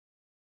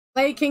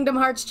Play Kingdom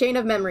Hearts Chain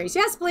of Memories.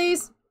 Yes,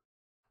 please.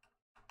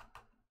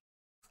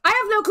 I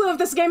have no clue if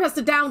this game has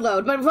to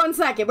download, but 1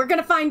 second. We're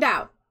gonna find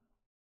out.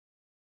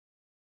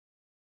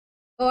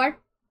 Or?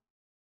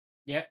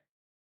 Yeah.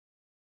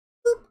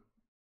 Boop.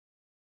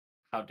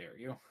 How dare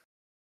you?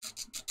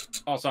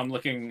 Also, I'm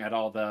looking at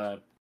all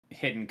the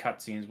hidden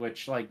cutscenes,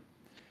 which, like,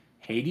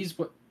 Hades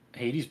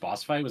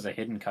boss fight was a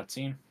hidden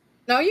cutscene.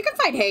 No, you can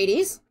fight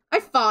Hades. I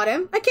fought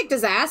him. I kicked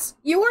his ass.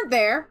 You weren't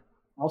there.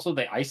 Also,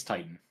 the Ice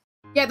Titan.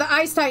 Yeah, the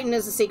Ice Titan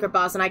is a secret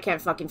boss, and I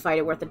can't fucking fight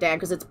it worth a damn,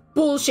 because it's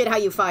bullshit how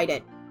you fight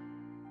it.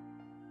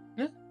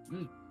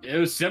 It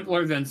was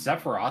simpler than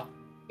Sephiroth.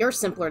 You're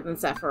simpler than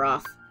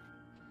Sephiroth.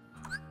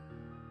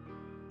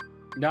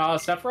 No,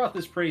 Sephiroth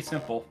is pretty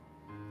simple.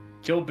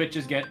 Kill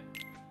bitches, get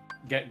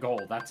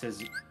gold. That's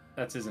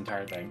his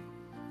entire thing.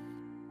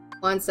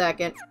 1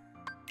 second.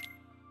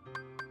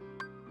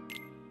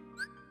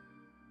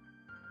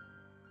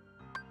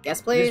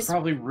 Yes, please. It's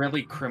probably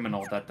really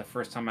criminal that the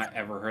first time I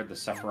ever heard the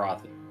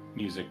Sephiroth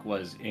music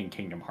was in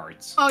Kingdom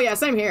Hearts. Oh yeah,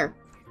 same here.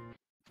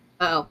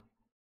 Uh-oh.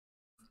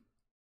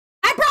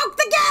 I broke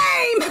the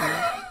game!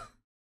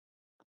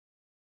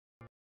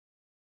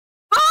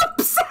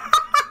 Oops!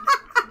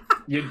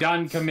 You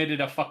done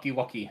committed a fucky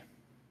wucky.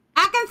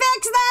 I can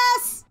fix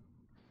this!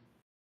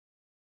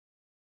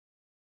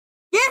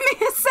 Give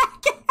me a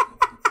second!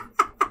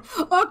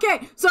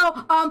 Okay, so,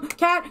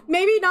 Cat,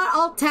 maybe not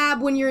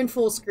Alt-Tab when you're in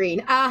full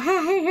screen.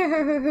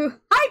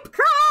 Hype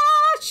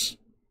Crush!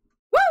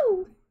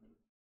 Woo!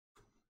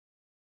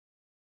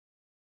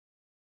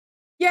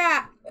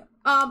 Yeah,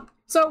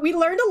 so we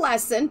learned a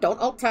lesson. Don't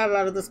Alt-Tab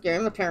out of this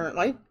game,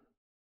 apparently.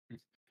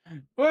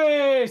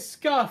 Way,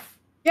 Scuff!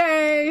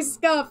 Yay,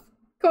 Scuff!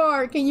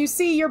 Core, can you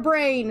see your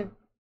brain?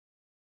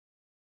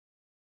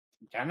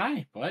 Can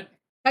I? What?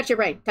 Touch your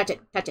brain. Touch it.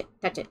 Touch it.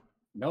 Touch it.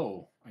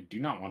 No, I do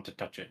not want to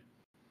touch it.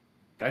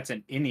 That's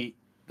an innie.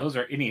 Those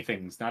are innie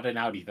things, not an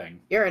outie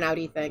thing. You're an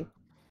outie thing.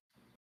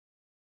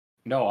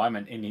 No, I'm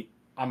an innie.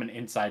 I'm an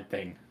inside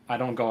thing. I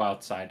don't go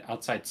outside.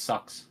 Outside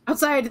sucks.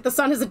 Outside, the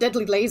sun is a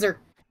deadly laser.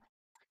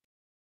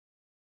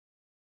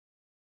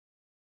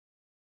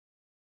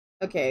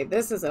 Okay,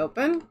 this is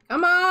open.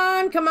 Come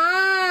on, come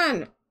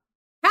on!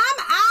 Come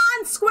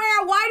on,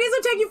 Square! Why does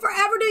it take you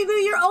forever to do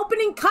your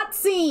opening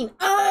cutscene?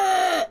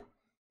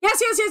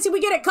 Yes, yes, yes,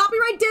 we get it.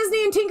 Copyright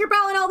Disney and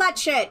Tinkerbell and all that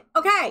shit.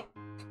 Okay.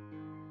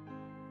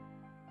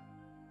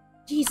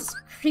 Jesus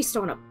Christ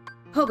on a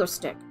pogo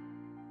stick.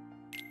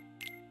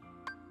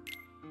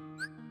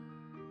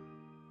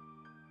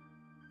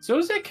 So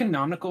is it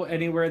canonical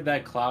anywhere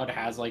that Cloud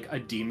has, like, a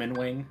demon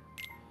wing?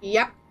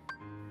 Yep.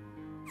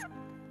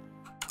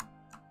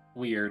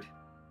 Weird.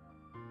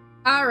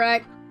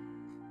 Alright.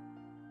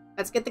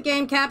 Let's get the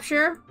game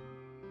capture.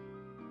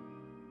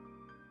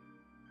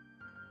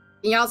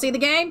 Can y'all see the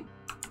game?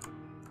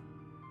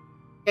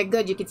 Okay,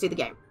 good, you can see the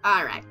game.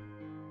 Alright.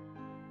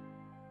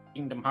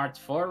 Kingdom Hearts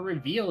 4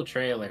 reveal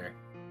trailer.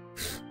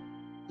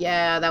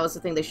 Yeah, that was the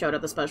thing they showed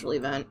at the special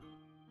event.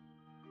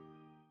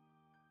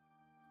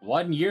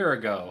 1 year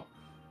ago.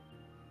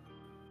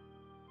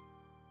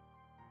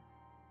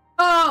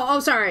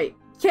 Oh, sorry.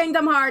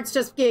 Kingdom Hearts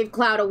just gave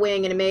Cloud a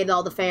wing and it made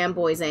all the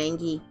fanboys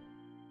angry.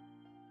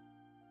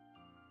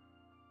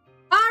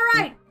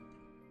 Alright!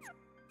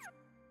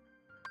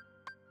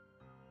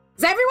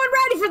 Is everyone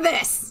ready for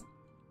this?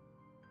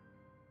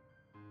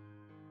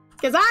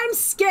 Because I'm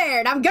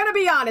scared. I'm gonna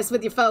be honest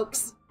with you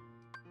folks.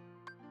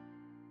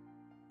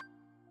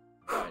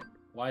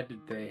 Why did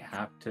they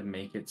have to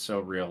make it so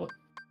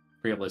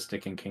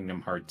realistic in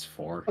Kingdom Hearts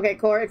 4? Okay,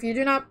 Core, if you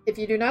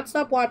do not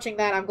stop watching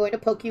that, I'm going to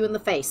poke you in the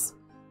face.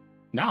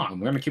 No,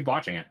 I'm gonna keep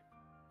watching it.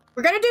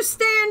 We're gonna do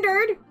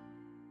standard.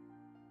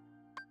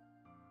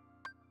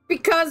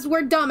 Because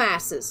we're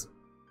dumbasses.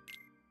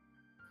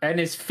 And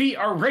his feet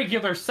are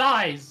regular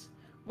size!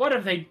 What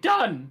have they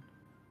done?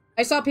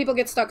 I saw people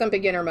get stuck on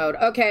beginner mode.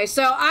 Okay,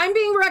 so I'm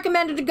being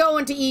recommended to go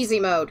into easy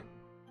mode.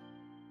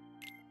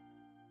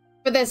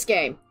 For this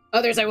game.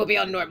 Others I will be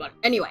on normal.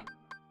 Anyway.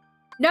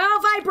 No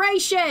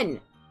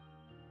vibration!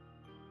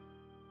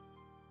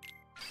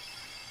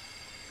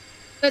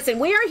 Listen,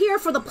 we are here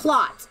for the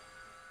plot.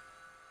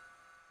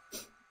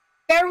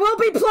 There will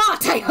be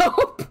plot, I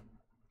hope!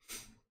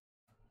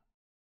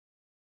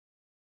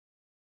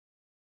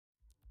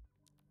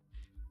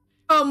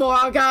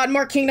 Oh god,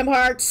 more Kingdom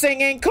Hearts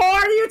singing.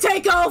 Core, you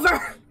take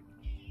over!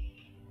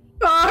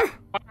 Core!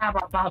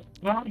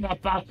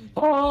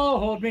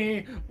 Hold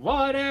me,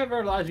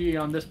 whatever lies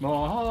beyond this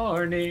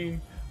morning.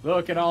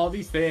 Look at all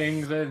these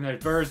things, and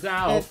there's birds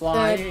now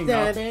flying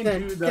up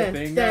into the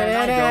thing,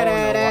 and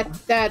I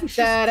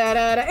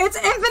don't know. It's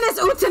Infamous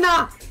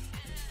Utena!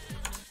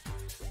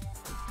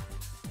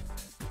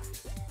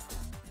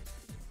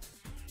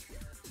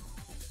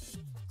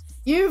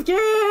 You've given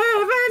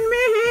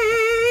me...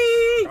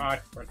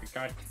 God.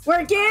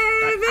 We're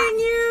giving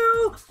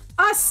you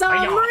a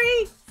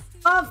summary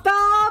of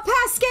the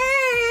past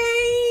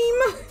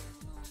game!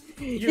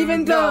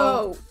 Even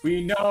though...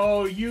 We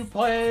know you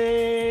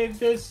played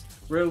this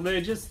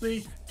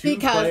religiously to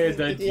play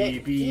the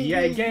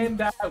GBA game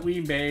that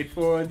we made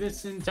for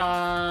this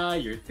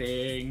entire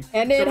thing.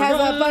 And it has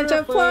a bunch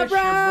of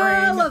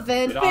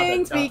relevant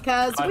things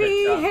because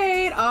we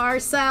hate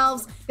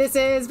ourselves. This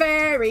is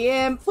very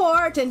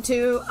important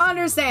to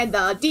understand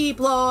the deep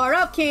lore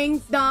of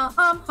Kingdom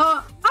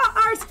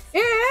Hearts.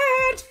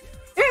 It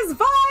is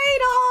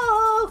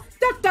vital.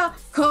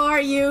 Core,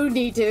 you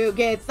need to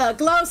get the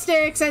glow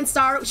sticks and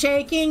start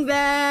shaking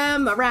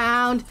them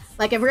around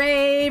like a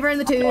raver in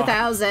the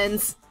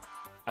 2000s.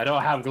 I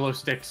don't have glow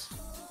sticks.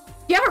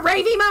 You have a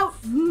rave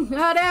emote?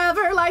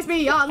 Whatever lies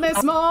beyond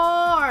this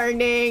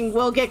morning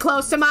will get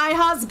close to my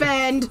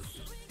husband.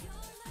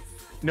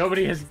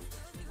 Nobody's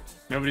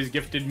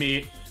gifted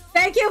me.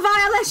 Thank you,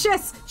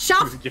 Violicious.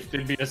 Nobody's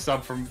gifted me a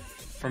sub from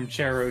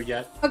Cheru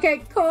yet. Okay,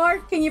 Core,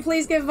 can you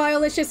please give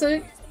Violicious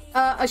a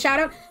shout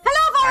out?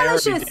 Hello,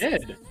 Violicious. I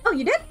already did. Oh,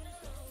 you did?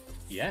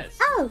 Yes.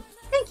 Oh,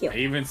 thank you. I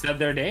even said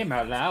their name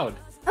out loud.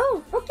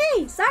 Oh,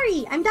 okay.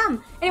 Sorry, I'm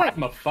dumb. Anyway.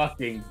 I'm a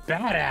fucking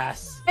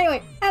badass.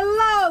 Anyway,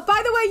 hello.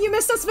 By the way, you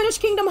missed us finish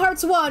Kingdom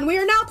Hearts 1. We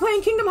are now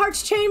playing Kingdom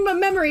Hearts Chain of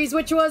Memories,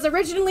 which was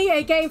originally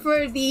a game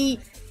for the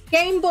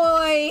Game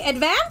Boy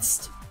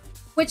Advanced,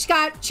 which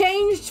got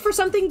changed for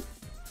something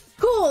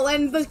cool,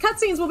 and the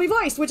cutscenes will be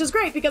voiced, which is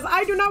great, because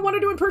I do not want to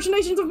do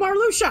impersonations of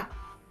Marluxia.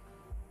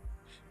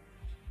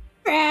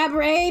 Grab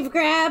rave,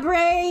 grab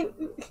rave.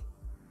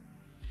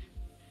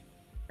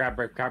 Crab,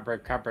 do.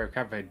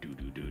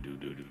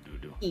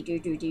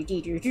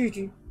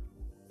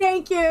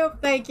 Thank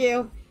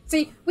you.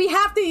 See, we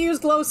have to use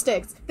glow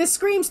sticks. This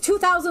screams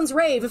 2000s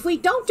rave. If we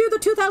don't do the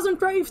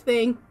 2000s rave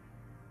thing,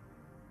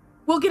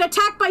 we'll get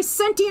attacked by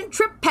sentient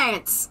trip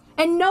pants.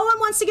 And no one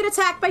wants to get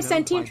attacked by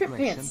sentient trip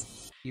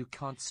pants. You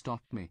can't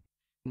stop me.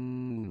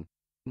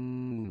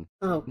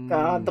 Oh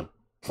god, the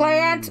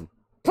plant.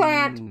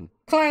 Thank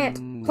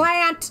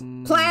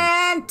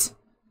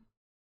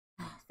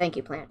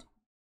you, plant.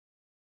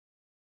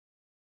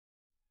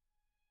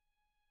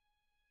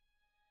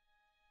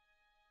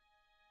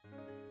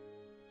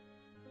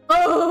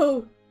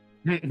 Oh!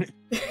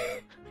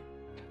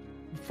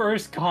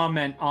 First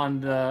comment on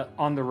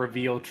the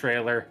reveal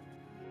trailer.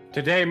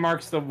 Today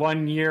marks the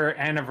 1-year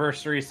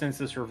anniversary since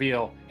this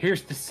reveal.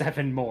 Here's to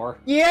 7 more.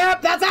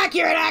 Yep, that's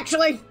accurate,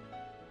 actually.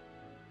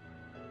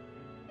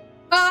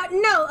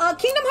 No,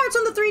 Kingdom Hearts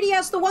on the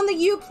 3DS, the one that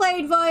you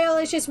played,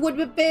 Violicious, would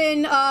have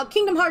been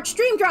Kingdom Hearts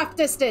Dream Drop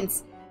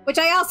Distance, which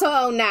I also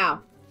own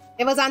now.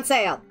 It was on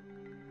sale,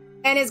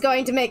 and is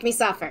going to make me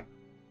suffer.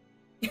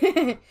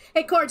 Hey,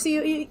 Cord,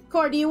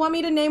 Cord, do you want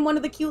me to name one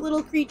of the cute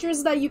little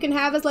creatures that you can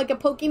have as, like, a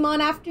Pokemon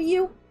after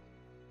you?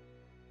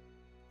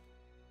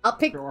 I'll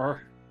pick...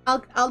 Sure.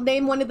 I'll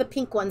name one of the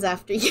pink ones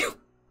after you.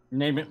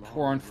 Name it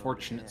Poor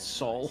Unfortunate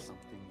Soul.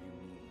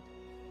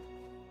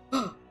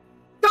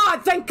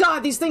 God, thank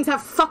God, these things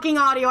have fucking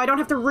audio. I don't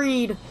have to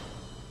read.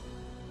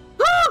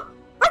 Ah!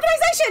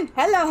 Organization!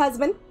 Hello,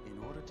 husband.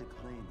 In order to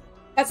claim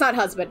it, that's not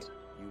husband.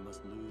 You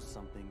must lose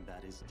something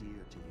that is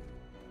dear to you.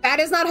 That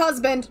is not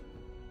husband.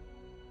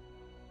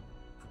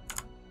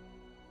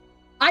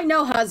 I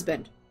know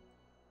husband.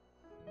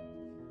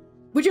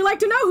 Would you like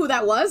to know who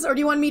that was, or do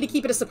you want me to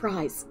keep it a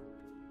surprise?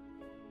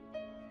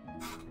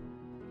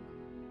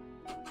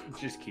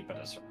 Just keep it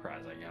a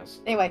surprise, I guess.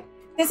 Anyway,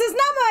 this is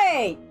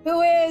Namae,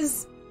 who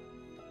is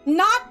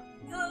not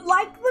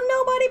like the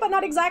nobody, but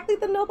not exactly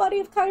the nobody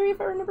of Kairi, if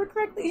I remember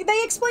correctly.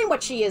 They explain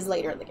what she is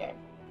later in the game.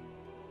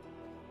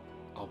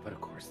 Oh, but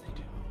of course they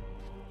do.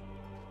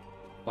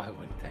 Why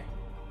wouldn't they?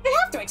 They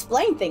have to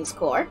explain things,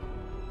 Core.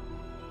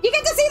 You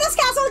get to see this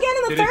castle again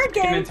in the third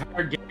game. An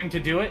entire game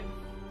to do it?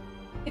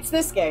 It's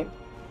this game.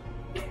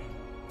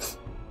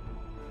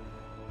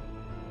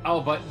 Oh,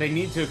 but they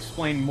need to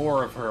explain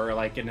more of her,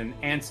 like in an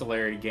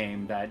ancillary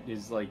game that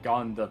is like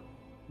on the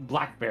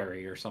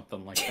BlackBerry or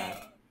something like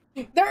that.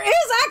 There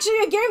is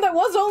actually a game that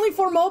was only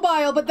for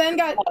mobile, but then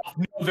got... Oh,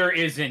 no, there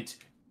isn't.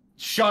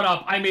 Shut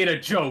up, I made a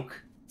joke.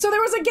 So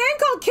there was a game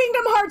called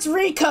Kingdom Hearts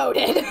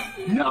Recoded.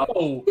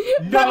 No,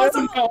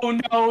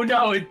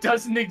 no, it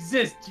doesn't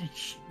exist.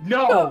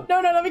 No,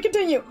 let me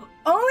continue.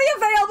 Only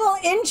available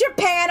in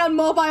Japan on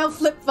mobile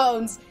flip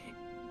phones.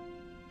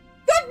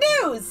 Good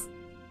news!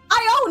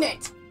 I own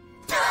it!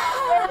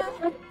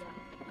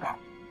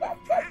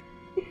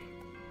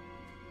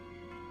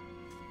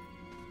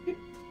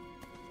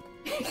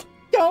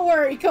 Don't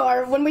worry,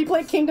 Core. When we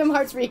play Kingdom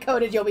Hearts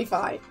Recoded, you'll be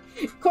fine.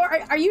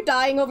 Core, are you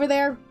dying over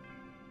there?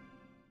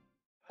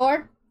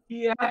 Core?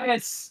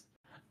 Yes,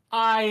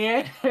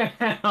 I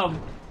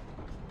am.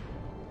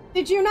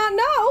 Did you not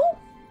know?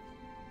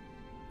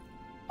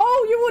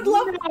 Oh, you would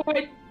love... No,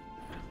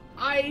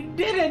 I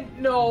didn't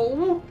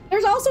know.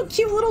 There's also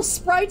cute little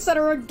sprites that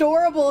are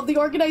adorable of the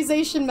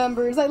organization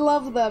members. I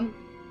love them.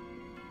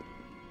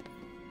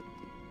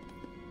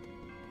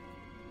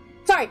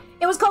 Sorry,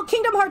 it was called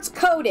Kingdom Hearts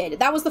Coded.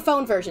 That was the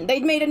phone version.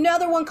 They'd made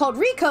another one called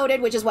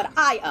Recoded, which is what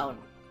I own.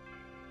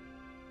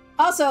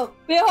 Also,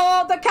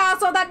 behold the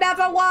castle that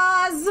never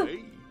was!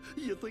 Hey,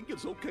 you think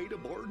it's okay to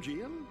barge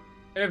in?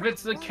 If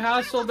it's the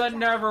castle that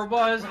never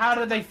was, how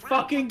did they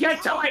fucking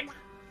get to it?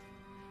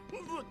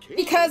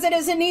 Because it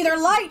is neither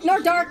light nor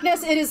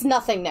darkness, it is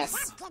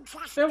nothingness.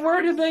 Then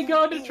where did they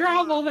go to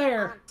travel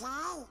there?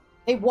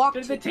 They walked...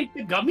 Did they take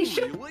the gummy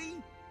ship? Really?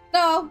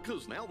 No.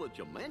 'Cause now that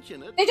you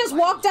mention it, They just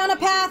walked down a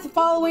path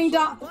following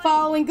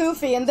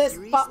Goofy and this...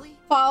 Seriously?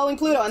 following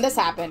Pluto, and this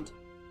happened.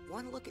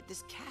 One look at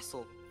this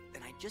castle,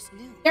 and I just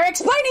knew. They're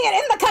explaining it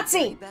in the My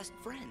cutscene! best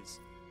friends.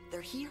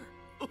 They're here.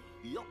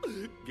 Yup,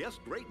 guess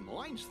great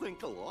minds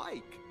think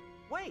alike.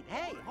 Wait,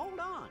 hey, hold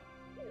on.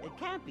 It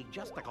can't be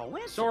just a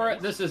coincidence. Sora,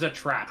 this is a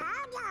trap.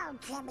 Oh no,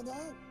 Timothy.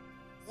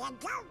 You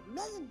don't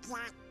mean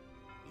that.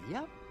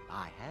 Yep,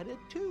 I had it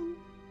too.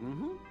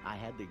 I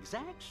had the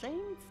exact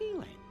same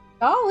feeling.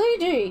 Oh,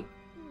 gee.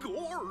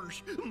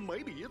 Gorge,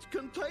 maybe it's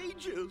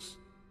contagious.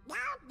 No,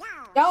 no.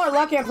 Y'all are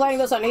lucky I'm playing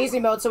this on easy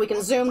mode so we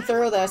can zoom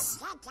through this.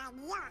 Such a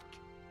yuck.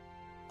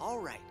 All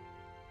right,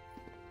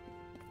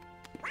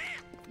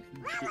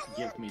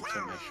 Give me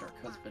to my shark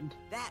husband.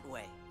 that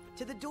way.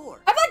 To the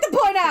door. I'd like to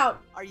point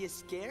out, Are you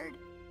scared?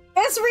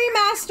 this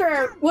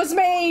remaster was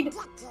made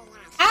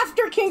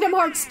after Kingdom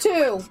Hearts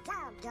 2,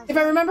 if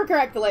I remember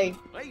correctly.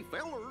 Hey,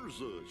 fellers,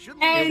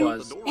 shouldn't And It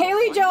was.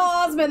 Haley Joel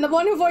Osment, the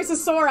one who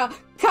voices Sora,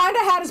 kind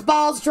of had his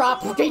balls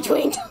drop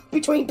between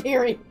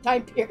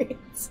time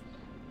periods.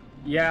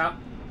 Yeah.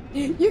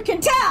 You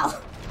can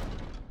tell.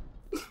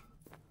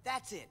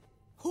 That's it.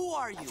 Who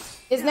are you?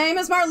 His name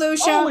is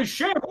Marluxia. Holy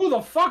shit, who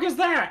the fuck is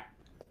that?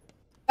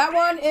 That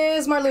one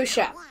is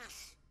Marluxia.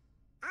 Yes.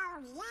 Oh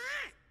yeah.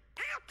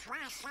 I'll try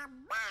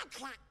some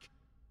magic.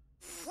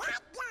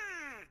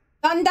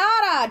 Thunder.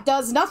 Thundara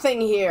does nothing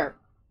here.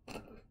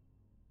 Come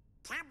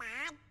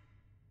on.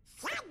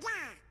 Thunder.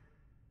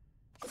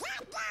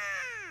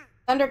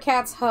 Thunder.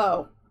 Thundercats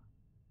ho.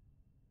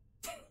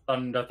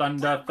 Thunder,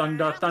 thunder,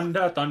 thunder,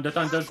 thunder, thunder,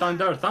 thunder,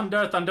 thunder, thunder,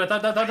 thunder,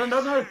 thunder, thunder,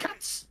 thunder,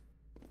 cats!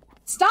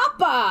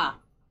 Stoppa!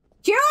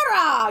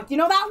 Cura! You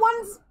know that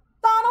one,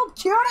 Donald?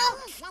 Cura?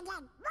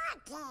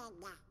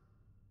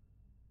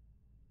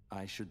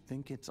 I should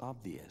think it's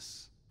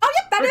obvious. Oh,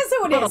 yep, that is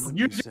who it is.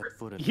 Use Set your,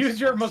 foot in use this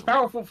your castle, most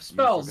powerful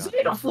spell, you forgot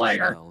Zeta every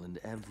Flare! spell and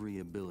every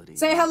ability.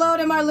 Say hello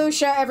to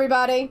Marluxia,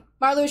 everybody.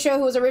 Marluxia,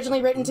 who was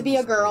originally written to be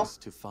a girl.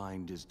 Best to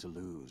find is to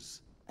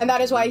lose. And that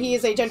is why he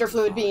is a To gender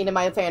fluid being in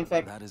my find.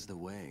 fanfic. That is the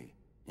way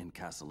in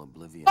Castle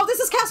Oblivion. Oh, this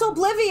is Castle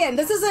Oblivion!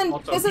 This isn't...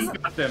 Also, This he is...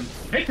 got them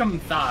pick'em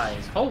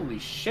thighs. Holy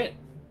shit.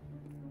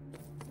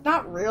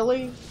 Not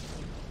really.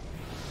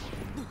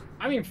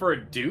 I mean, for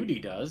a dude, he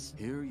does.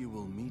 Here you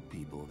will meet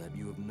people that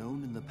you have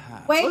known in the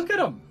past. Wait. Look at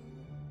him.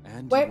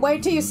 And Wait- you will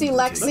wait till you need see to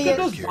Lexi. take Look at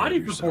those care body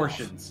of yourself.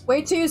 proportions.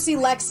 Wait till you see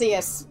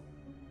Lexius.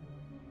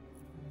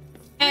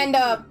 And,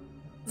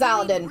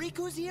 Zaladin.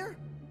 Riku's here?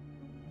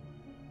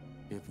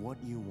 If what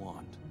you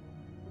want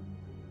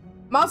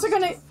I'm also is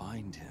gonna... to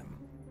find him.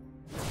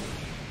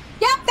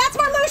 Yep, that's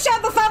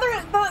Marluxia! The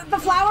feather... The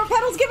flower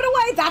petals give it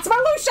away! That's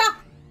Marluxia!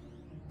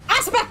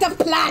 Aspect of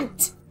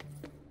plant!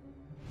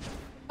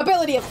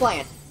 Ability of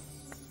plant.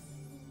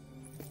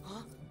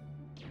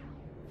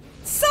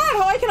 Sad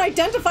how I can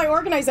identify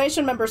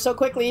organization members so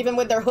quickly even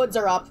when their hoods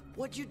are up.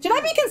 What'd you do? Should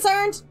I be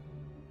concerned?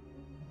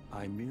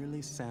 I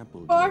merely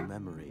sampled Or- your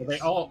memories. They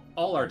all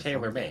are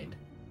tailor-made.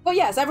 Well,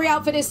 yes, every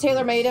outfit is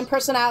tailor-made and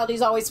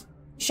personalities always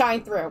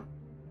shine through.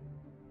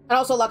 And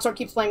also Luxord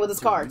keeps playing with his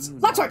cards. To you,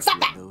 Luxord, not stop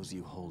with that! Those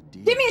you hold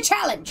dear. Give me a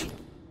challenge!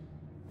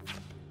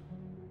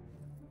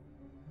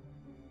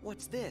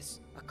 What's this?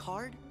 A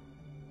card?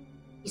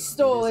 He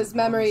stole It is his a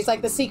memories promise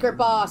like the of secret you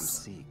boss.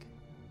 seek.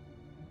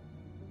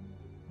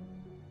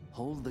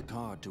 Hold the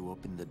card to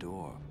open the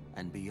door,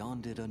 and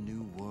beyond it a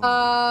new world.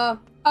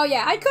 Oh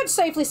yeah, I could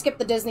safely skip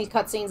the Disney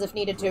cutscenes if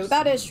needed to.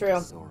 That is true.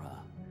 Sora.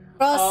 A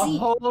Proceed.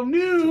 whole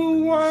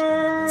new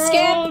world!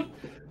 Skip.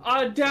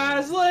 A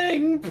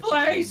dazzling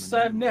place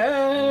I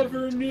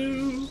never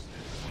knew.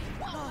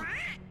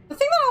 The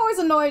thing that always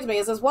annoys me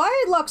is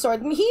why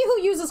Luxord, he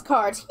who uses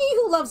cards, he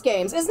who loves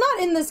games, is not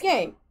in this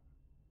game.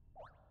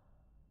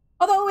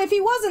 Although, if he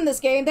was in this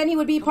game, then he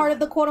would be part of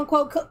the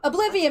quote-unquote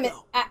Oblivion,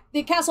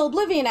 the Castle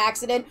Oblivion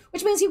accident,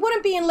 which means he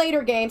wouldn't be in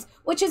later games,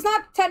 which is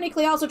not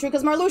technically also true,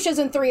 because Marluxia's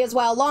in 3 as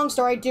well. Long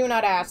story, do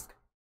not ask.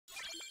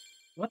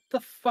 What the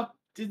fuck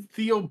did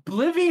the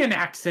Oblivion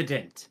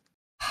accident?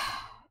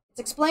 It's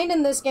explained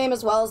in this game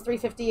as well as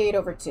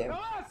 358/2.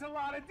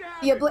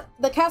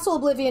 The Castle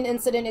Oblivion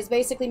incident is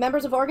basically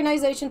members of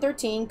Organization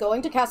 13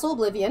 going to Castle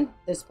Oblivion,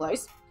 this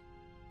place,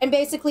 and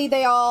basically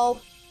they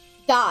all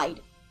died.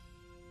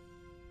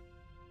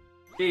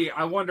 Gee,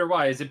 I wonder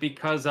why. Is it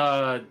because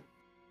the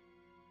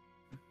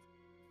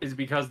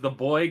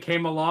boy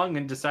came along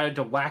and decided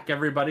to whack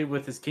everybody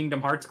with his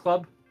Kingdom Hearts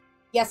club?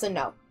 Yes and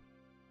no.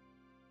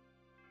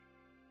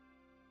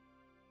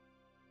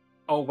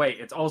 Oh wait,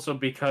 it's also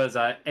because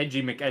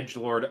Edgy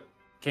McEdgelord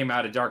came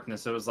out of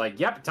darkness. So it was like,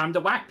 yep, time to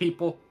whack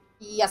people.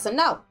 Yes and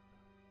no.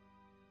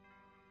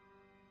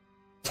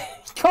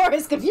 Cor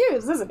is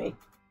confused, isn't he?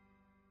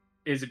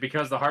 Is it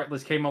because the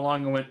Heartless came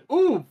along and went,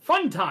 ooh,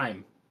 fun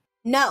time?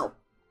 No.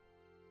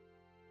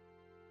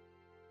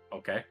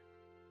 Okay.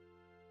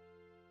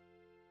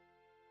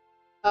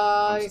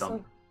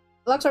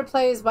 Luxord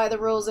plays by the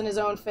rules in his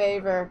own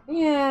favor.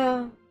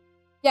 Yeah.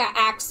 Yeah,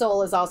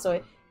 Axel is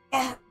also...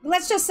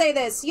 Let's just say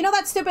this. You know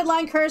that stupid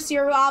line, curse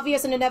your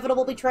obvious and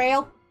inevitable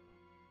betrayal?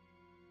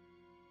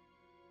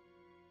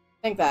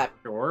 Think that.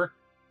 Sure.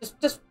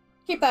 Just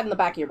keep that in the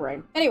back of your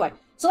brain. Anyway,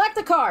 select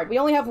a card. We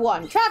only have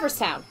one. Traverse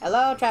Town.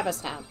 Hello,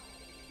 Traverse Town.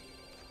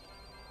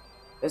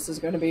 This is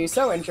going to be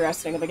so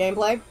interesting in the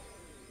gameplay.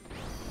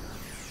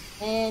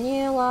 When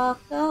you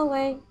walk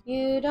away,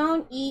 you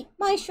don't eat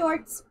my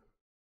shorts.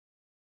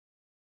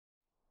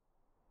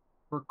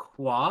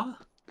 Pourquoi?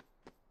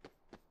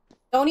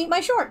 Don't eat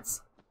my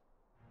shorts.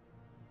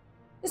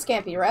 This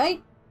can't be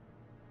right.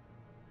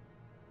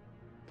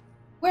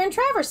 We're in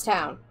Traverse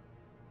Town.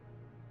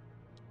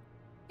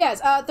 Yes,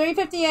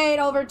 358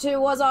 over 2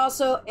 was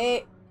also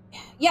a...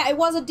 Yeah, it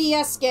was a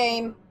DS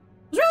game.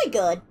 It was really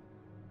good.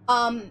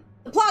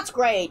 The plot's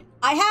great.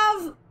 I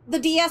have the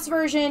DS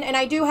version, and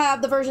I do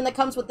have the version that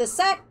comes with this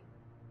set.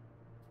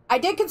 I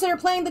did consider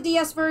playing the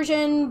DS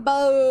version,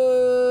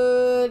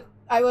 but...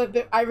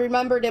 I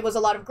remembered it was a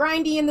lot of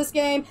grindy in this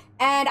game,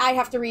 and I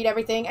have to read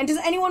everything. And does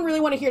anyone really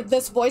want to hear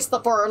this voice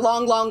for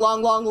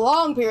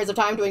long periods of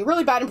time doing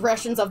really bad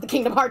impressions of the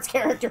Kingdom Hearts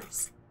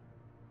characters?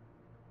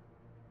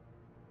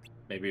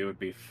 Maybe it would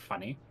be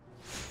funny.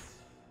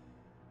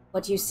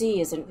 What you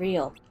see isn't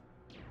real.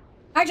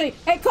 Actually,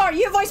 hey, Car,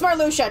 you voice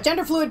Marluxia,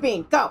 gender fluid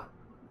being. Go!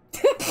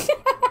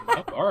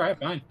 Oh, alright,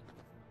 fine.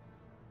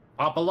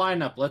 Pop a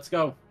lineup, let's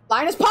go.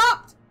 Line is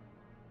popped!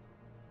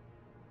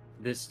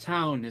 This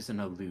town is an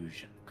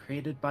illusion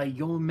created by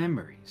your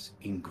memories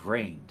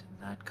ingrained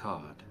in that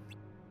card.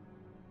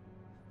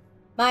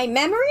 My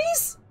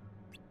memories?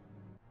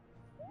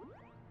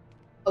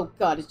 Oh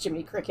god, it's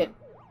Jiminy Cricket.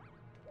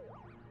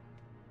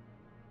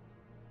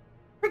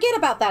 Forget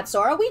about that,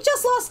 Sora. We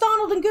just lost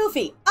Donald and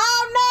Goofy.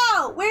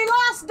 Oh no! We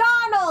lost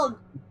Donald!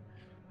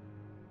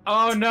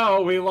 Oh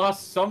no, we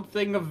lost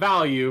something of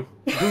value.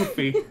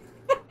 Goofy.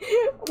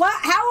 What?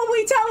 How will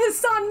we tell his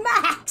son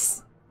Max?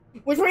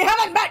 Which we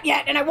haven't met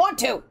yet, and I want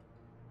to!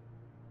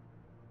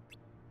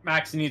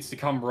 Max needs to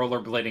come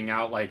rollerblading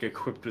out, like,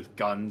 equipped with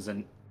guns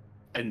and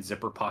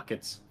zipper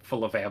pockets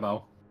full of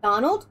ammo.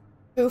 Donald?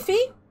 Goofy?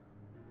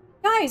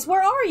 Guys,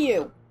 where are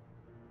you?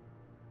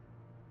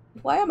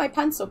 Why are my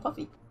pants so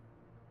puffy?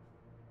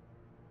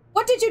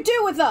 What did you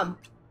do with them?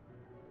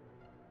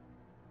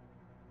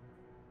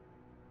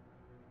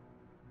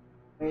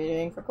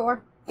 Waiting for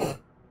core.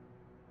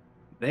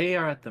 They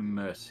are at the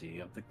mercy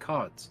of the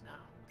cards now.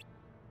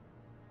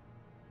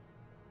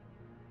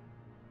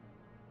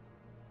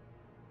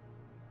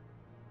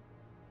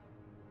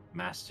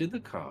 Master the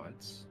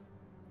cards,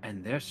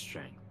 and their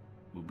strength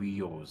will be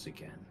yours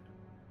again.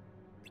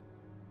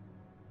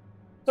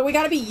 So we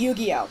gotta be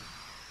Yu-Gi-Oh!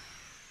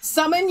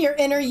 Summon your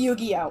inner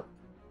Yu-Gi-Oh!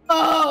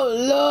 Oh,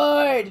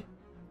 Lord!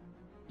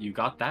 You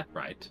got that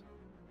right.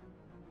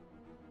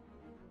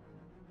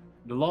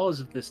 The laws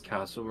of this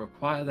castle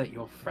require that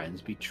your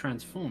friends be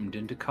transformed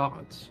into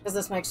cards. Because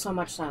this makes so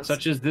much sense.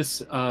 Such as this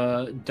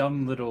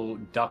dumb little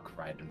duck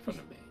right in front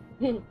of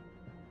me.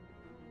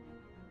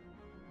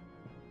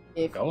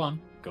 Go on,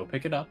 go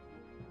pick it up.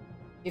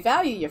 If you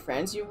value your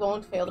friends, you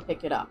won't fail to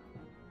pick it up.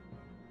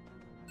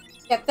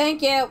 Yeah,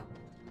 thank you!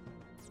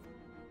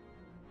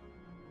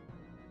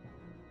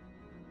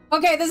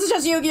 Okay, this is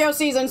just Yu-Gi-Oh!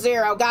 Season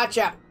 0,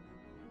 gotcha!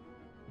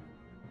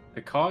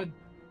 The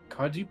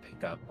cards you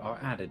pick up are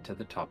added to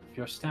the top of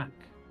your stack.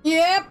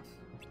 Yep!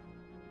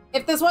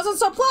 If this wasn't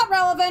so plot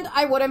relevant,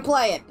 I wouldn't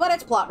play it, but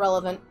it's plot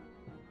relevant.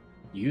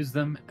 Use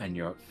them and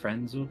your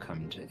friends will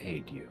come to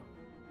aid you.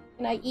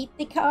 Can I eat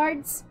the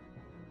cards?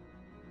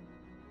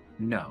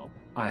 No,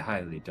 I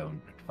highly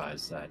don't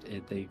advise that.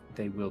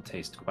 They will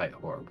taste quite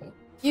horrible.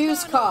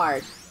 Use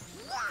card.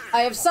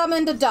 I have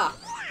summoned a duck.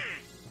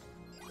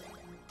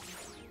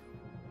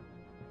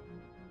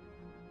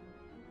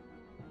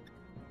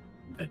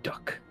 The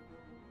duck.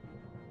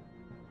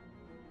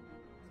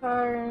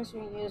 Cards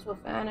you use will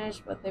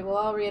vanish, but they will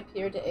all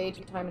reappear to aid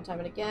you time and time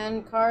and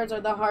again. Cards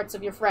are the hearts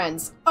of your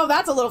friends. Oh,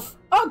 that's a little...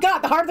 Oh, God,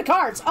 the heart of the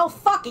cards! Oh,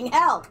 fucking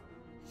hell!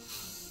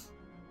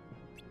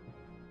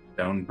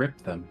 Don't rip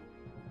them,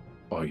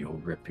 or you'll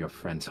rip your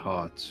friends'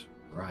 hearts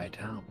right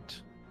out.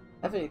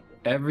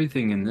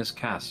 Everything in this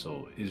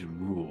castle is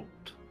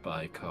ruled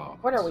by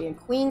cards. What are we, in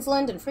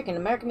Queensland and freaking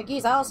American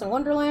McGee's Alice in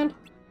Wonderland?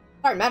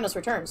 Sorry, Madness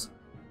returns.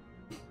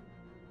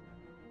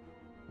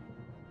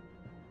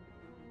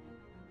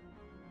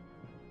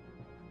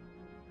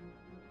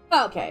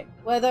 Okay,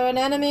 whether an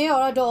enemy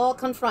or a door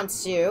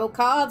confronts you,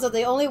 cards are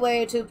the only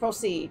way to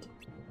proceed.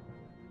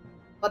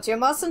 But you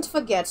mustn't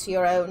forget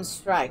your own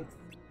strength.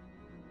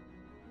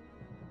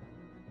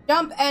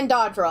 Jump and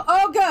dodge roll.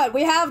 Oh good,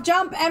 we have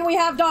jump and we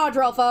have dodge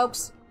roll,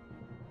 folks.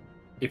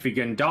 If you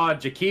can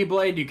dodge a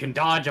Keyblade, you can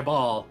dodge a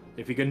ball.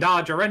 If you can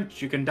dodge a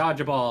wrench, you can dodge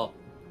a ball.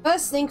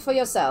 First think for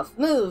yourself.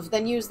 Move,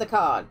 then use the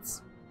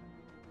cards.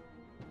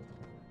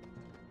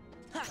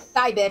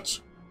 Die,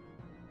 bitch.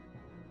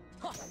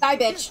 Die,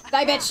 bitch!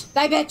 Die, bitch!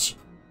 Die, bitch!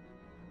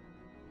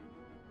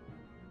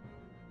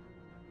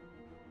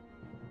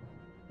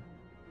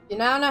 You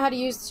now know how to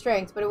use the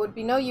strength, but it would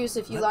be no use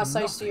if you lost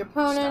sight to your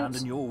opponent. Stand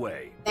in your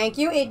way. Thank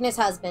you, Ignis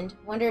husband.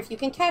 Wonder if you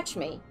can catch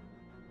me.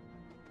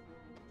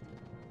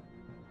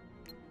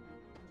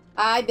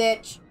 Hi,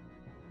 bitch.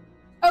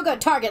 Oh, good.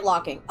 Target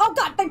locking. Oh,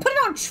 God. They put it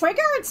on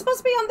trigger? It's supposed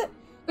to be on the...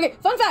 Okay,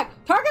 fun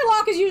fact. Target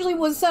lock is usually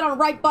was set on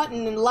right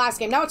button in the last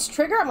game. Now it's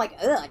trigger? I'm like,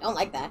 ugh, I don't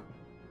like that.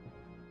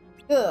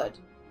 Good.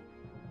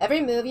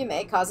 Every move you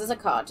make causes a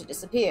card to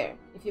disappear.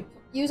 If you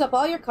use up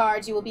all your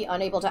cards, you will be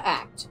unable to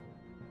act.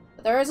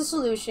 But there is a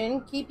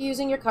solution. Keep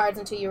using your cards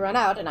until you run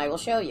out, and I will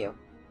show you.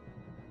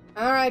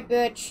 Alright,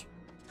 bitch.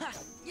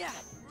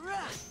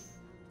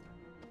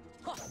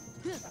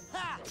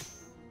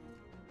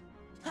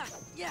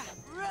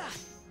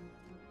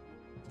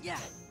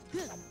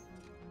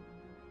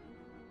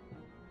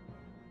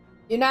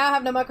 You now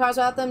have no more cards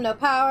without them, no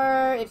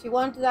power. If you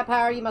want that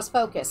power, you must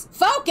focus.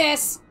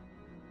 Focus?!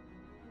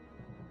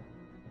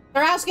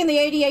 They're asking the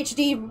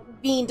ADHD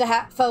bean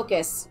to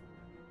focus.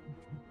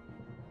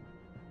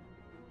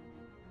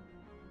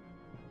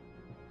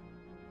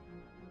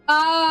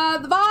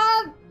 The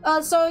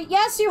VOD, so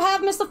yes, you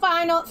have missed the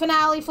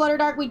finale,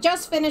 Flutterdark. We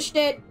just finished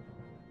it.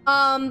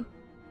 VODs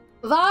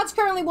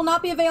currently will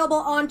not be available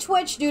on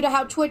Twitch due to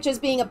how Twitch is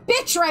being a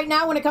bitch right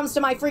now when it comes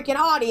to my freaking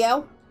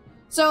audio.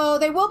 So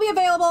they will be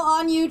available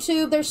on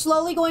YouTube. They're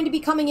slowly going to be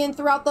coming in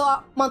throughout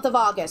the month of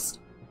August.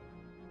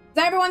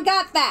 Has everyone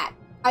got that?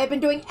 I have been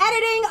doing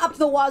editing up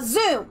the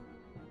wazoo.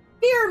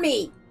 Fear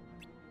me.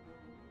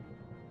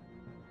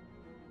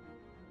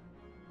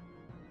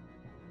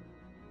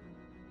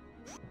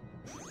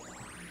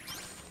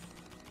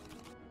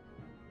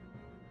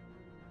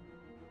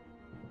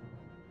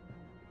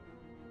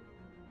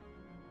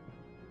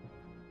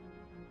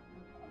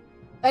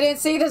 I didn't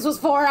see this was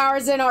 4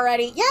 hours in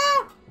already.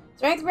 Yeah!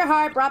 Strength of your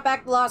heart brought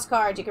back the lost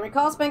cards. You can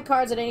recall spent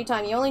cards at any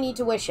time. You only need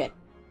to wish it.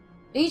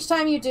 Each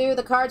time you do,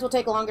 the cards will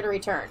take longer to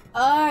return.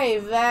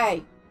 Oy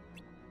vey.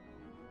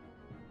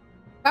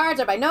 Cards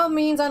are by no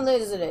means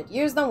unlimited.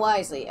 Use them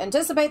wisely.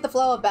 Anticipate the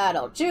flow of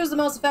battle. Choose the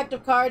most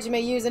effective cards you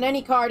may use in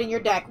any card in your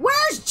deck.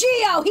 Where's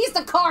Geo? He's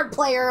the card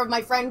player of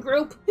my friend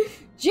group.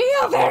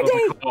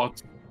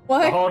 GeoVerde!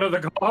 What? The heart of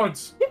the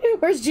gods.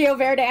 Where's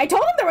GeoVerde? I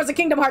told him there was a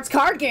Kingdom Hearts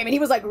card game, and he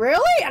was like,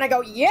 really? And I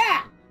go,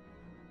 yeah!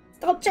 It's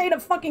called Chain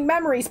of fucking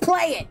Memories.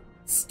 Play it!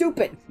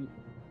 Stupid.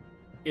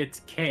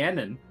 It's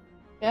canon.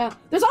 Yeah.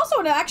 There's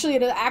also actually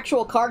an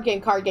actual card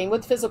game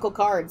with physical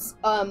cards.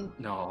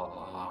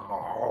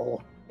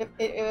 No.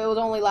 It was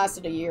only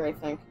lasted a year, I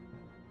think.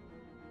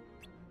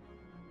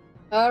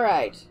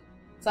 Alright.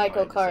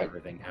 Psycho card.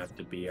 Everything has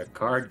to be a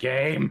card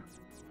game.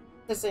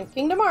 Listen,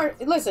 Kingdom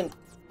Hearts... Listen,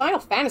 Final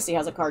Fantasy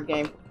has a card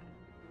game.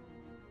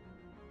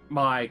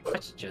 My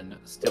question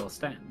still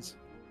stands.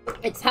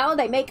 It's how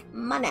they make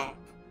money.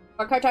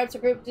 Our card types are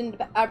grouped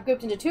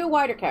into two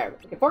wider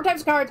categories. Okay, 4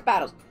 types of cards,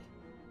 battles.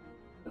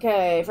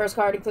 Okay, first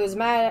card includes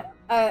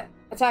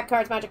attack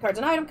cards, magic cards,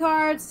 and item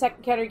cards.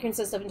 Second category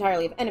consists of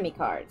entirely of enemy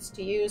cards.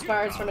 To use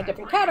cards from a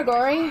different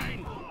category.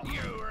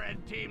 You red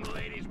team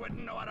ladies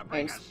wouldn't know how to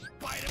break a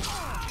spider.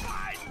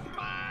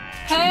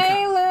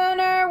 Hey,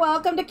 Lunar!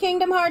 Welcome to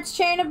Kingdom Hearts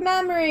Chain of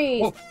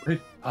Memories!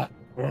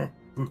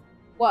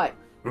 What?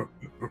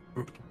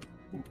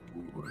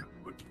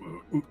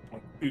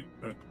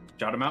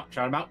 Shout him out,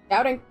 shout him out.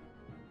 Shouting.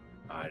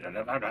 Fun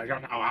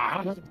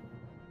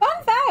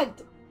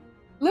fact!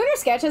 Lunar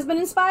Sketch has been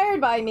inspired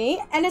by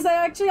me, and has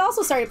actually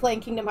also started playing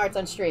Kingdom Hearts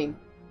on stream.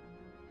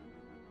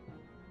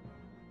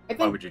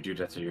 Why would you do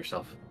that to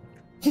yourself?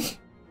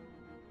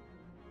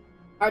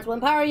 Cards will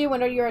empower you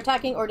whenever you're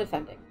attacking or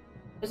defending.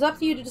 It's up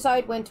to you to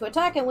decide when to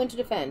attack and when to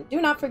defend. Do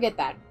not forget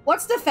that.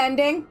 What's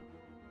defending?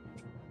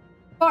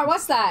 Or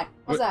what's that?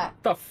 What's that?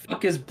 What the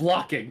fuck is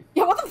blocking?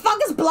 Yeah, what the fuck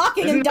is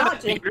blocking and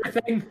dodging?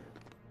 That thing?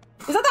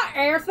 Is that that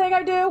air thing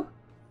I do?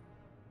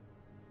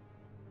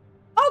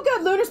 Oh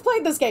good, Lunar's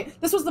played this game.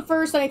 This was the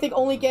first and I think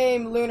only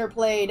game Lunar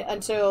played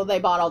until they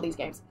bought all these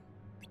games.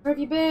 Where have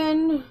you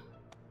been?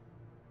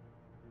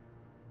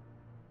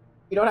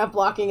 You don't have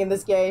blocking in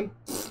this game.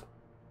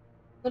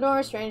 The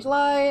door, strange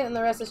light, and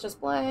the rest is just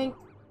blank.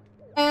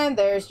 And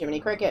there's Jiminy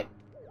Cricket.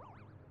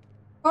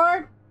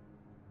 Or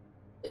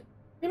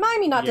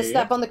remind me not to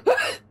step on the...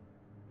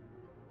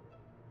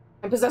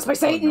 I'm possessed by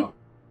Satan! Oh, no.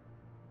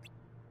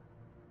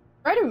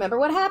 Try to remember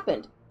what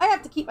happened. I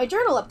have to keep my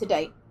journal up to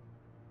date.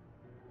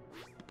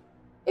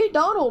 Hey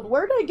Donald,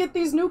 where did I get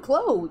these new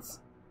clothes?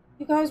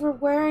 You guys were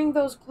wearing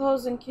those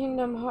clothes in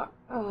Kingdom Hearts.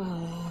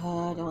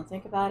 Don't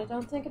think about it,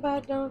 don't think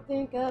about it, don't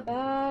think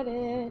about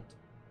it.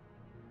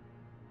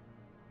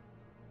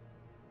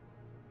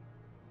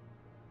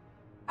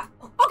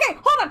 Okay,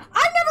 hold on.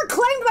 I never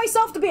claimed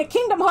myself to be a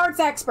Kingdom Hearts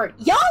expert.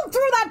 Y'all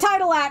threw that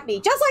title at me,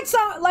 just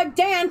like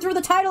Dan threw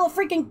the title of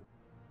freaking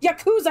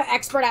Yakuza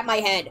expert at my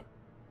head.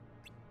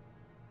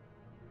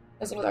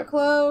 Messing with our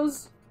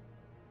clothes.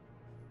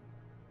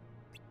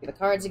 See the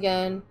cards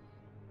again.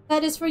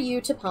 That is for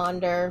you to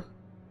ponder.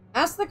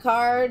 Ask the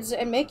cards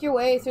and make your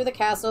way through the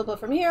castle, but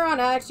from here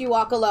on out you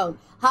walk alone.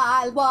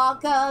 I'll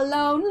walk a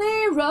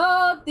lonely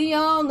road, the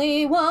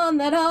only one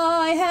that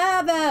I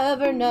have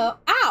ever known.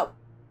 Ow!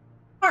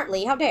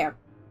 Hartley, how dare.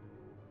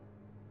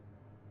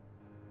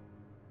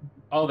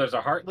 Oh, there's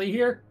a Hartley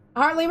here?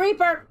 Hartley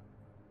Reaper.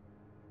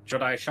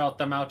 Should I shout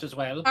them out as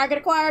well? Target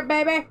acquired,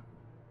 baby.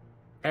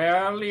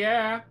 Hell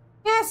yeah.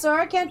 Yeah, sir,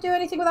 I can't do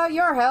anything without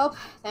your help.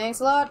 Thanks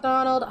a lot,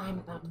 Donald. I'm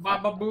about to...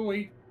 Baba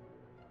Booey.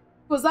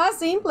 Was last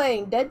seen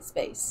playing Dead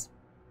Space.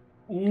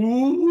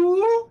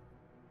 Ooh.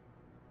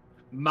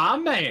 My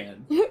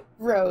man.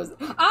 Rose.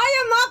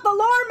 I am not the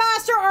lore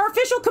master or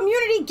official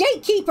community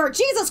gatekeeper.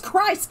 Jesus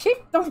Christ.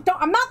 Don't,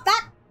 I'm not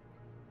that.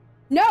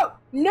 No.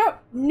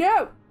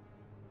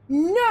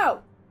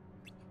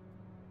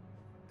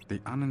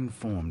 The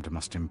uninformed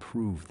must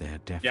improve their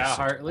deficit. Yeah,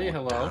 Hartley, or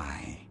hello.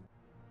 Die.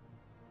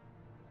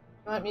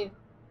 Want me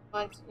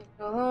to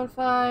go on?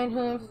 Fine.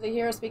 If the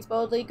hero speaks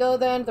boldly, go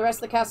then. The rest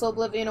of the castle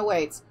oblivion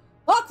awaits.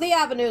 Walk the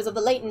avenues of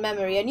the latent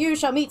memory, and you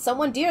shall meet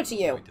someone dear to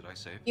you. Wait, did I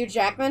save? Hugh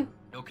Jackman.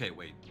 Okay,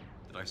 wait.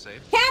 Did I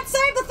save? Can't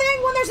save the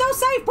thing when there's no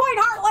save point,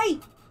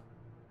 Hartley!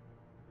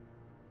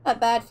 A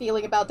bad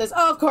feeling about this.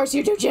 Oh, of course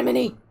you do,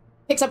 Jiminy.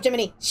 Picks up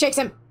Jiminy. Shakes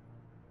him.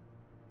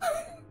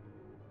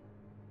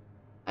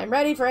 I'm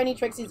ready for any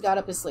tricks he's got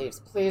up his sleeves.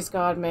 Please,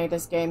 God, may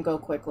this game go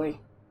quickly.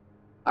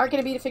 Hard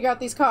gonna be to figure out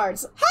these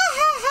cards. Ha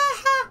ha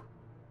ha ha! All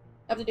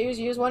you have to do is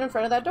use one in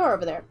front of that door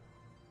over there.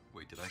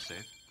 Wait, did I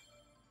save?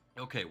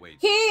 Okay, wait.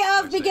 Key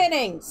of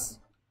beginnings!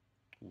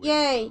 Wait.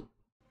 Yay!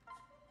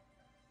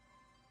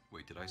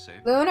 Wait, did I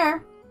save?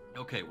 Lunar!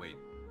 Okay, wait.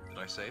 Did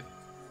I save?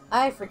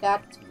 I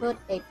forgot to put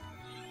a...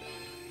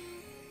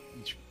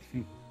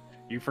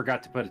 You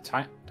forgot to put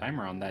a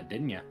timer on that,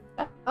 didn't you?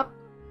 Shut up.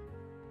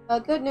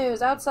 Good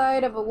news.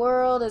 Outside of a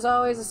world is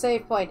always a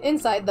save point.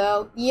 Inside,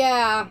 though,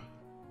 yeah.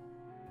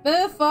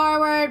 Move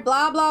forward,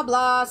 blah, blah,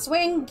 blah.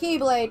 Swing,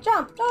 keyblade,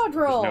 jump, dodge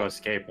roll. There's no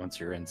escape once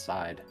you're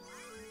inside.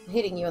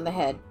 Hitting you in the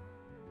head.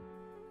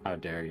 How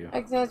dare you? Try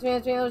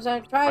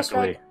Luckily,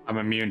 strike. I'm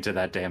immune to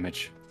that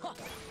damage.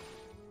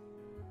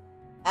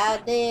 I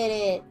did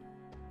it.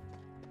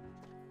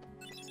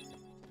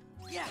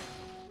 Yeah.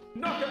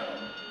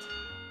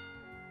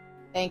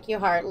 Thank you,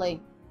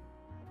 Hartley.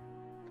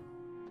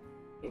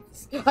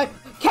 Is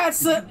Cat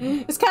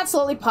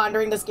slowly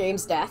pondering this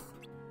game's death?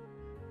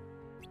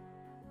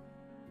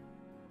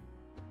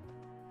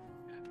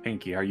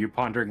 Pinky, are you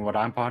pondering what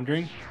I'm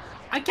pondering?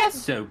 I guess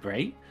so,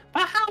 Bray.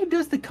 But how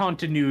does the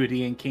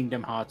continuity in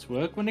Kingdom Hearts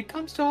work when it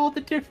comes to all the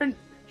different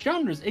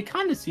genres? It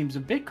kind of seems a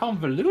bit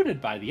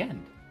convoluted by the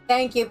end.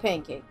 Thank you,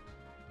 Pinky.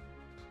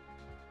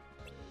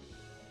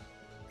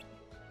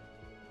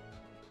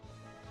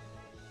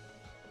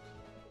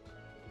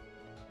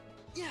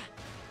 Yeah.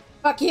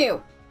 Fuck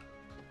you.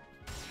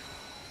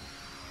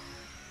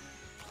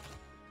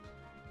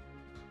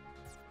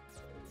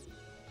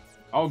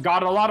 Oh,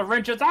 got a lot of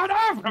wrenches out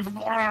of.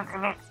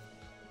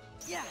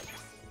 Yeah.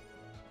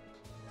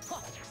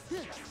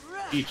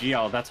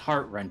 EGL, that's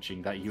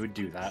heart-wrenching that you would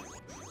do that.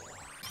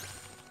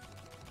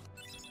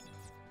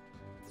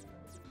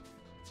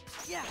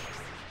 Yeah.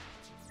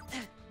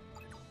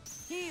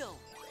 Heal.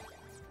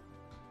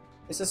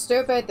 This is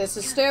stupid. This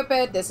is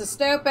stupid. This is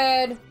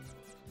stupid.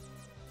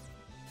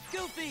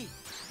 Goofy.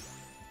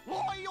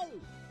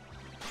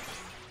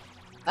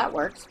 That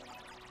works.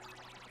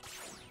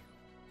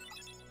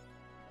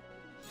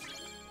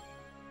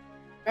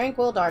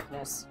 Tranquil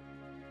darkness.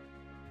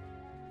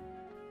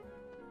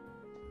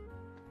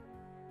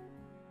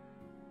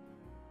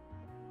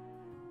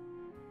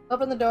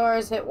 Open the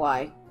doors, hit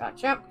Y.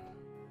 Gotcha.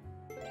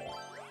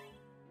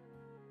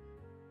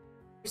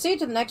 Proceed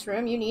to the next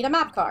room, you need a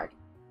map card.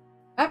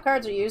 Map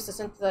cards are used to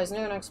synthesize new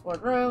and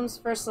unexplored rooms.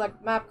 First select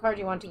the map card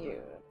you want to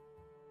use.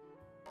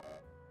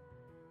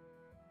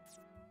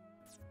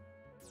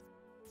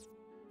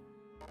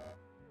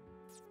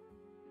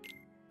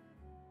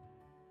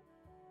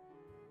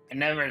 I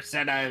never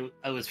said I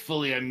was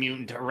fully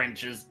immune to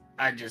wrenches.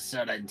 I just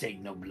said I'd take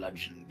no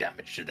bludgeoning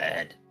damage to the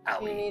head.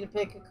 You Owie. need to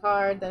pick a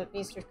card that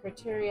meets your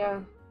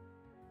criteria.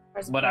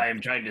 What I am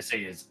trying to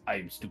say is I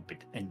am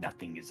stupid and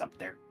nothing is up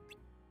there.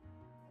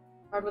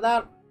 Card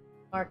without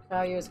marked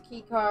value is a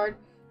key card.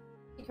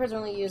 Key cards are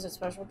only used at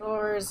special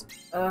doors.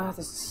 Ugh,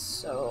 this is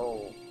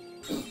so...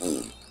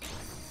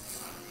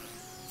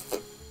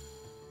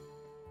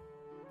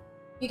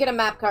 You get a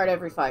map card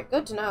every fight.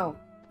 Good to know.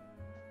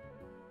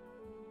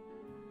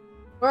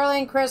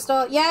 Whirling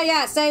crystal.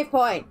 Yeah, save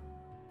point.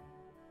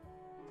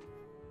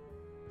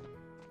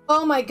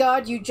 Oh my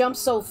god, you jump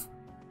so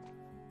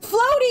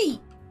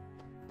floaty!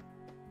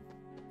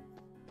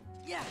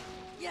 Yeah.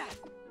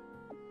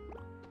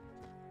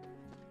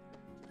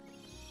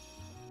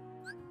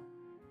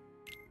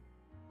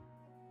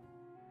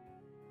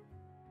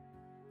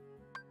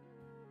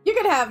 You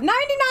could have 99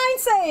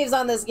 saves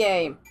on this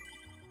game.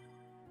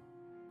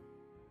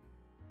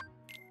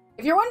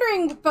 If you're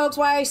wondering, folks,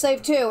 why I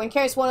save 2 in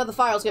case one of the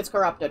files gets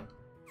corrupted.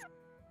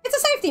 It's a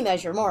safety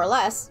measure, more or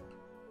less.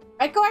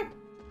 Right, Core?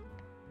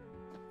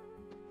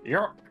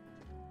 You're...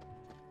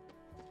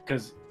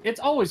 Because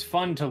it's always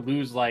fun to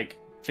lose, like,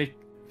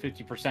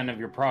 50% of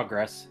your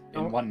progress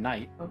in one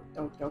night. Oh,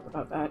 don't joke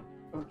about that.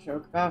 Don't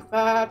joke about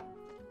that.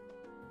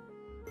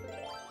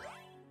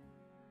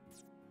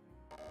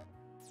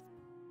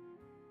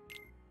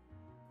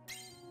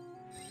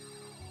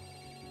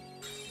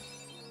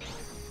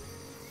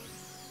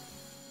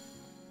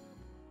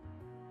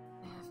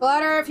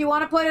 Flutter, if you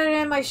want to put it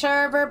in my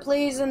server,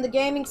 please, in the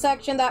gaming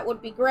section, that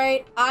would be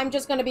great. I'm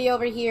just gonna be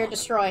over here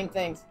destroying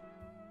things.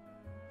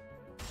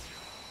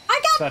 I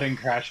got— Sudden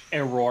crash.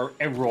 Error.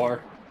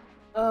 Error.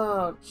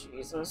 Oh,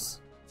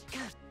 Jesus.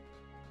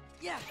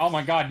 Oh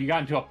my god, you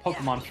got into a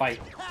Pokemon fight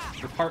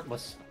with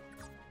Heartless.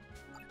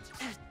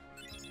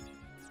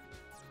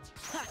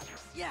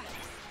 Yeah.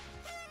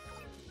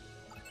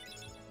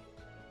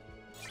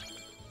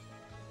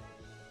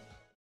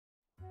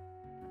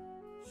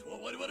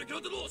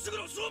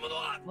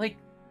 Like,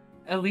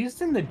 at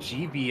least in the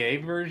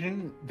GBA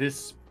version,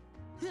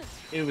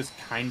 it was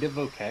kind of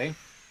okay.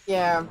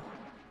 Yeah.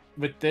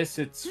 With this,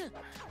 it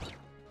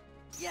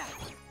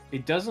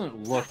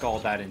doesn't look all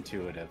that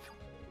intuitive.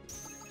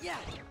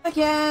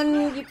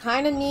 Again, you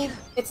kind of need...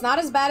 It's not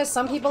as bad as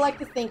some people like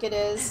to think it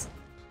is.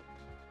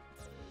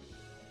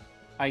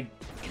 I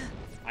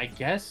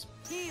guess.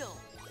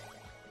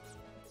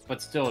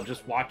 But still,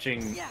 just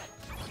watching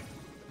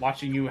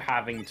you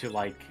having to,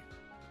 like...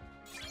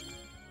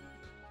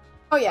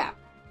 Oh, yeah.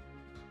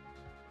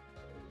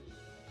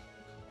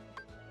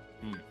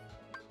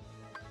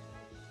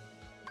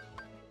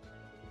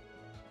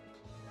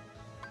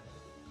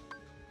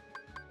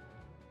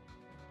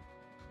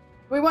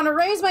 We want to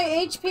raise my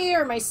HP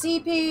or my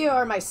CP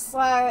or my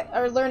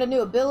or learn a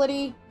new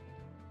ability.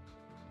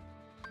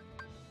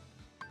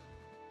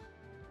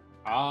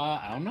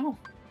 I don't know.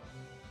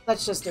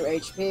 Let's just do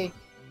HP.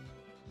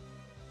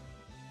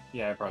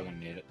 Yeah, I'm probably gonna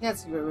need it.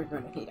 That's what we're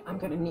gonna need.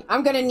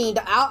 I'm gonna need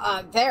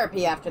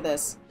therapy after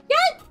this.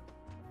 Yay!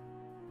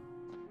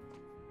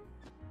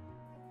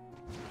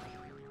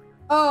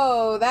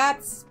 Oh,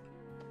 that's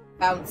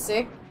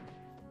bouncy.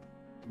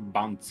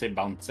 Bouncy,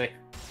 bouncy.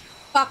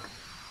 Fuck.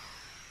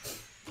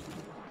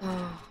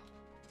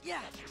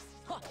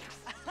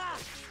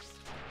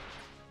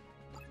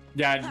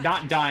 Yeah,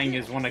 not dying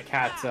is one of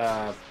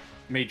Cat's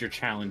major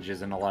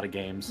challenges in a lot of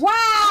games.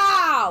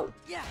 Wow!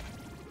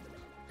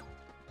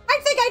 I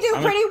think I do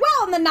pretty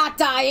well in the not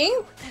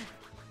dying.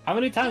 How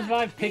many times have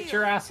I picked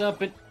your ass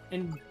up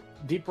in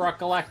Deep Rock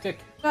Galactic?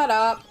 Shut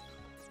up.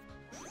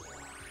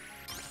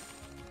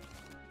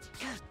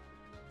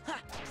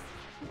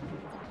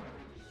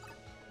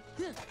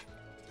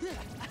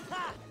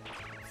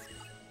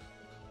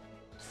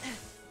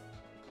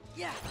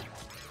 Yeah.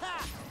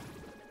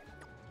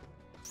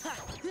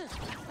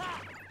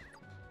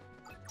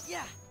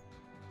 Yeah.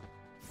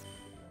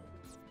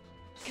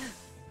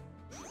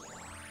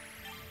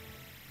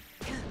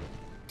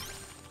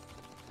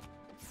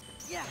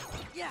 Yeah.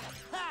 Yeah.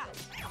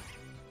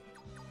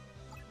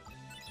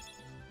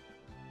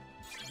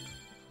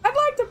 I'd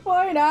like to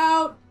point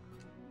out.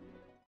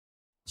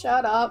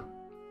 Shut up.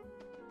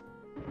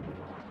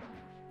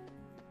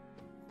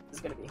 It's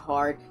gonna be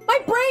hard. My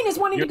brain is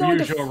wanting to go Your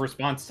into usual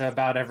response to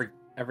about every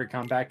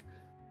comeback.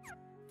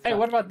 Hey,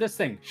 what about this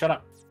thing? Shut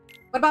up.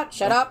 What about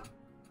shut up?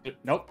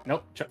 Nope,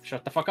 nope.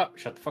 Shut the fuck up.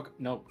 Shut the fuck up.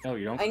 No, no,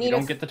 you don't. I need You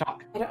don't get to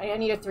talk. I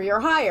need a 3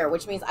 or higher,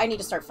 which means I need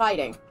to start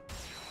fighting.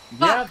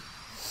 Yeah,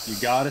 you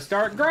gotta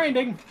start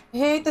grinding. I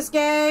hate this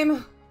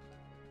game.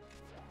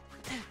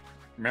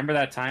 Remember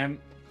that time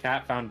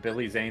Kat found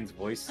Billy Zane's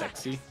voice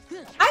sexy?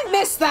 I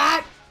missed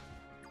that.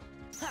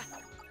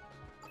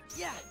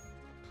 Yeah.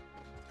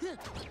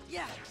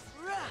 Yeah.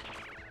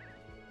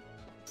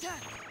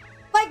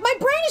 Like, my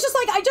brain is just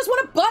like, I just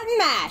want to button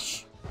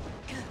mash.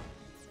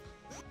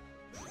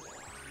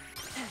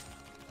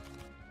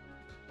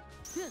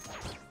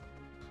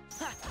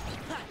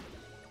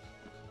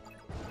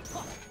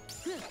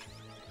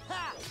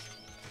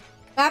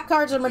 Map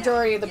cards are the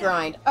majority of the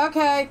grind.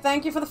 Okay,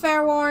 thank you for the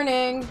fair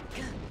warning.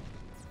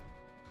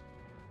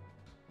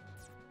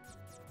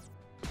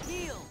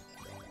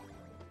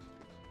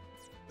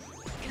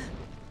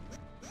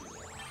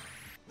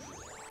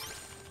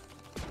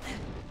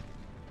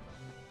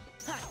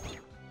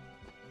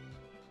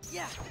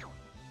 Yeah.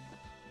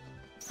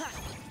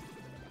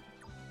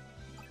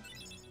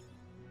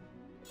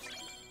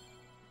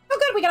 Oh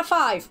good, we got a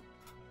 5.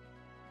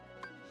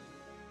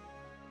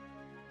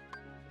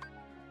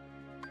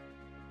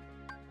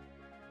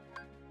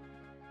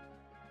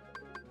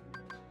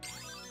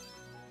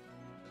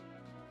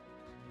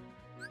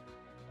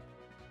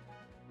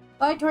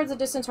 Fly towards the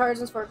distant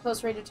horizons for a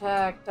close range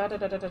attack.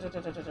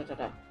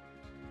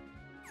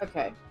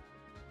 Okay.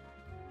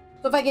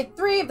 So if I get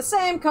 3 of the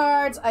same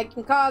cards, I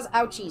can cause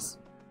ouchies.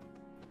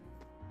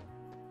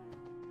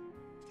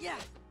 Yeah.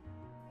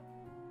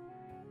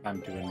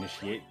 Time to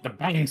initiate the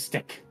bang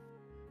stick.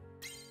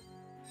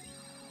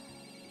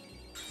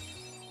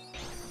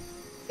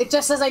 It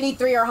just says I need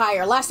 3 or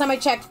higher. Last time I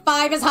checked,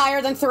 5 is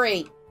higher than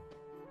 3.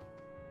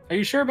 Are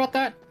you sure about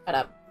that? Shut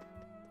up.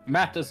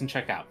 Math doesn't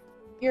check out.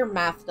 Your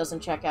math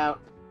doesn't check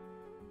out.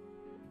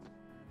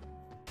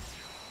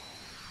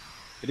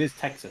 It is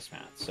Texas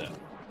math, so.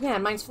 Yeah,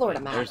 mine's Florida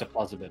math. There's a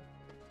plausibility.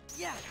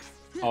 Yeah.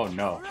 Oh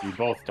no, you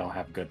both don't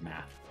have good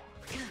math.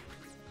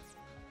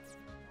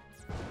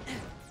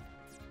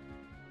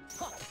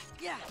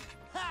 Yeah.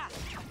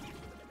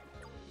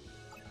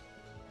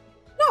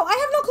 No, I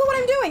have no clue what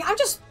I'm doing. I'm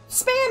just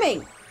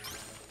spamming.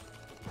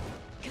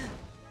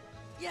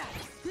 Yeah.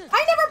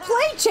 I never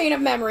played Chain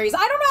of Memories.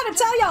 I don't know how to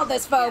tell y'all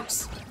this,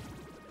 folks.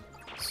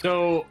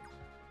 So,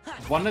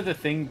 one of the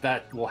things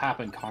that will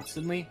happen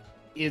constantly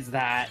is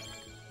that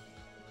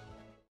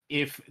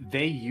if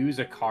they use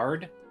a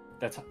card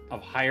that's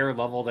of higher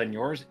level than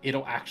yours,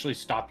 it'll actually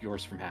stop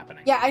yours from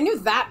happening. Yeah, I knew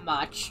that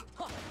much.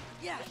 All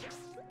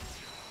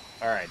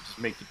right, just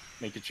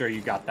making sure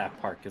you got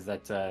that part, because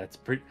that's it's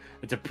pretty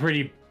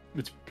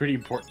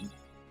important.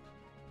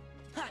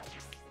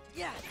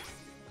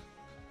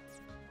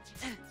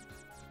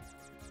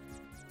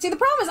 See, the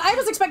problem is I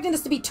was expecting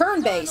this to be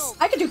turn-based.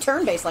 I could do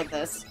turn-based like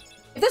this.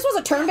 If this was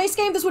a turn-based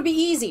game, this would be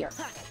easier,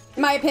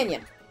 in my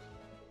opinion.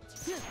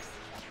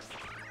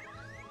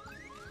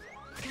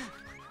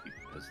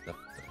 Because the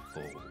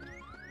fold,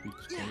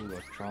 each day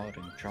of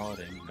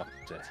trotting up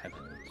to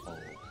heaven's hole.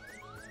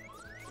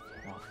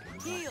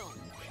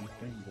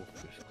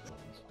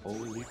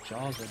 Holy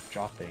jaws are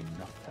dropping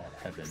up at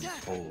heaven's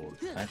hole.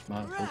 Plant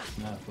my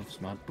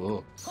books, my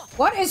books.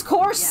 What is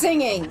Core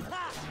singing?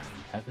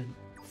 Heaven.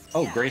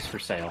 Oh, Grace for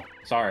sale.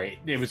 Sorry,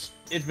 it's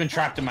been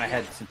trapped in my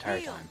head this entire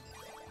time.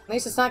 At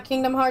least it's not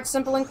Kingdom Hearts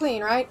Simple and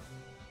Clean, right?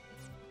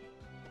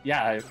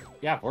 Yeah,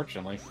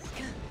 fortunately.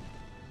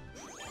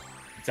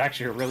 It's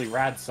actually a really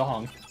rad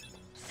song.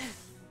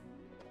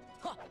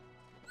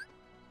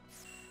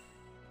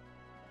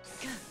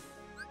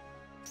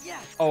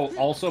 Oh,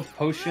 also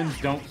potions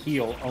don't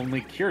heal,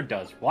 only cure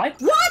does. What?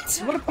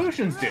 What? What do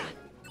potions do?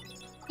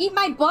 Eat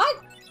my butt?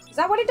 Is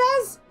that what it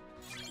does?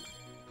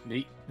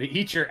 They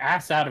eat your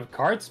ass out of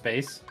card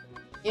space.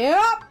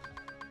 Yep.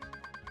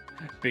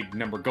 Big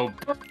number go.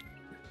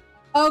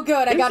 Oh,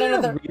 good. I got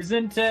another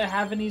reason to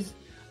have any.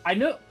 I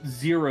know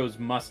zeros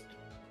must.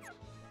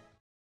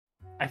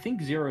 I think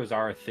zeros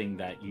are a thing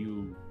that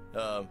you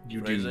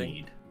do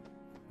need.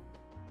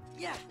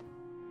 Yeah.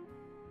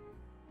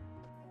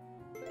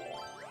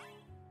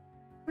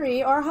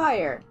 3 or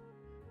higher.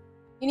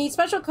 You need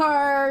special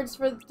cards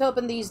to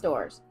open these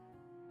doors.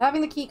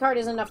 Having the key card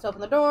isn't enough to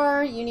open the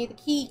door. You need the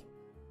key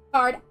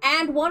card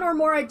and 1 or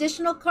more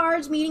additional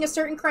cards meeting a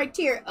certain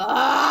criteria.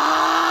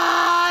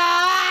 I'm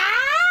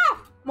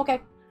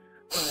okay.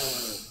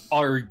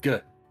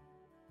 Arg.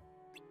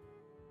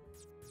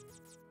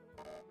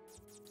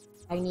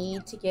 I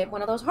need to get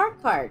one of those heart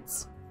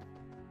cards.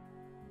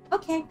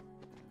 Okay.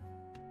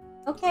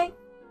 Okay.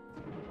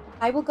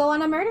 I will go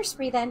on a murder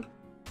spree then.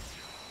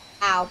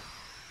 Ow.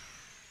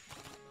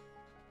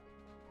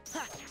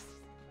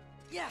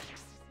 Yeah.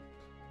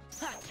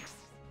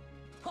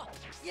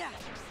 Yeah.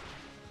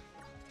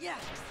 Yeah.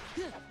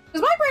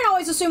 Because my brain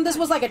always assumed this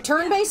was like a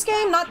turn-based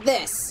game, not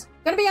this.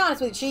 Gonna be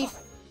honest with you, Chief.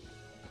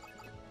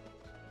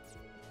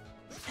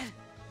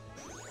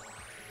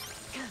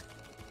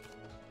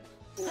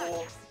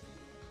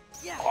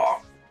 Yeah.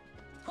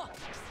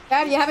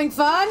 Dad, you having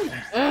fun?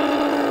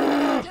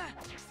 Yeah.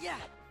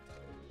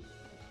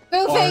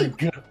 Goofy!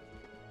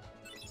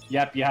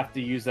 Yep, you have to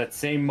use that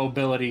same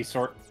mobility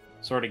sort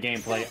of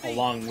gameplay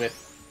along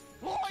with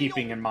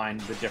keeping in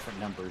mind the different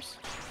numbers.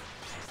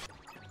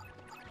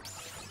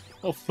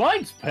 Oh,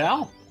 thanks,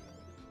 pal!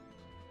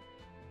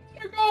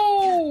 Here you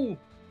go!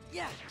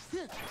 Yeah.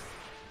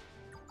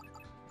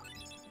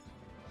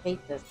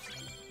 Hate this.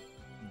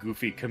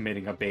 Goofy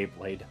committing a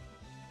Beyblade.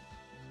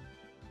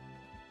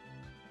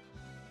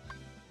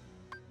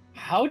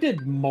 How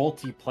did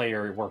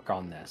multiplayer work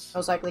on this?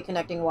 Most likely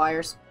connecting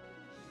wires.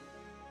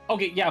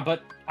 Okay, yeah,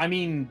 but, I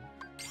mean...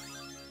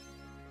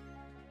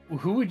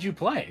 Who would you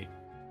play?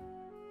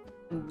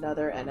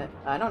 Another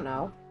I don't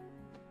know.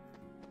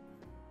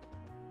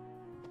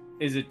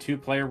 Is it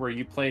 2-player where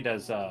you played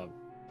as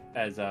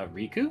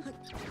Riku?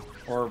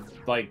 Or,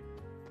 like,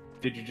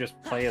 did you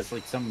just play as,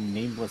 like, some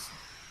nameless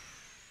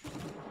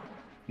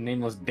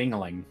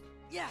dingaling?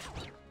 Yeah.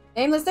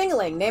 Nameless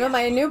Dingling. Name of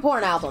my new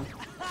porn album.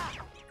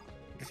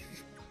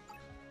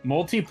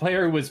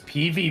 Multiplayer was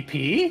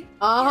PvP?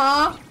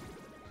 Uh-huh.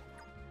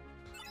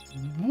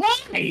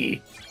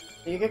 Why?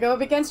 You could go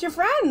up against your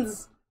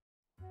friends.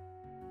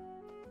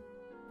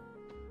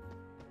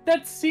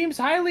 That seems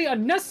highly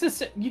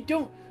unnecessary. You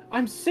don't...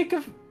 I'm sick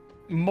of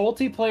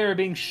multiplayer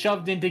being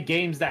shoved into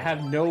games that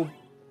have no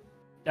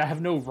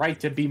right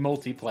to be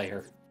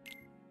multiplayer.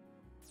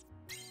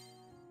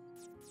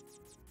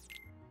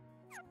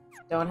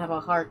 Don't have a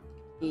heart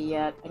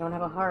yet. I don't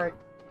have a heart.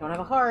 Don't have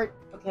a heart.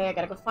 Okay, I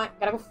gotta go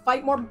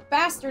fight more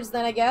bastards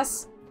then, I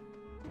guess.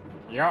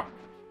 Yep.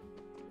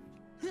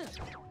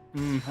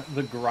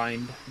 The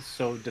grind is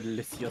so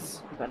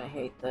delicious. I'm gonna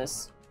hate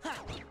this.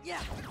 Yeah.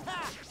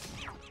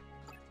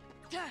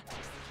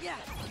 Yeah.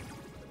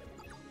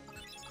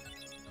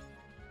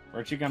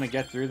 Aren't you gonna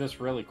get through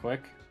this really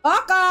quick?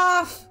 Fuck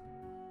off!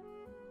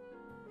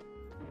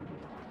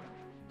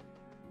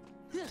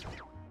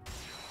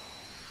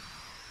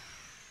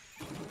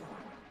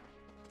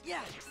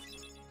 Yeah.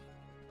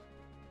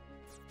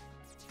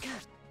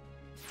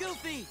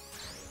 Goofy.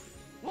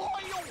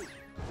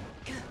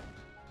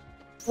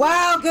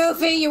 Wow,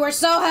 Goofy, you were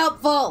so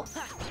helpful!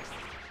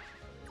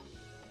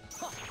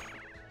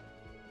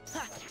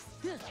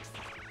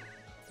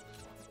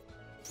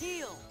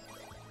 Heal.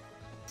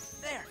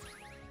 There.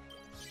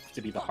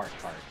 to be the heart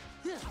card.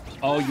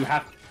 Oh, you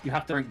have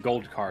to rank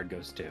gold card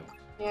goes too.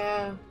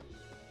 Yeah.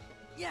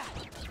 Yeah.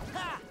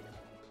 Ha.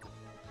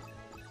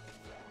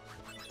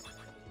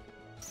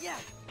 Yeah.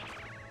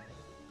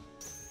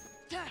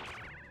 Ha.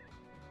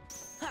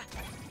 Ha.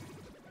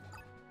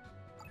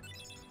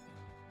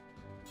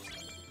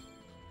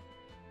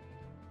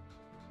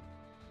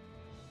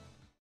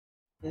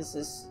 This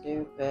is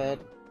stupid.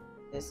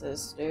 This is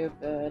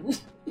stupid.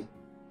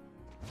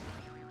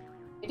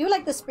 I do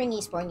like the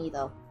springy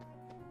though.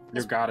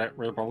 You got it.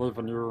 We believe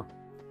in you.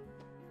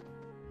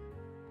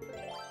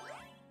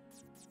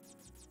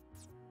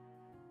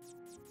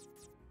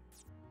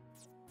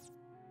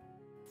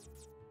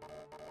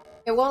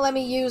 It won't let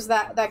me use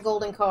that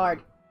golden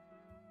card.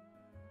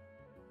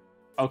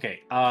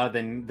 Okay.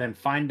 Then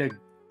find a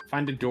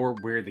door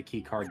where the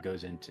key card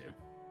goes into.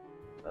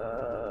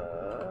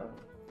 Are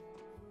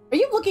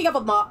you looking up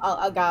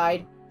a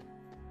guide?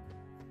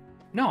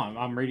 No,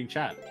 I'm reading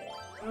chat.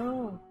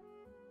 Oh.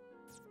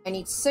 I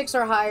need 6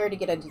 or higher to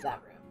get into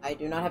that room. I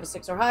do not have a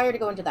 6 or higher to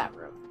go into that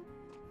room.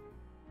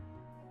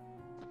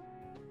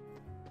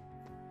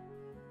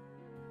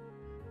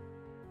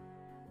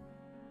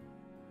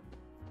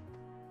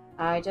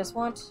 I just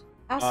want...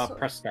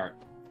 Press start.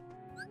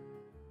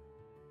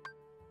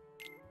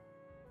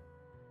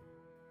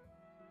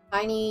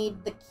 I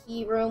need the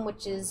key room,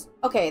 which is...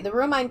 Okay, the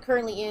room I'm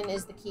currently in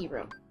is the key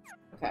room.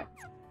 Okay.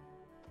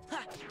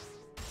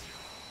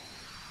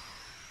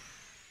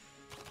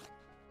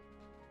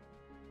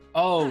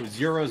 Oh,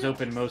 zeros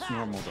open most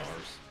normal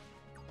doors.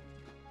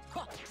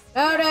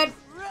 Noted!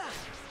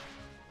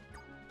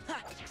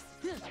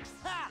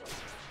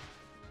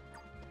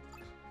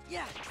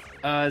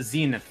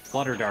 Zenith,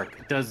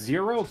 Flutterdark. Does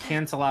zero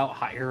cancel out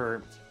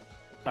higher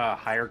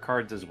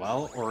cards as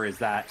well? Or is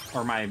that...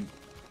 Or am I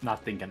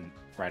not thinking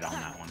right on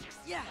that one?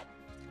 Yeah.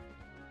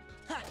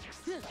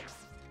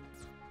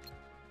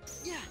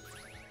 Yeah.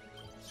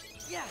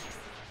 Yeah.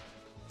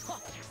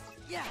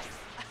 Yeah.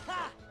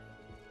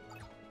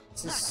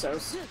 This is so...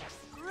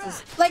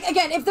 Like,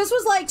 again, if this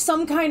was like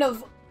some kind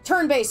of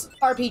turn-based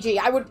RPG,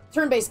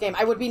 turn-based game,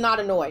 I would be not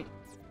annoyed.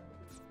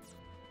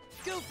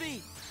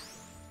 Goofy.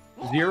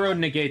 Zero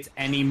negates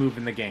any move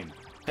in the game.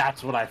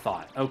 That's what I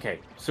thought.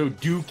 Okay, so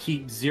do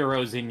keep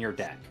zeros in your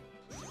deck.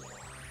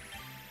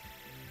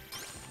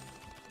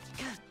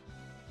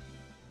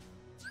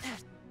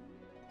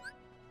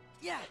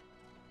 Yeah.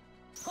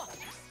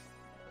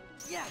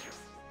 Yeah.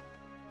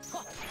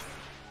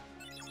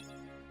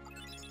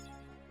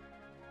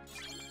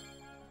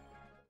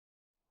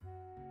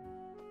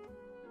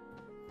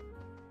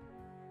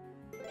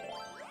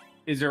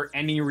 Is there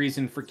any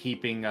reason for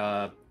keeping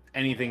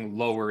anything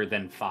lower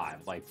than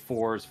 5, like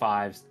 4s,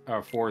 5s,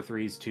 4,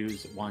 3s,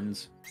 2s,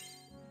 1s?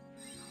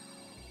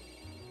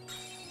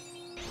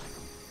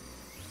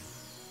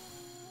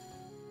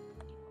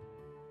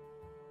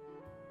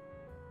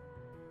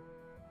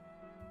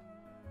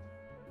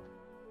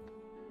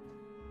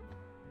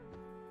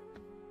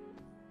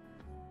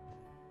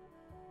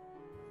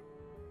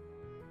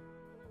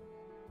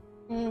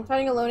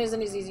 Fighting alone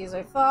isn't as easy as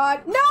I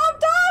thought. No,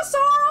 duh,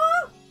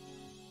 Sora!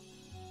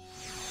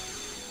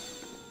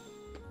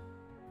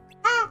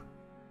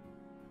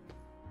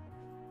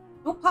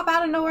 Don't pop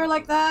out of nowhere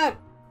like that.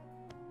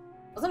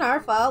 Wasn't our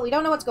fault. We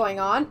don't know what's going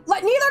on.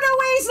 Neither do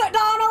we,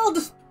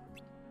 Donald!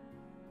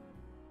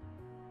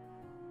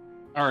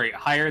 Alright,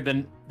 higher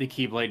than the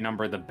Keyblade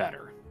number, the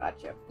better.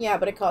 Gotcha. Yeah,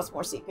 but it costs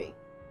more CP.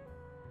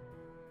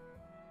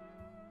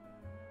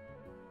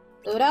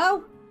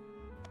 Pluto?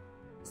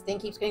 This thing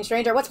keeps getting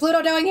stranger. What's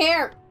Pluto doing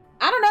here?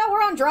 I don't know.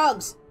 We're on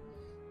drugs.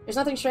 There's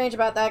nothing strange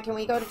about that. Can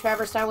we go to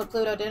Traverse Town with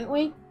Pluto, didn't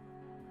we?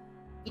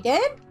 You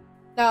did?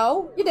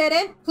 No, you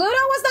didn't. Pluto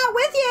was not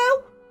with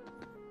you!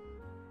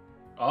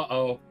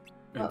 Uh-oh.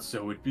 And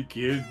so it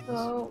begins.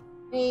 Oh,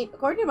 wait.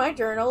 According to my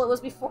journal, it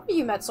was before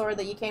you met Sora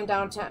that you came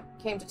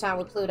to town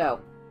with Pluto.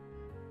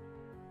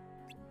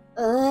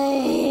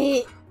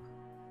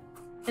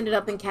 Ended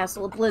up in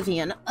Castle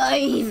Oblivion.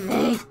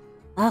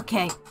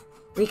 Okay,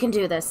 we can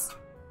do this.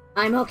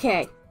 I'm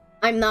okay.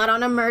 I'm not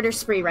on a murder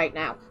spree right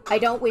now. I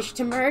don't wish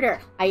to murder.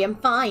 I am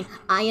fine.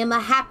 I am a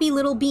happy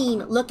little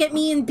bean. Look at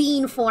me in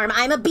bean form.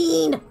 I'm a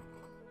bean!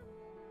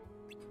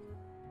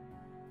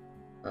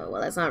 Oh,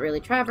 well, that's not really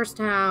Traverse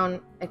Town.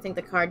 I think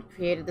the card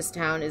created this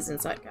town is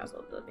inside Castle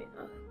Oblivion.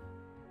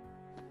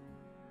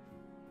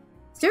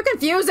 It's too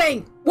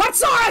confusing! What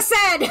Sora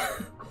said!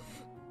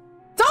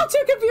 It's all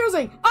too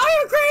confusing!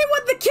 I agree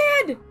with the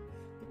kid!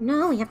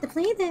 No, we have to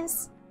play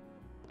this.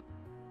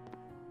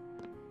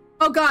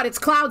 Oh god, it's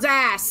Cloud's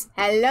ass!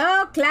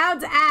 Hello,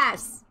 Cloud's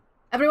ass!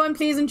 Everyone,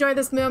 please enjoy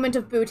this moment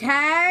of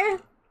beauté.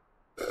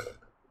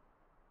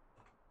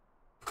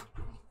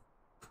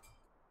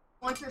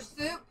 Want your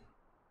soup?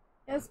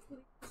 Yes, please.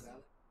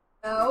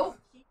 No,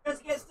 he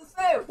just gets the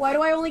soup. Why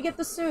do I only get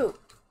the soup?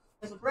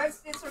 Because the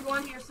breadsticks are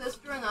going to your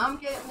sister and I'm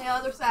getting the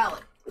other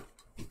salad.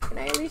 Can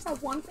I at least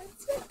have one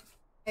breadstick?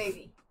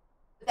 Maybe.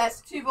 But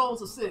that's 2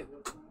 bowls of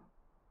soup.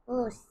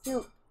 Oh,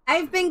 soup.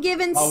 I've been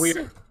given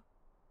soup.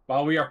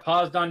 While we are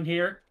paused on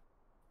here,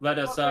 let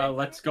us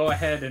let's go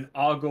ahead and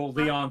ogle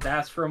Leon's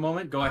ass for a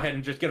moment. Go ahead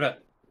and just give it a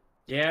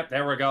yep,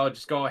 there we go.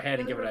 Just go ahead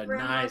and give it a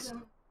nice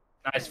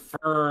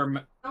firm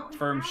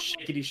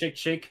shakety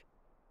shake.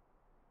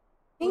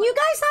 Can you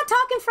guys not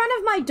talk in front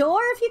of my door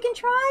if you can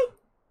try?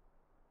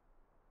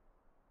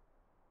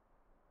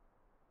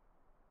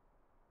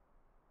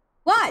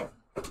 What?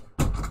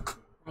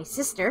 My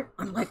sister,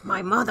 unlike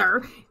my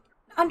mother,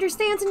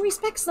 understands and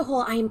respects the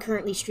whole I am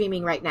currently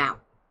streaming right now.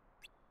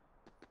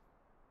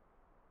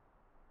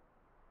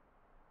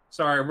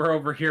 Sorry, we're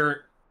over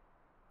here.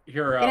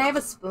 Can I have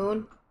a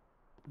spoon?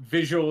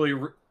 Visually,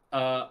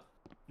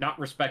 not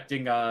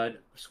respecting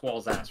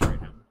Squall's ass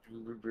right now.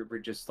 We're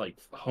just like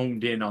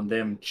honed in on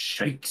them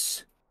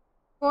shakes.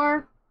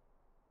 Or,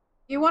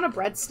 you want a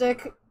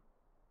breadstick?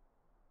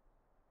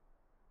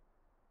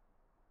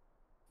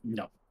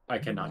 No, I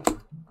cannot.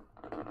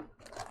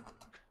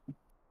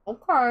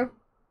 Okay.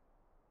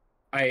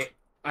 I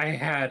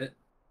had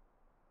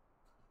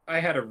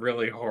a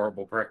really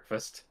horrible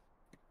breakfast.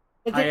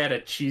 I had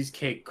a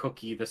cheesecake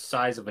cookie the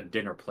size of a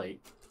dinner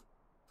plate.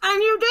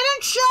 And you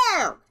didn't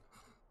share!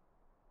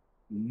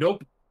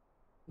 Nope.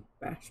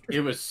 Bastard. It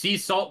was sea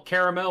salt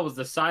caramel, was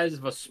the size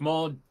of a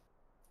small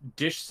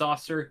dish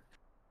saucer,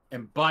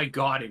 and by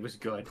God, it was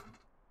good.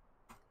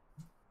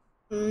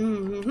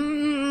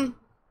 Mm-hmm.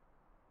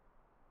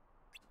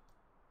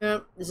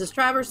 Yep, this is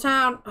Traverse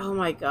Town. Oh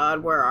my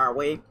God, where are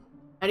we?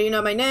 How do you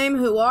know my name?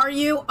 Who are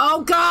you?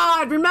 Oh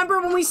God! Remember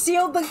when we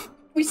sealed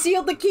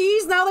the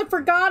keys? Now they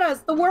forgot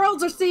us. The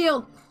worlds are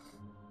sealed.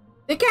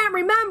 They can't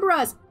remember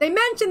us. They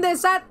mentioned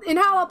this in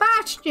Hollow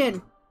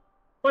Bastion.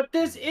 But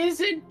this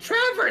isn't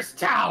Traverse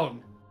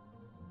Town.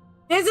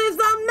 This is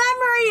the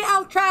memory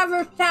of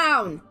Traverse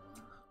Town.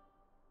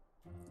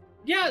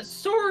 Yeah,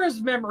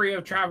 Sora's memory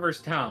of Traverse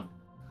Town.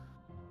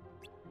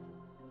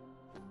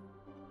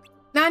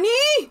 Nani?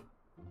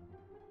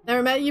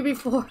 Never met you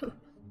before.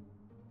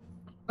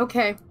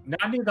 Okay.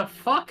 Nani the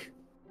fuck?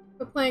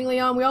 We're playing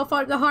Leon. We all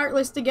fought the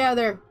Heartless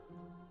together.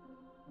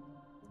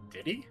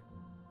 Did he?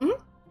 Hmm?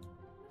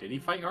 Did he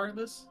fight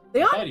Heartless?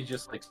 Leon? I thought he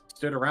just like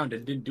stood around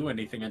and didn't do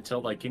anything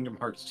until like Kingdom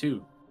Hearts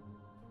 2.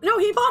 No,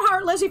 he fought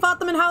Heartless. He fought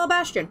them in Hollow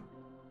Bastion.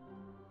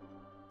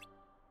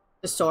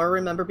 Does Sora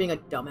remember being a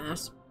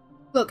dumbass?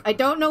 Look, I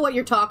don't know what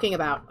you're talking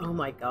about. Oh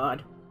my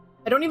God.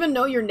 I don't even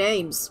know your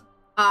names.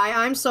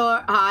 Hi, I'm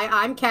Sora. Hi,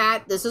 I'm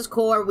Kat. This is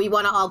Core. We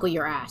want to ogle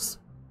your ass.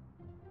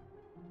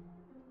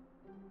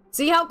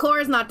 See how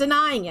Core's not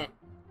denying it.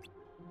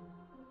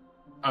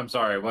 I'm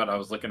sorry, what? I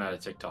was looking at a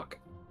TikTok.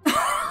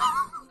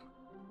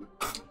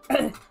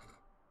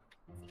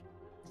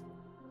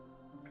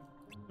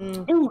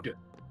 Food!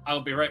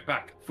 I'll be right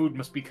back. Food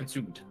must be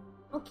consumed.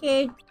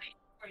 Okay.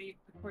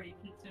 Before you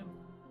consume.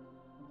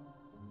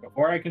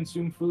 Before I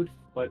consume food,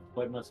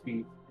 what must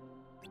be...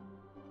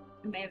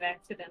 I may have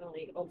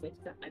accidentally opened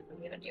something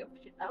on you.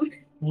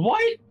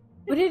 What?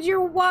 What did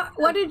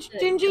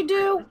Gingy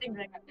do? I think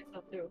I got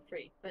myself through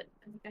free, but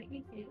I got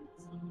you kids.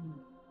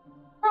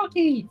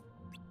 Froggy!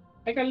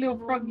 I got a little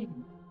froggy.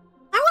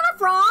 I want a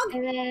frog!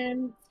 And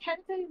then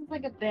technically it's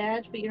like a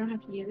badge, but you don't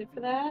have to use it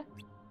for that.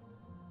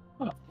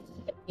 Huh.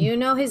 You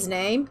know his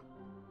name?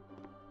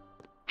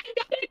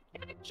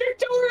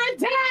 Dora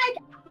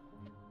tag!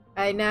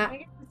 I know.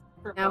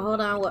 Now hold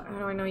on. How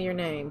do I know your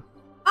name?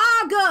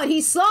 Ah, good.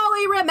 He's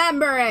slowly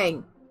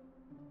remembering.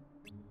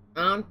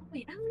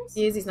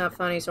 He's not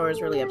funny.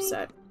 Sora's really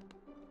upset.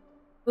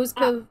 Who's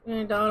Donald?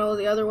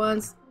 The other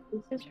ones?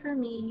 This is for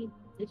me.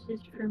 This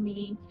is for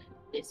me.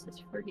 This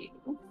is for you.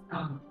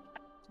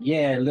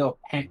 Yeah, a little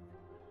pan.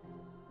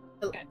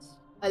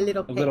 A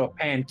little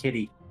pan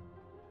kitty.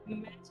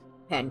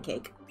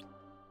 Pancake.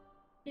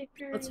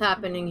 What's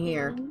happening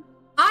here?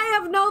 I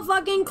have no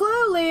fucking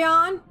clue,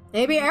 Leon.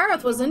 Maybe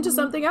Aerith was into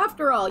something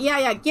after all.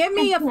 Yeah, give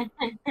me a...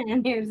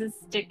 And here's a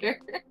sticker.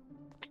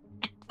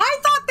 I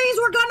thought these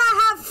were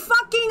gonna have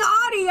fucking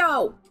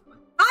audio!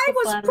 I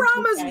was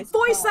promised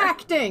voice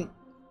acting!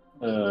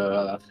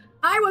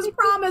 I was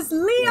promised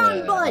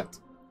Leon Butt!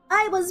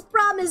 I was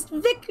promised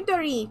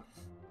victory!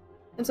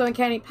 And so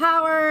uncanny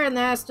power, and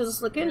that's to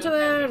just look into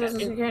it, as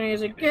uncanny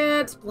as it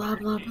gets, blah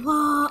blah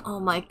blah. Oh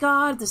my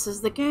God, this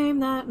is the game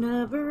that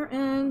never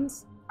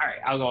ends. Alright,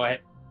 I'll go ahead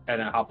and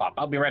then hop up.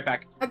 I'll be right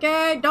back.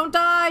 Okay, don't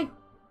die!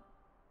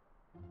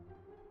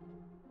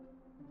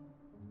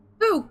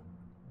 Who,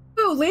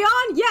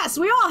 Leon? Yes,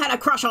 we all had a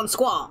crush on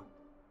Squall.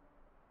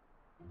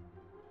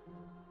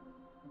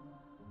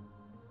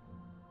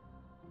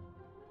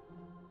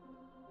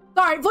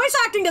 Sorry, voice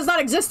acting does not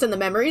exist in the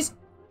memories.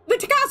 The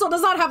castle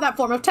does not have that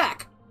form of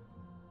tech.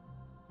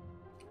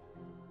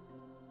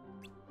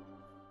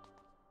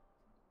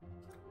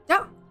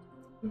 Yep.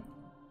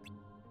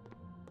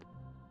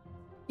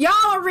 Y'all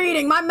are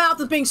reading. My mouth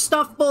is being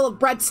stuffed full of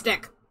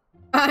breadstick.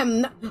 I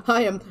am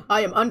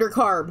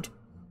undercarbed.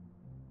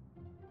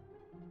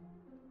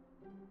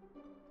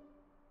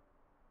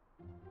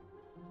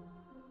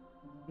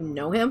 You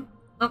know him?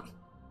 Oh.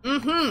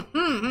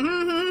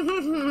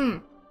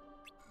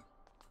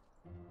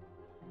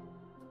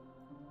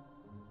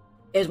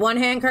 Is one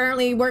hand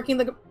currently working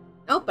the...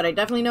 Nope, but I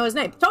definitely know his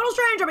name. Total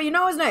stranger, but you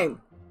know his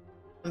name.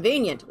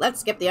 Convenient.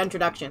 Let's skip the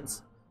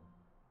introductions.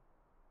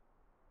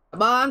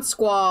 Come on,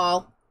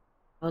 Squall.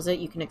 How is it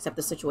you can accept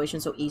the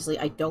situation so easily?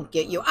 I don't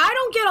get you. I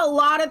don't get a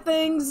lot of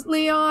things,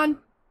 Leon.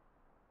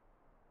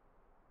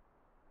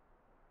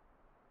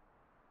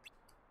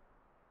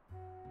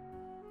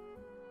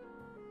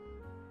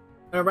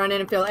 Gonna run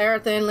in and fill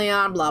everything,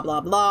 Leon. Blah, blah,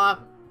 blah.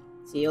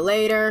 See you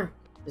later.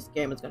 This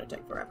game is gonna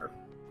take forever.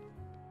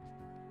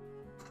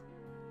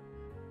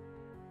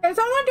 Can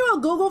someone do a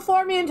Google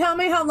for me and tell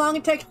me how long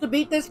it takes to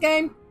beat this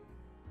game?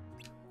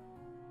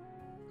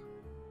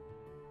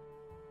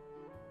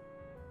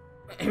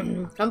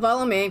 Come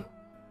follow me.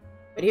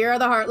 But here are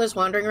the Heartless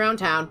wandering around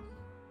town.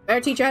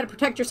 Better teach you how to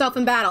protect yourself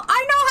in battle.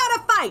 I know how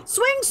to fight!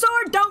 Swing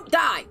sword, don't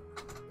die!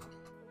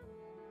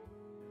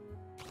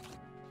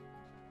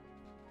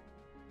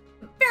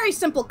 Very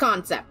simple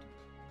concept.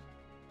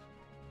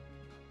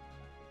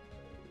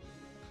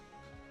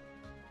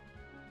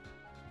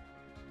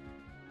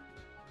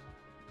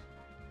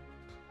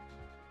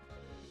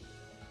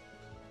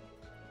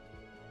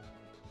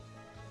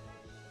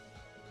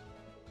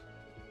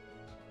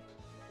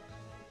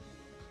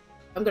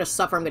 I'm gonna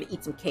suffer, I'm gonna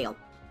eat some kale.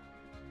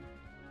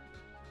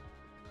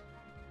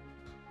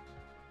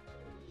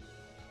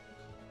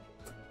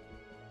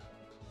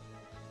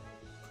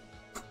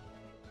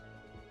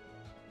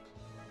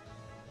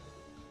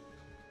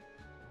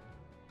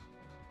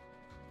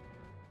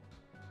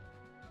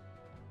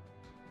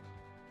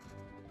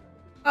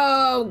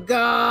 Oh,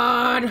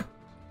 God!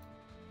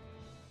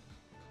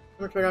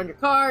 Turn on your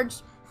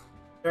cards.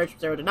 Search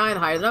 0 to 9. The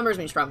higher the numbers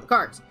means stronger the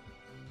cards.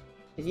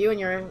 If you and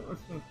your...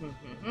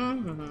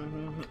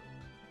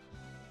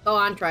 Go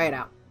on, try it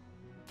out.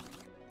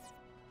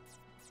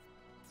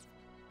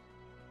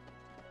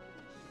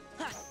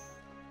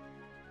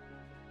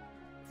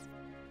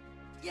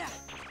 Yeah.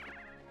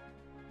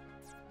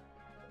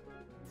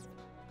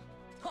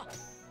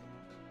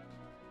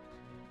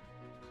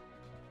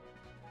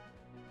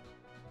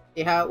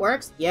 See how it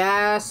works?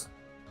 Yes.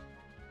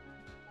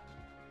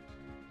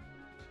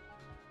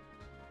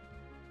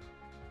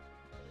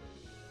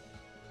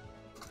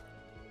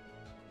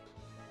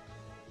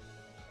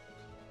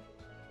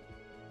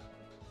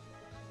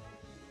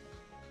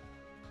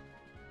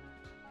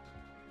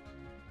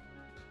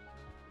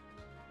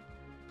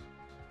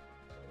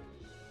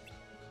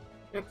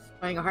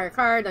 Playing a higher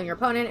card on your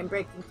opponent and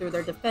breaking through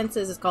their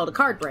defenses is called a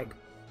card break.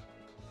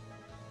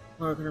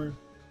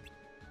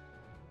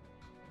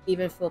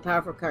 Even full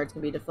powerful cards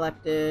can be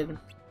deflected.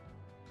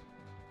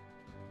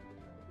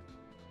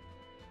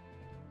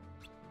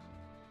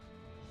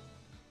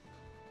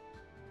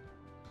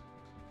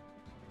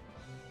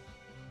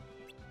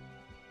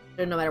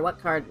 So no matter what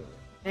card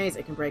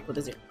it can break with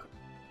a 0 card.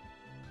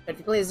 But if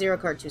you play a 0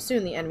 card too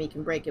soon, the enemy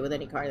can break it with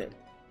any card.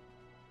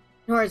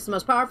 Nor it's the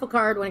most powerful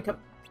card when it comes...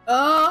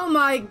 Oh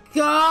my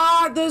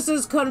god, this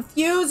is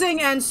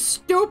confusing and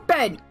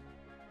stupid!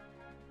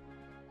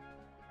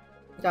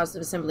 Cost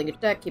of assembling a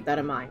deck, keep that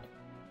in mind.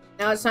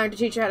 Now it's time to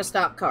teach you how to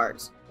stop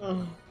cards.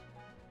 Ugh.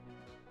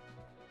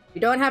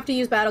 You don't have to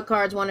use battle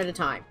cards one at a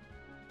time.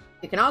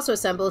 You can also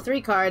assemble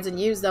 3 cards and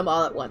use them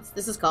all at once.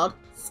 This is called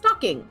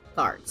stocking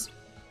cards.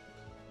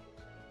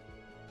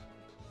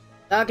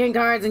 Stocking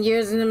cards and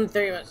using them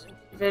 3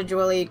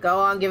 individually. Go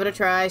on, give it a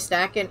try.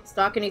 Stock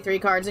any 3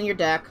 cards in your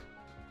deck.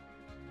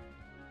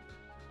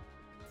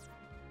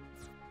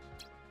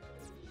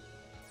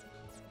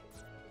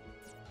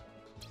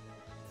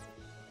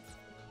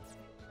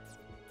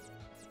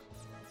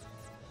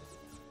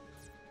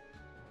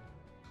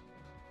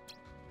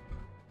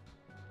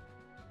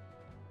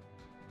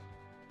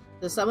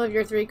 The sum of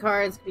your 3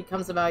 cards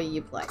becomes the value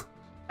you play.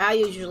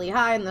 Value is usually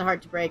high and the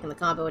hard to break, and the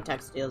combo attack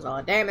deals all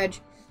the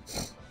damage.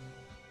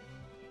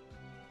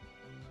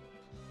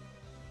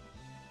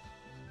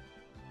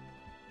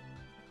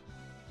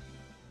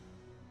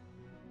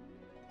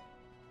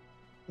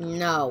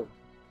 No.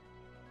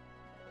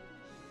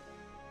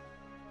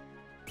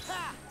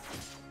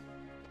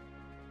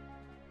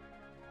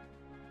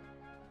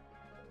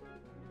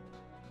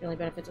 The only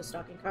benefits of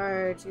stocking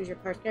cards. Use your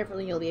cards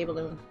carefully, you'll be able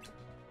to...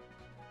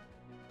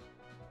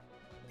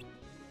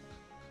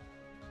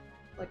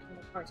 collecting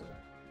the cards in the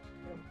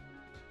room.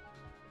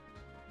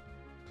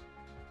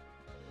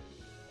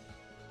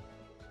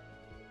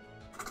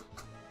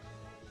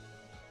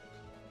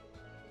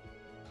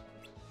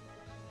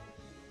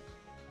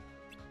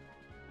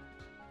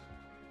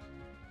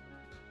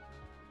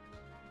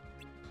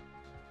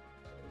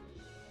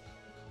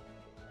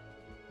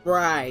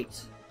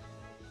 Right.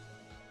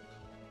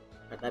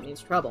 But that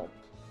means trouble.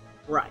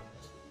 Right.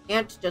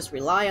 Can't just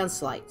rely on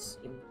sleights.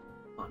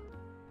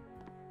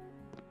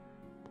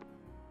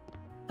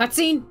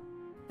 Cutscene!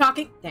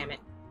 Talking! Damn it.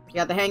 You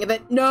got the hang of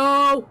it?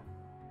 No!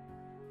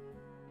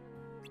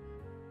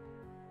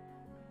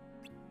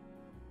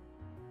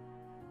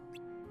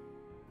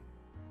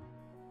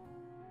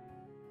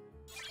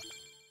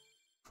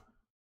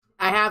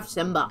 I have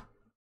Simba.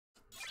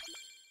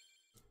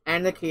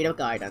 And the key to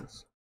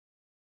guidance.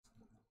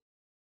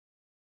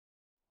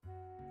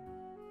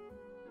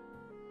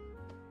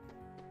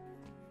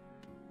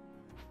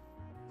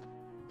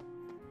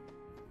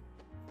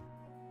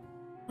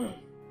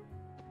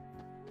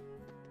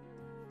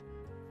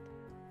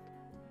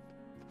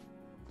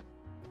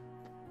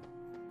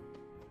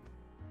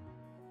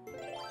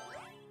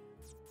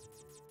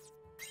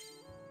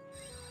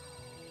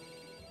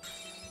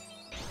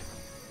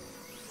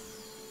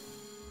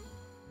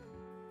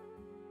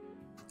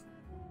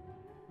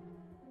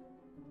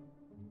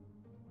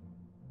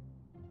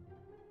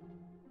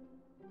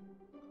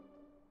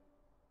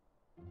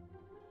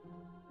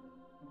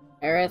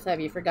 Aerith, have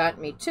you forgotten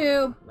me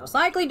too? Most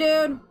likely,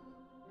 dude.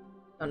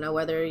 Don't know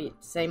whether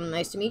it's same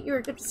nice to meet you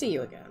or good to see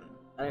you again.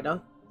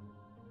 But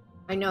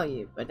I know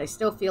you, but I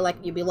still feel like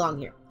you belong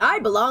here. I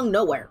belong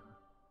nowhere.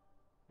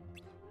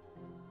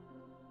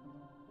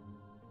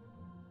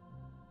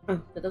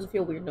 That doesn't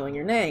feel weird knowing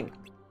your name.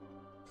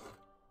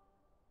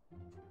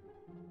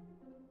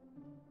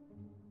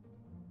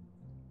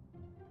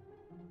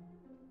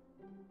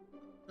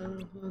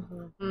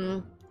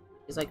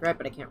 He's like, right,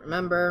 but I can't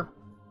remember.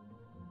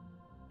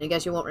 I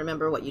guess you won't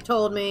remember what you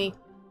told me.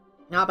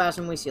 How about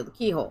when we seal the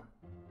keyhole?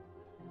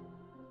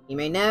 You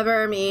may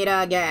never meet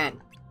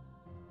again.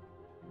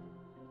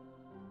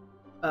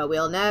 But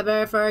we'll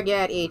never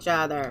forget each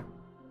other.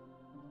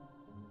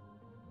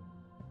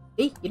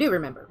 See? You do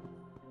remember.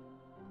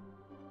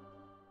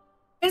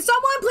 Can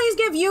someone please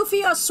give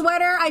Yuffie a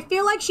sweater? I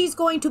feel like she's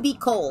going to be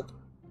cold.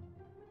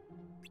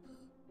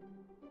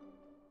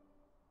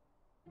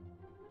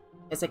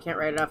 Guess I can't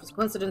write it off as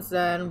coincidence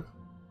then.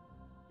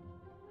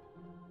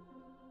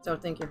 So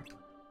thank you.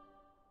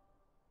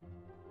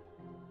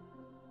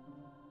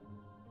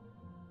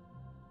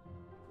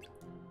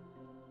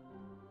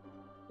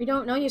 We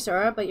don't know you,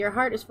 Sora, but your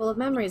heart is full of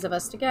memories of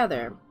us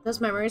together.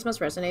 Those memories must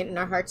resonate in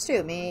our hearts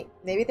too.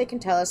 Maybe they can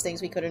tell us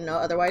things we couldn't know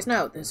otherwise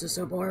know. This is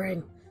so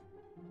boring.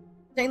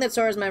 Saying that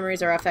Sora's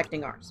memories are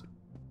affecting ours.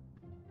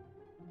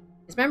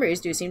 His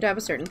memories do seem to have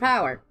a certain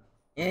power.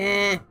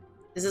 This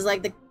is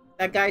like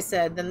that guy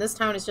said, then this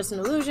town is just an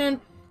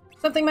illusion,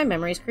 something my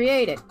memories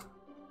created.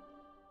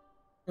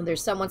 And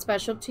there's someone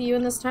special to you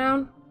in this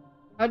town?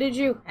 How did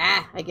you?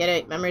 I get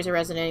it. Memories are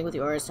resonating with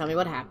yours. Tell me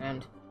what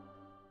happened.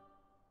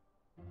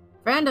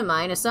 A friend of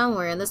mine is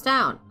somewhere in this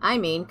town. I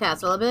mean,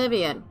 Castle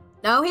Oblivion.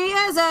 No, he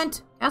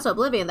isn't! Castle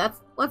Oblivion,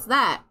 what's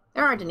that?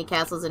 There aren't any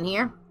castles in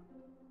here.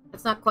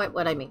 That's not quite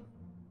what I mean.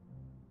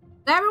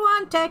 Is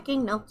everyone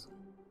taking notes?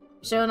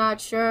 Still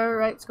not sure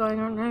what's going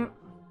on here?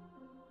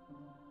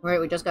 Right,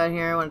 we just got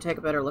here. I want to take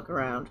a better look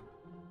around.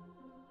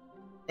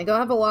 Then go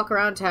have a walk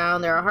around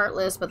town. There are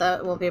heartless, but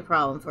that won't be a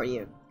problem for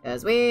you.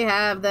 Because we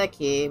have the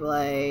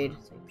Keyblade.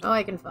 So you know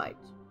I can fight.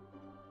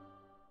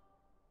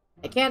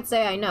 I can't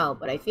say I know,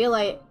 but I feel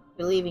like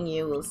believing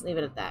you. We'll leave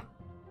it at that.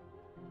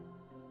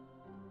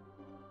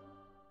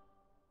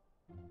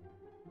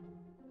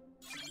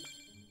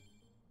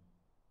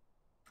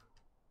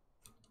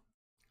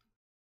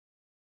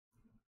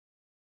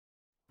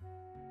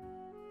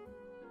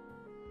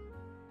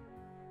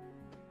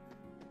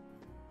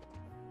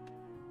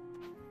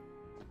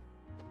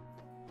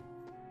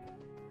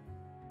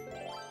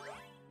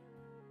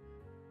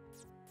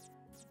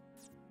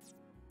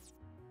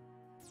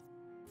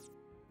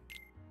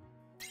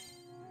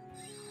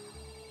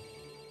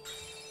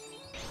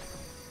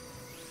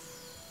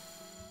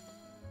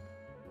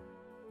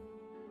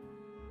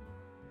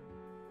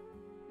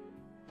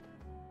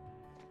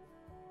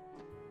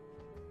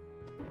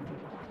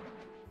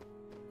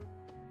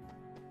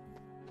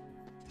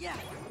 Yeah.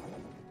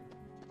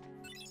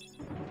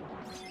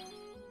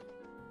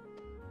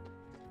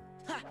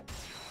 Ha.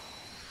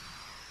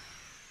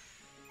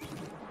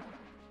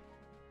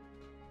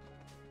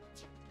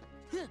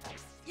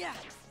 Yeah.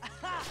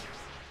 Ha.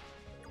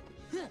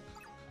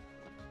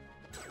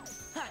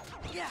 Ha.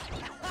 Yeah.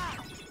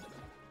 Ha.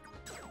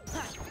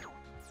 Ha.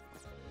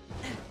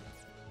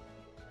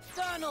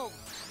 Donald.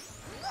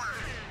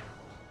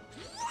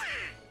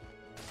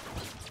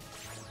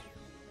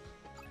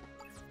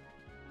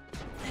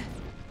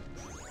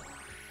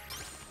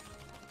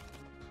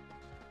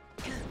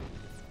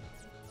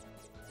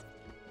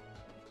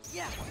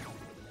 Yeah.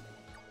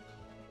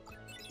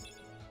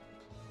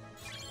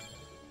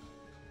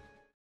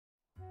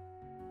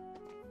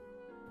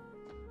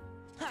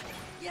 Ha.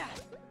 Yeah.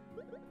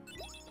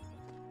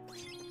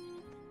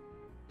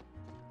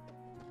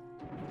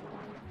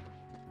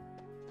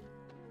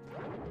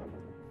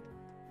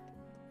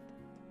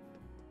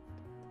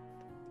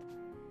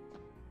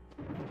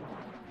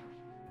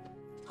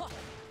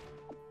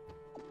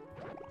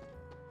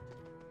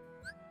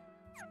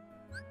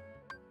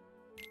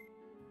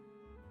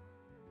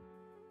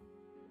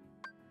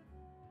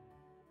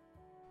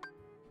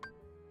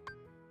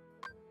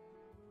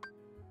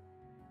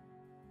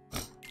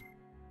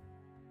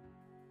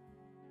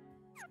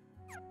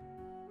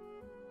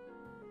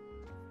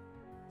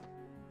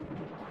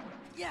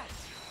 Yeah.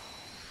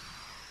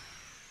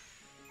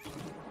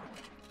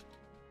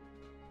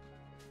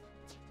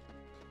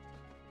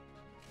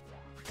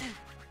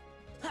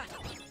 Ha.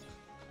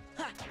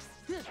 Ha.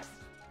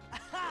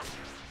 Ha.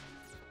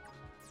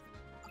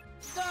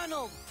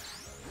 Donald.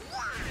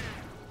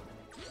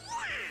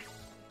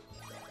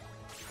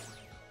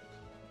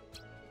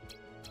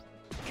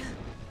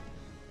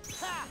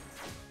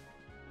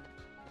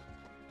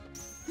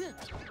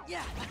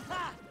 Yeah.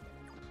 Ha.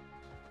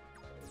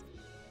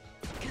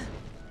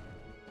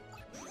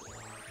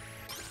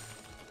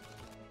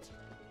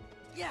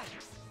 Yeah.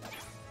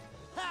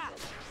 Ha.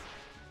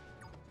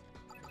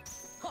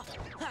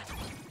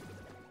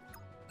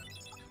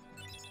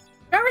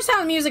 Trevor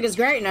Sound music is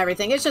great and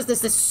everything. It's just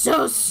this is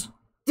so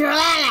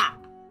yeah.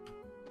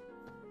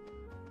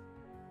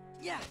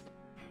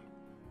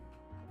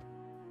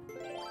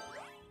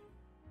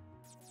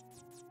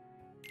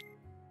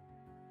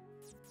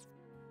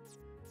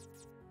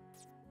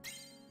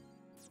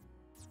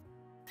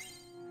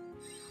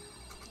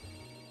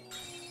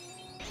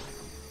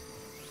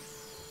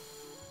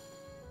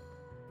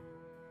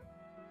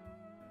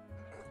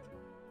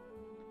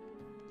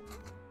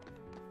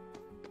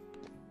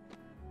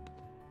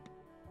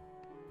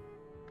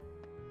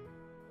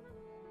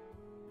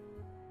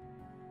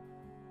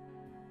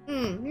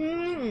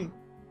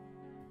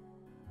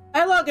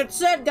 Hey, look, it's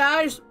Sid,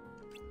 guys.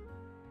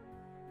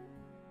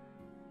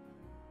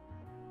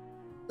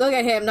 Look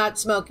at him not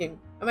smoking.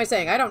 What am I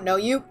saying? I don't know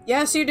you.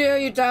 Yes, you do,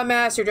 you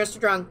dumbass. You're just a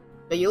drunk.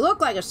 But you look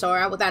like a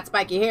Sora with that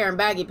spiky hair and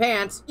baggy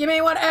pants. You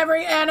mean what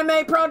every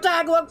anime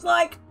protag looks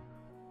like?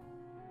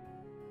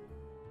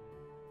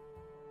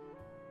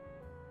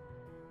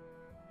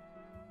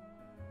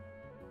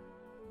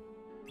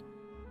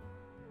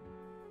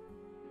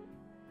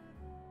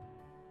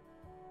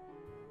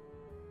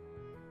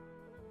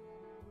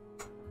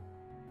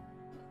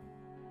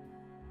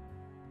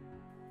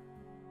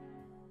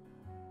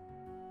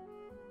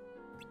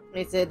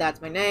 He said, that's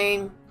my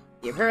name.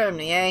 You've heard of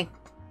me, eh?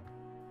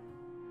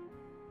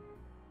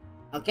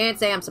 I can't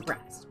say I'm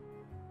surprised.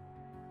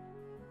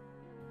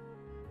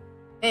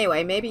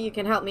 Anyway, maybe you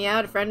can help me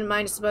out. A friend of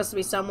mine is supposed to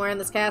be somewhere in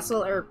this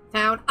castle or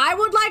town. I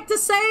would like to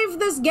save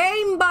this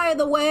game, by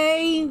the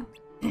way.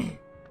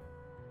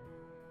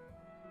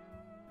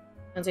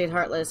 Unseen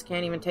Heartless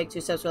can't even take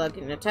 2 steps without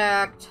getting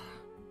attacked.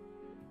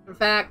 In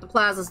fact, the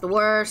plaza's the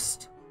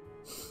worst.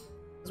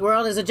 This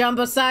world is a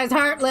jumbo-sized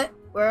heartlet.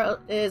 World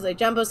is a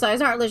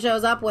jumbo-sized heartlet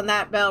shows up when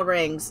that bell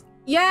rings.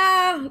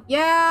 Yeah,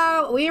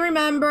 we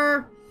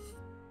remember.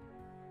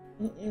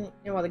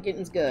 Well, the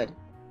getting's good.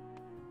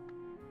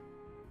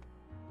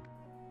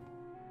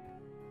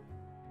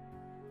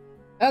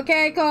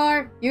 Okay,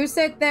 Car, you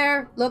sit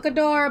there, look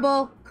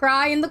adorable,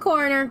 cry in the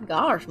corner.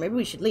 Gosh, maybe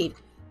we should leave.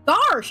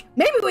 Gosh,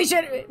 maybe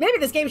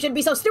this game shouldn't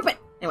be so stupid.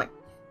 Anyway,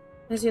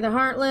 let's do the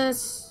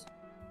Heartless.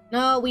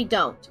 No, we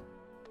don't.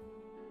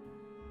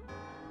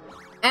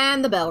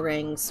 And the bell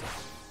rings.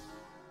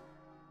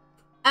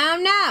 Oh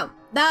no,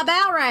 the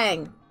bell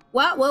rang.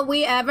 What will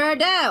we ever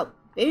do?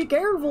 Be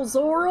careful,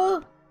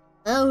 Sora.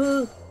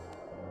 Oh.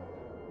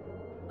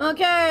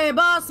 Okay,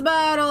 boss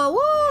battle.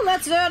 Woo,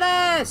 let's do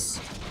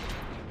this.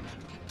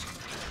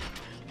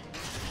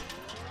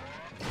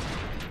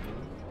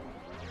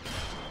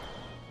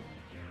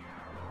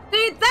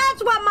 See,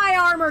 that's what my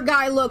armor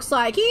guy looks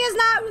like. He is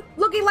not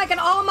looking like an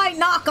All Might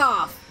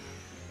knockoff.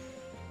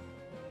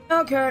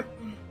 Okay.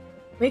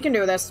 We can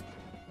do this.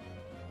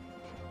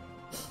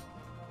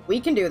 We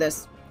can do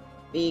this.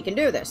 We can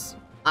do this.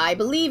 I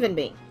believe in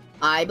me.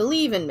 I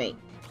believe in me.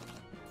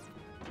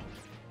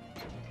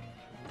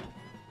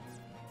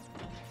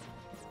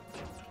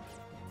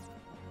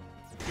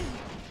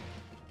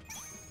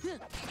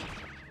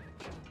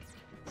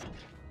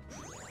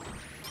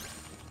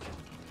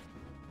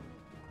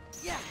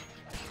 Yeah.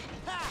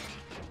 Ha.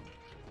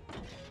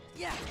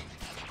 Yeah.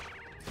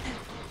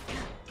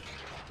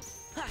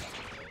 Ha.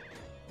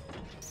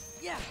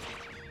 Yeah.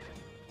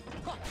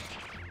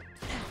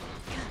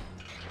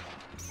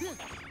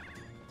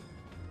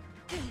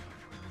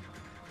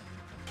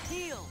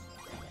 Heal.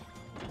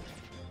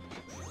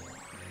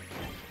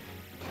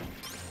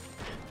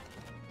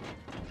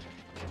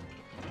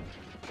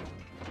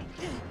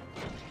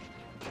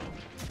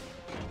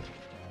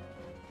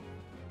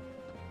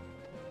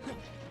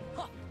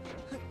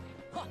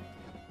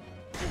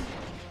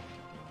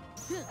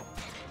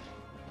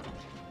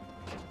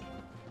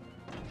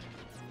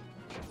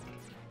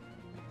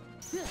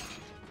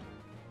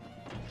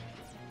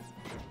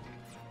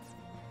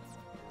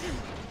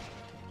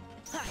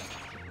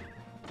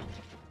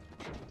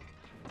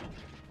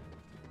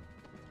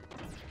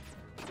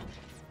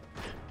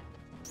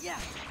 Yeah.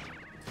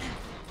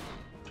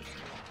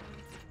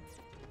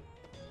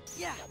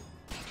 Yeah.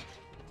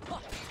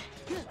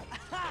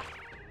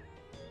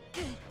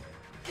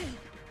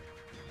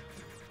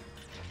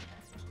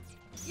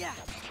 Yeah.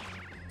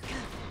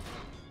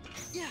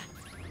 Yeah.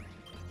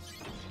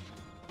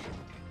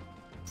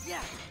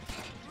 Yeah.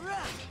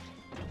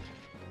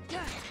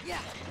 Yeah.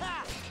 Yeah.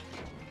 Ha.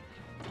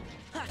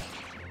 Ha.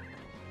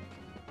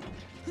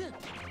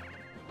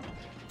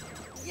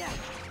 Yeah.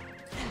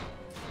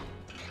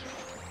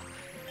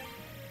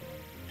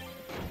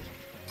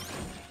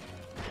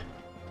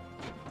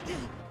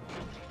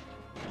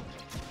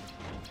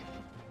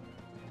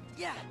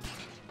 Yeah.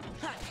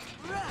 Ha.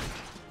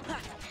 Ha.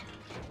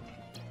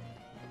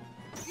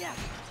 Yeah.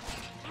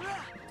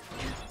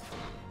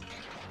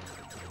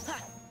 Ha.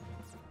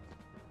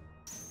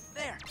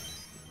 There.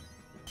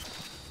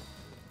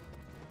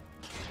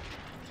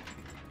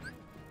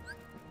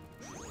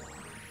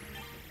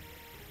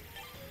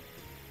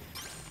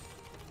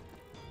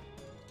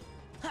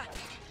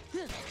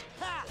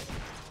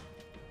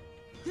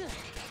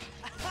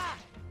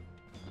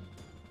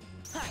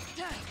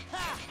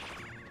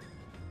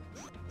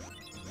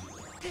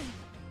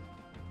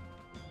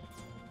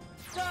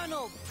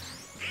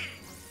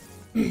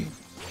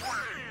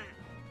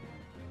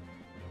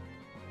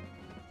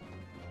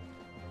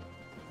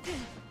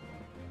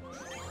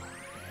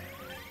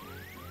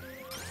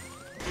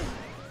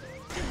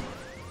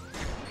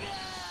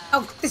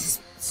 Oh, this is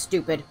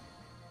stupid.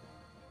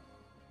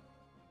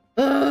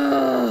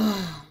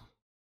 Ugh.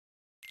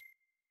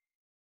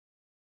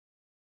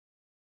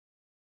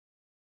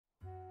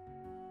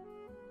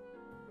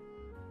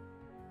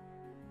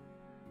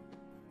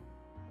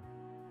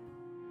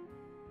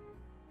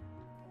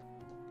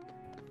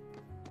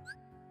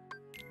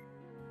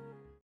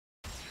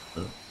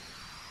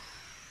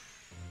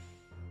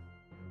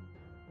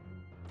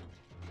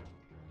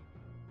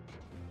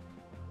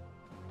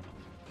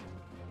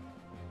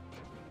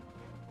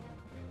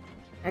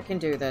 I can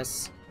do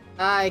this.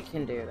 I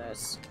can do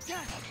this.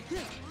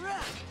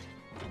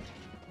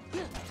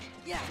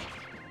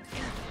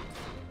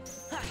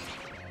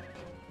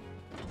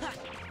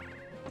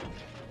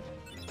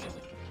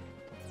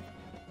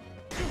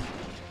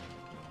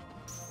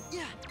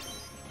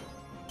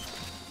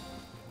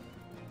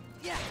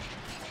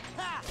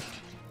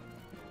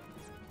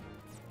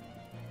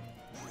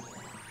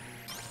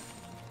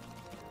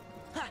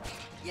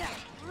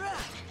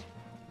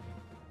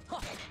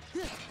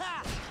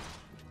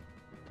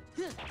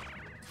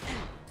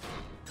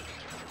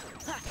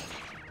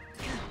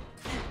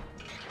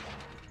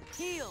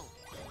 Heal.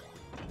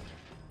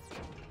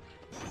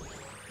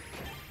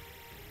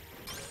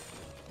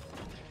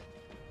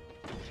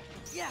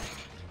 Yeah.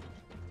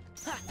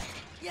 Ha.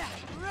 Yeah.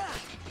 Rah.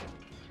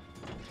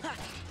 Ha.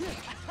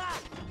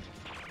 Ha.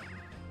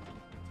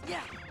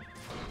 Yeah.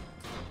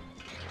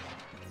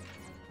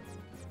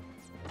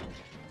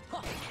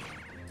 Ha.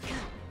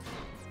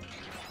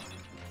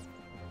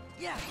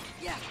 Yeah.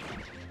 Yeah.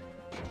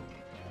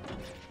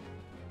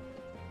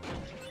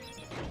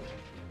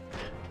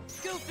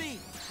 Goofy.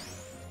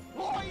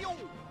 Loyal.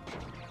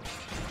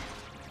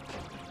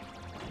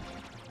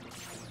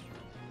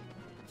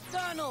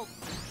 Donald.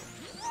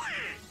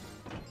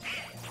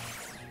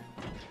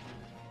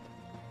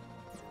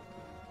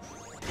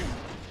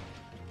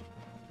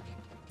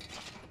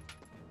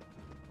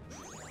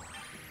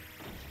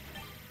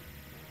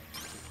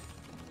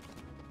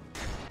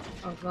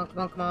 Oh, come on, come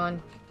on, come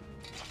on.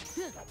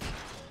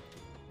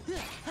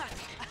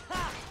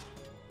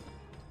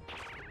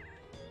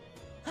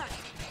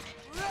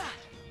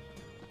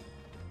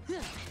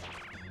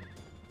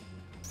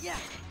 Yeah.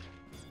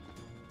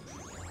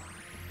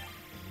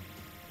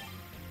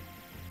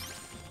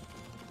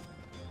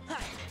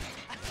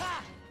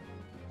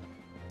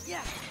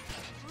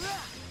 Yeah.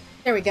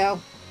 There we go.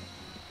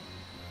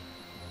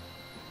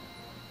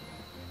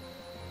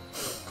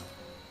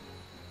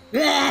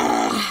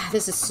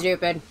 This is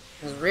stupid.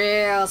 This is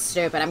real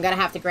stupid. I'm gonna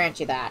have to grant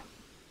you that.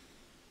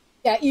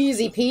 Yeah,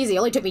 easy peasy.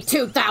 Only took me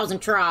 2,000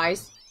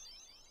 tries.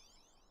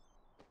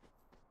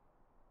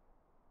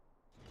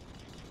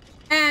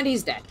 And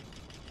he's dead.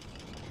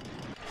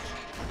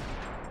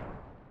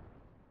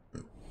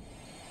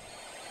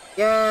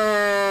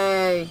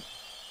 Yay!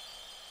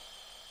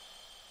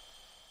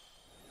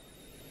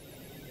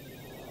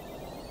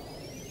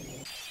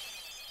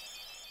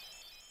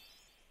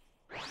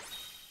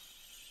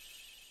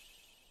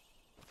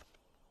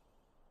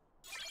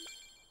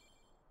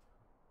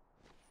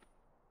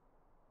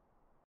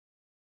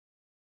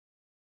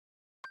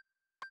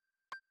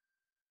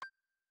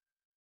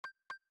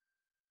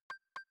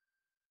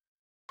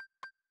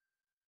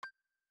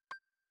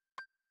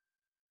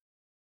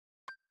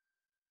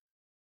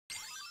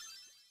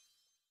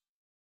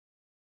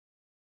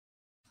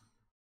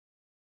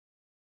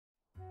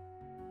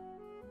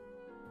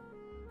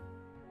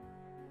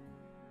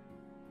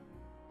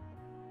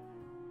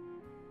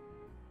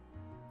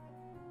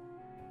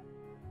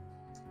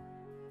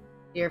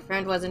 Your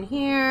friend wasn't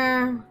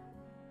here.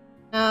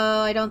 No,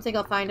 I don't think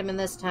I'll find him in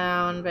this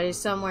town, but he's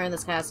somewhere in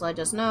this castle, I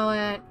just know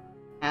it.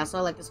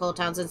 Castle? Like this whole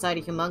town's inside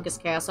a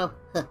humongous castle?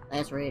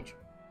 That's rich.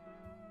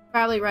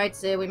 Probably right,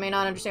 Sid. We may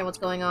not understand what's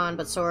going on,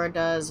 but Sora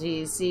does.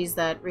 He sees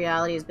that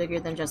reality is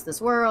bigger than just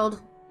this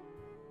world.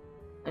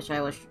 Wish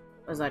I was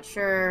that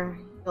sure.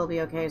 You'll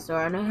be okay,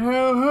 Sora.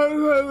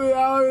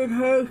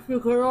 You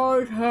can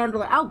always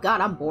handle it. Oh god,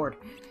 I'm bored.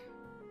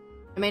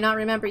 I may not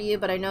remember you,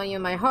 but I know you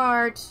in my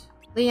heart.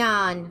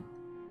 Leon.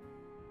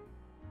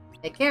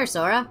 Take care,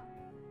 Sora.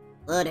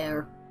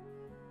 Whatever.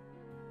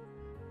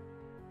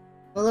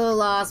 A little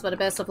lost, but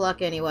best of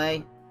luck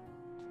anyway.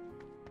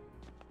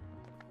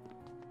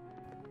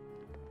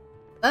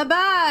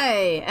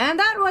 Bye-bye! And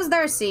that was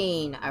their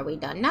scene. Are we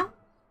done now?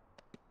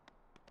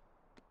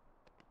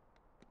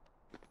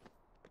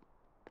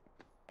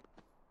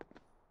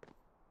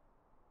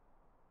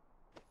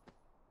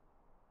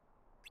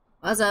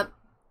 What's up?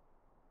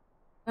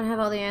 I don't have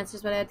all the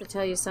answers, but I have to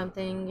tell you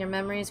something. Your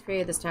memories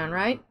created this town,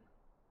 right?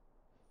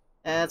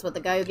 That's what the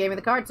guy who gave me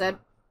the card said.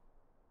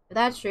 If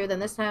that's true, then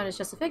this town is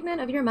just a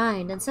figment of your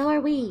mind, and so are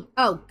we.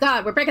 Oh,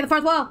 God, we're breaking the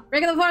fourth wall!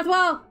 Breaking the fourth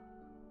wall!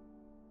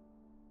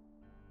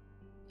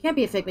 Can't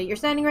be a figment. You're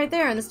standing right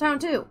there in this town,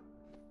 too.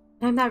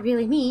 I'm not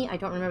really me. I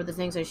don't remember the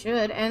things I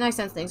should, and I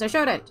sense things I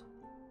shouldn't.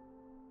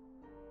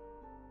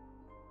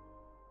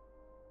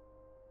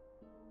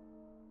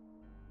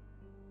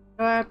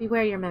 Or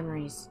beware your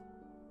memories.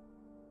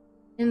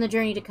 In the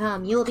journey to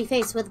come, you will be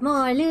faced with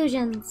more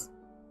illusions.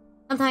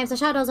 Sometimes the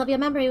shadows of your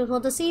memories will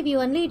deceive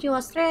you and lead you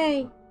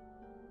astray.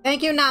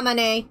 Thank you,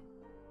 Namane.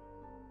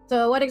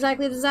 So what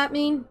exactly does that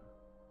mean?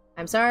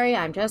 I'm sorry,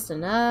 I'm just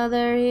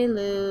another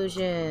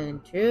illusion.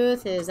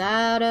 Truth is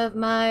out of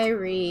my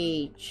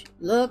reach.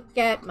 Look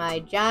at my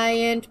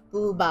giant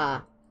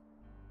booba.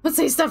 Don't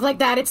say stuff like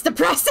that, it's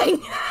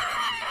depressing!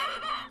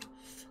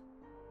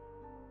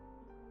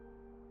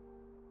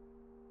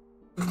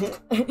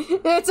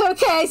 It's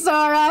okay,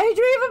 Sora. I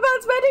dream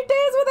about spending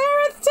days with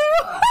Aerith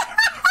too.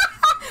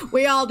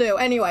 We all do.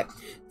 Anyway,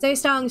 stay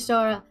strong,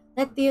 Sora.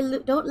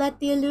 Don't let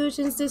the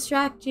illusions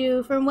distract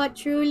you from what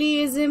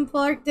truly is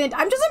important.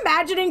 I'm just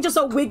imagining just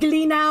a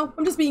wiggly now.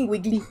 I'm just being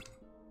wiggly.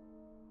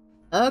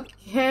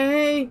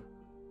 Okay.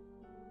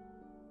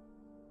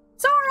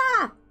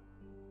 Sora!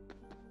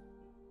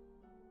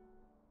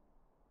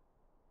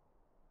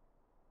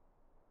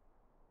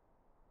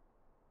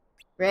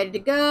 Ready to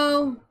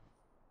go.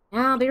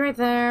 I'll be right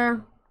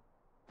there.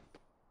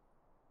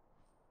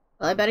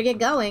 Well, I better get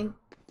going.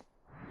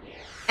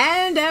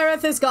 And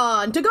Aerith is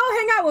gone to go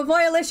hang out with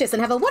Voyalicious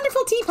and have a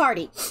wonderful tea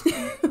party.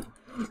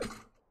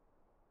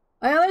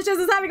 Voyalicious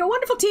is having a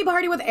wonderful tea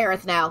party with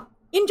Aerith now.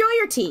 Enjoy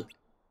your tea.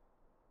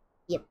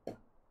 Yep.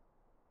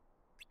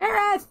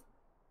 Aerith!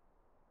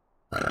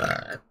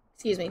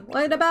 Excuse me.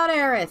 What about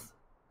Aerith?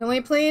 Can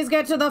we please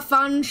get to the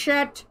fun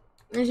shit?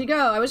 Where'd she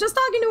go? I was just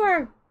talking to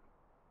her.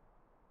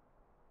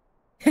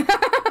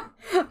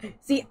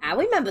 See, I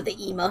remember the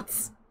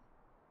emotes.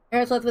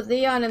 Aerith left with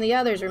Leon and the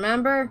others,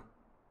 remember?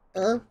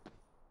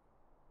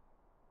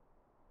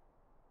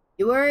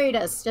 You worried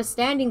us, just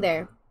standing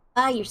there,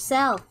 by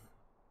yourself.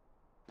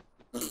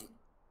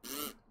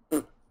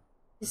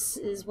 This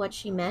is what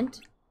she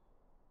meant?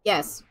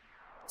 Yes.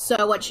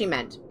 So what she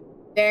meant.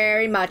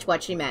 Very much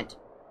what she meant.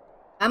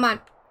 Come on.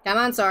 Come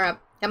on, Sora.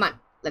 Come on.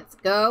 Let's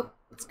go.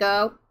 Let's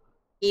go.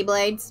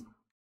 Keyblades.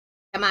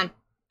 Come on.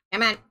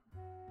 Come on.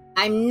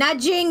 I'm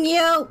nudging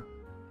you!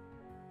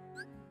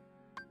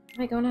 Where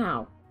do I go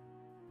now?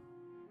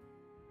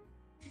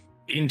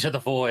 Into the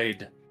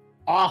void.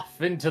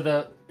 Off into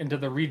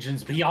the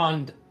regions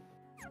beyond.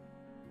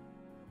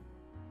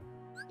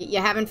 You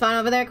having fun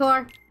over there,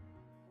 Core?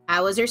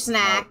 How was your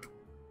snack?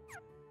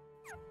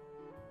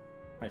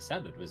 My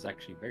salad was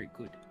actually very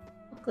good.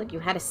 Oh, good, you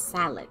had a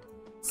salad.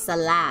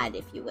 Salad,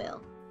 if you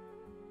will.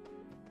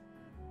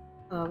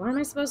 Oh, where am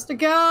I supposed to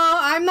go?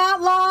 I'm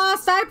not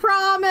lost, I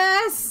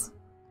promise!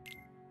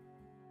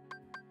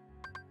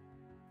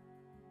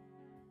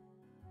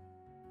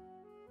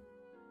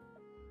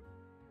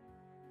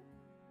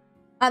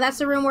 That's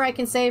the room where I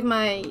can save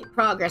my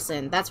progress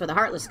in. That's where the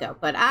Heartless go.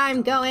 But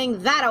I'm going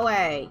that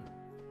way.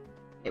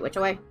 Wait, which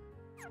way?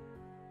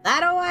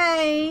 That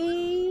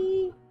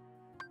away.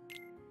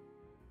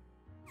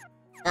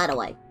 That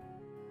away.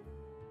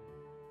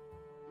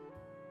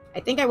 I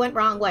think I went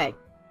wrong way.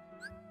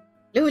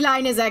 Blue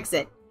line is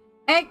exit.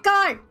 Hey,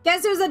 Car!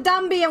 Guess who's a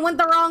dumby and went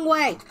the wrong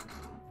way?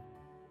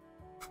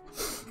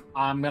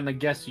 I'm gonna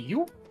guess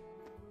you.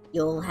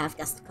 You'll have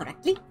guessed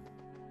correctly.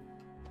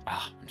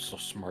 Ah, I'm so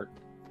smart.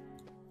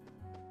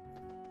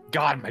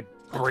 God, my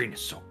brain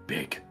is so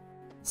big.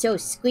 So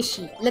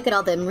squishy. Look at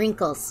all them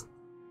wrinkles.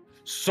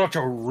 Such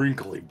a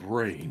wrinkly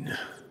brain.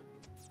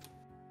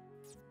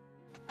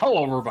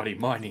 Hello, everybody.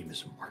 My name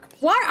is Mark.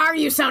 Why are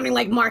you sounding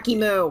like Marky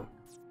Moo?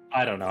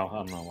 I don't know. I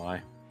don't know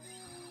why.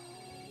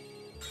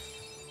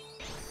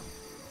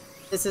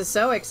 This is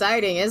so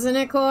exciting, isn't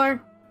it,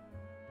 Core?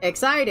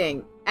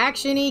 Exciting.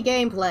 Action-y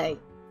gameplay.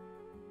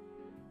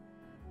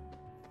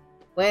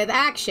 With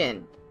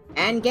action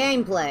and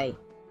gameplay.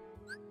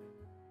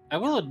 I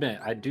will admit,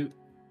 I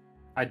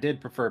did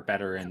prefer it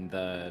better in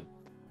the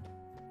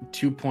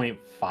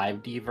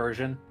 2.5D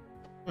version.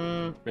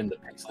 In the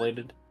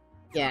pixelated.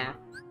 Yeah.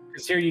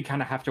 Because here you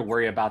kind of have to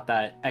worry about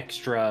that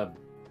extra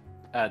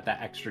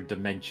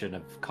dimension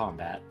of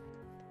combat.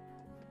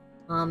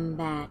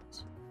 Combat.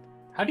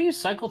 How do you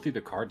cycle through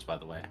the cards, by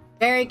the way?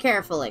 Very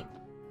carefully.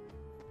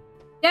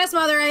 Yes,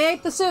 Mother, I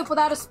ate the soup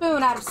without a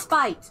spoon out of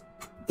spite.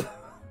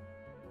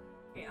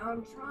 Yeah,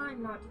 I'm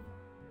trying not to.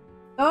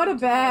 Go to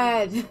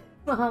bed.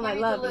 Mom, I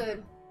love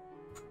you.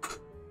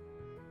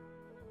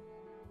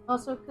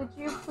 Also, could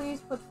you please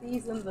put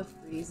these in the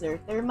freezer?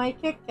 They're my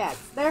Kit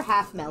Kats. They're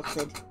half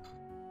melted.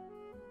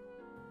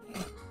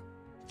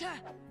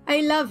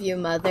 I love you,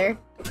 Mother.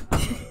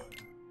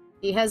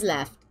 He has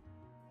left.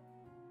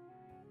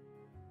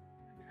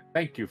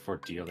 Thank you for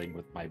dealing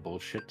with my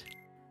bullshit.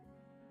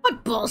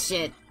 What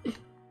bullshit?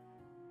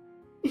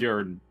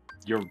 Your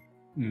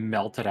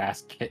melted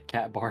ass Kit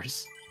Kat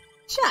bars.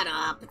 Shut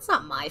up. It's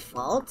not my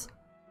fault.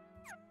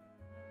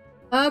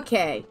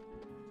 Okay.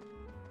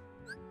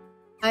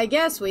 I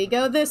guess we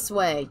go this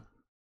way.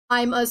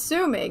 I'm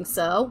assuming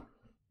so.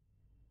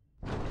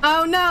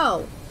 Oh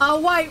no! A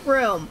white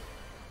room!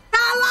 The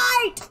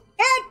light!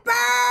 It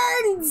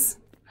burns!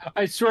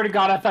 I swear to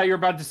God, I thought you were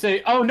about to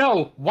say, oh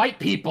no, white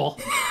people!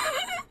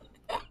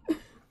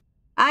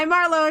 I'm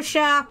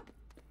Marluxia.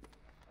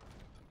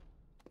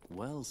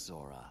 Well,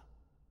 Sora,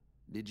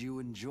 did you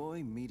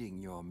enjoy meeting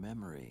your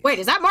memory? Wait,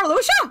 is that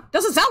Marluxia?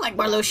 Doesn't sound like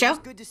Marluxia. It's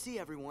good to see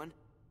everyone.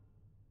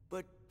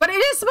 But it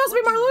is supposed to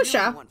be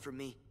Marluxia.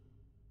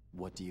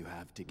 What do you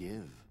have to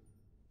give?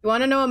 You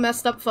want to know a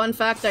messed up fun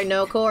fact I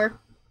know, Core?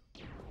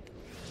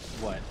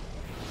 What?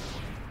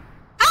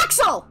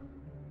 Axel!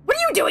 What are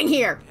you doing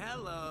here?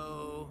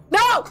 Hello.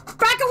 No!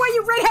 Back away,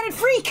 you red-headed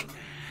freak!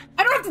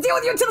 I don't have to deal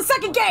with you until the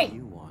second game!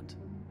 You want?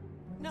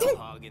 No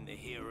hogging the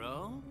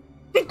hero.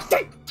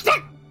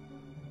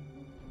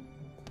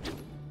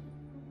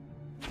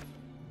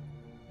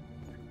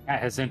 Cat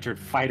has entered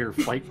fight or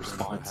flight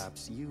response.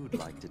 Perhaps you'd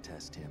like to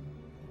test him.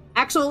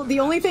 Axel, the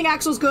only thing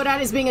Axel's good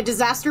at is being a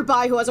disaster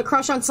buy who has a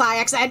crush on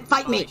Sayax and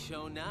fight me.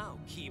 Show now,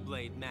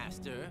 Keyblade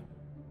Master.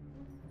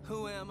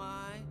 Who am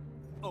I?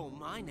 Oh,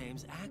 my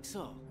name's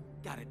Axel.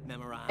 Got it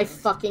memorized. I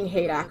fucking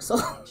hate Axel.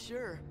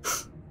 Sure.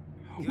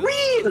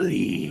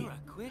 Really?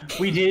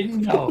 We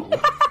didn't know.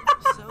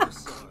 So,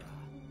 Sora.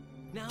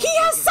 Now He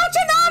has such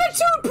an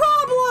attitude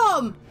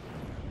problem!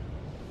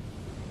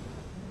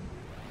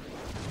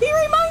 He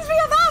reminds me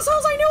of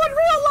assholes I knew in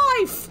real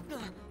life!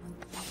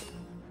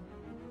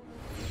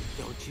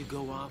 Don't you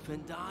go off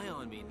and die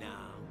on me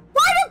now.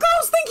 Why do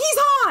girls think he's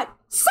hot?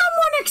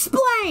 Someone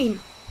explain!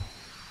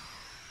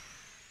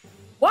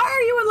 Why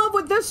are you in love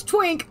with this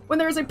twink when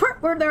there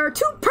are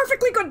two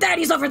perfectly good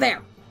daddies over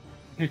there?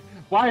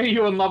 Why are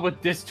you in love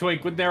with this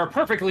twink when there are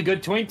perfectly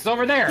good twinks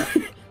over there?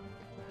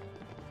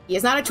 He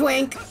is not a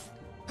twink.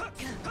 Got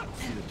it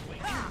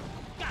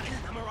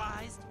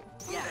memorized.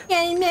 Yeah.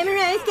 Can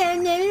memorize,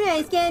 can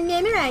memorize, can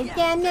memorize,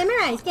 can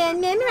memorize,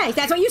 can memorize.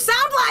 That's what you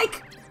sound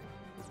like!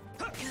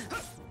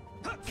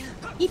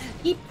 Eep,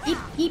 eep, eep,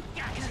 eep.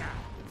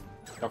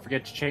 Don't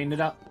forget to chain it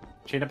up.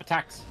 Chain up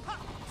attacks.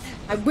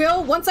 I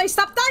will once I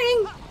stop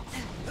dying.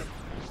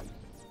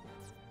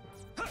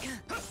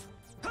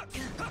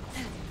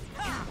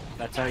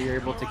 That's how you're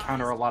able to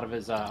counter a lot of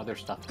his other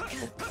stuff.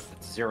 Oh,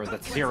 that's zero,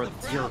 that's zero,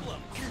 that's zero.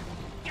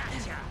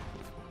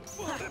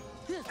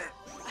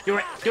 Do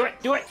it, do it,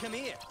 do it! Come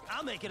here,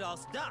 I'll make it all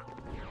stop.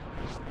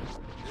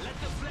 Let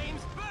the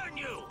flames burn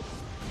you.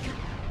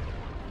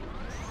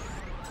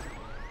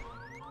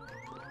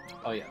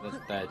 Oh yeah,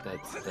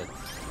 that's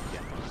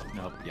yeah.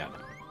 Nope, yeah.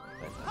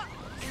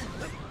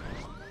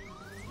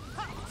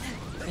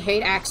 I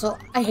hate Axel.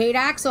 I hate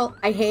Axel.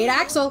 I hate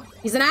Axel.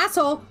 He's an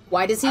asshole.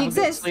 Why does he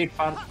exist? Sleep,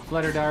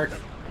 Flutter Dart.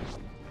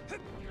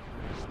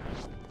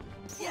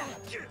 Yeah,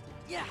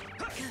 yeah.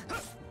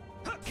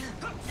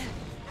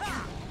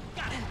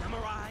 Got it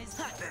memorized.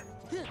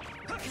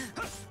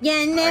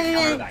 Yeah, no,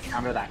 Counter that,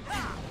 counter that.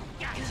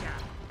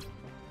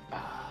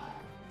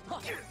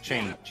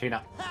 Chain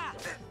up.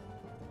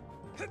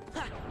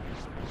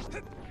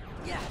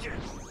 Yeah.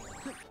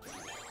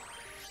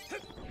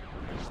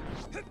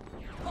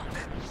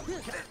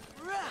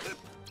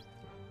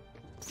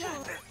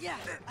 Yeah.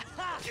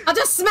 I'll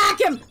just smack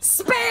him!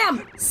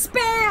 Spam!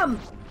 Spam!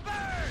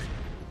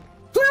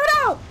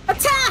 Pluto!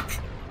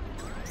 Attack!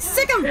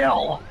 Sick him!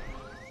 Kill!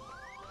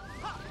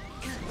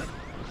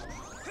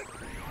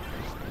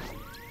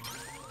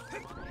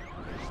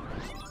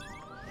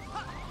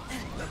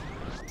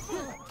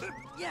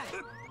 Yeah.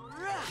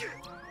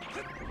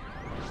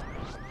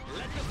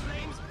 Let the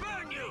flames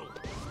burn you.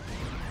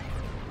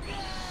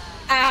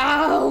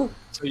 Ow!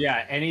 So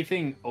yeah,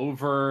 anything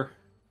over...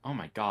 Oh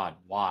my god,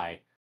 why?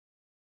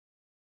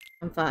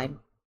 I'm fine.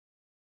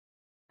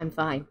 I'm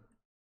fine.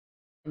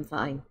 I'm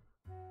fine.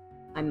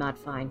 I'm not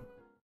fine.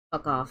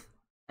 Fuck off.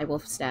 I will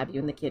stab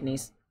you in the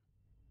kidneys.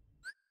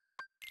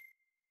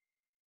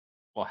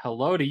 Well,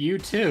 hello to you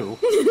too.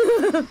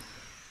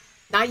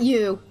 Not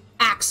you.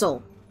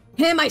 Axel.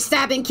 Him I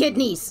stab in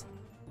kidneys.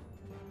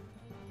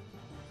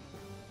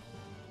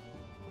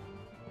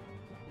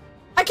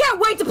 I can't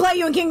wait to play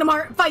you in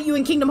fight you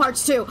in Kingdom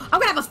Hearts 2. I'm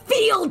gonna have a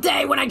field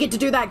day when I get to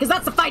do that, because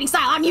that's the fighting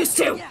style I'm used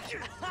to.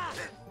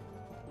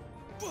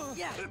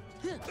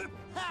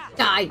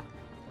 Die.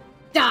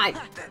 Die.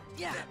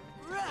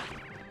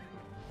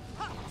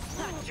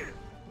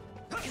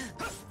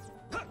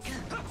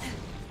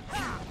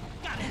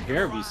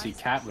 Here we see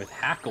Cat with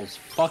hackles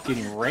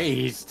fucking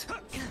raised.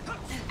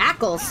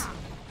 Hackles?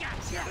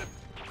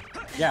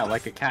 Yeah,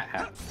 like a cat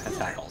has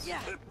hackles.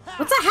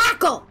 What's a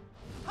hackle?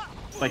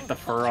 Like the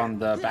fur on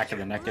the back of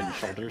the neck and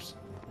shoulders.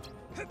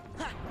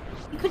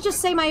 You could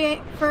just say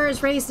my fur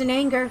is raised in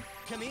anger.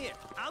 Come here,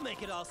 I'll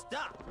make it all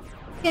stop.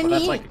 Well,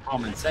 that's like a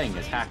common saying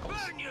is hackles.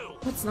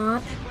 It's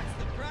not.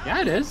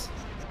 Yeah, it is.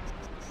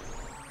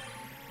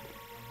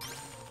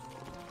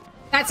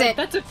 That's it.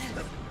 That's a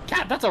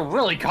Cat. That's a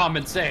really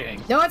common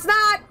saying. No, it's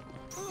not.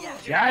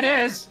 Yeah,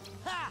 it is.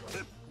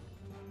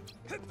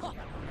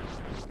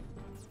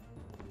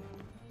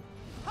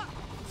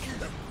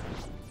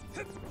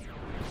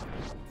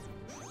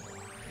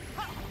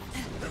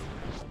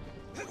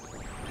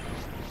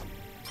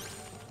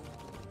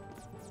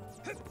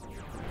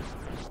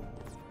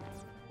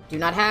 Do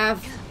not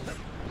have.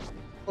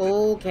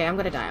 Okay, I'm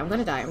gonna die. I'm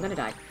gonna die. I'm gonna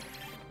die.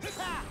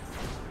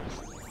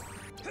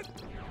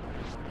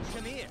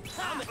 Come here.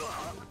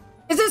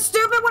 Is it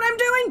stupid what I'm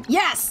doing?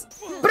 Yes,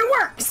 but it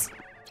works.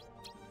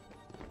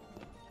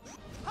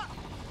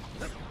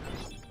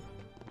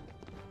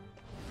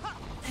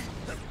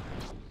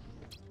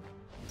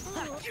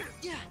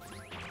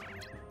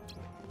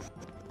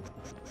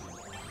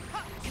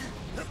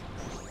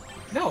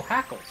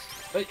 hackles.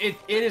 It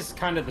is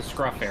kind of the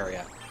scruff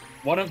area.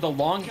 One of the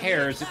long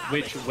hairs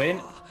which,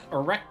 when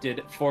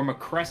erected, form a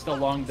crest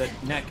along the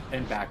neck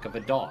and back of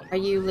a dog. Are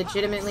you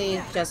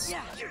legitimately just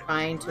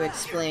trying to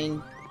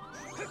explain?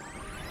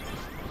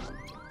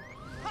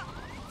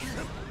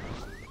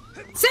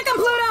 Sick him,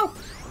 Pluto!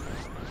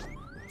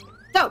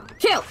 Go!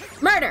 Kill!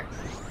 Murder!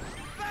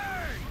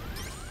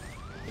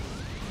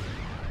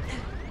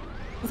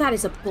 That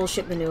is a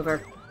bullshit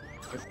maneuver.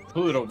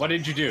 Pluto, what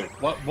did you do?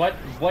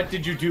 What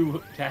did you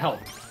do to help?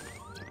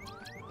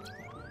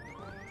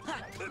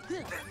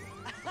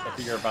 I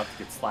think you're about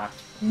to get slapped.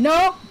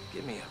 Nope!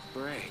 Give me a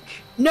break.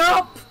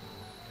 Nope!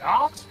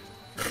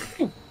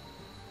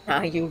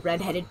 Ah, you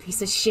redheaded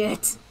piece of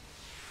shit.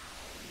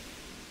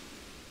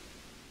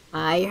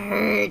 I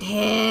heard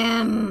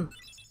him.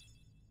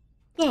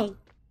 Yay.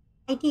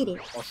 I did it.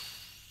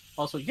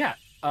 Also, yeah,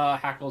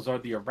 hackles are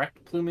the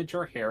erect plumage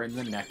or hair in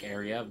the neck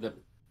area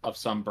of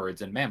some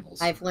birds and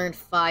mammals. I've learned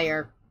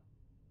fire.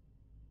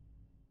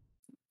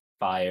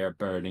 Fire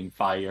burning,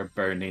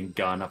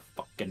 gonna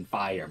fucking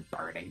fire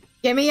burning.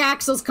 Give me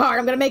Axel's card.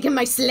 I'm gonna make him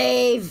my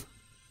slave.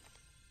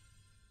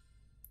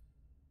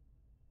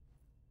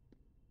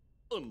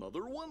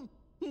 Another one?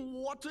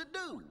 What's it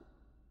do?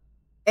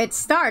 It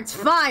starts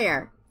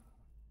fire.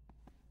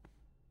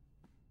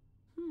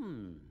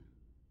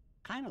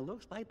 Kind of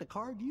looks like the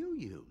card you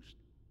used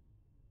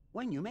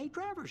when you made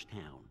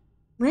Traverstown.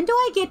 When do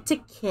I get to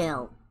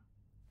kill?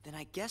 Then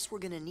I guess we're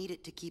gonna need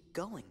it to keep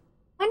going.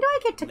 When do I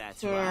get to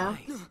That's kill? right.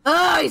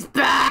 Oh, he's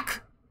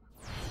back!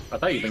 I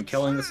thought you'd been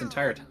killing this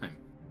entire time.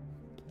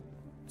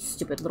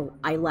 Stupid little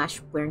eyelash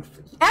wearing.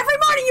 Every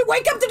morning you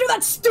wake up to do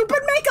that stupid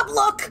makeup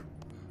look!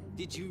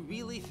 Did you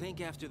really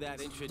think after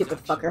that introduction?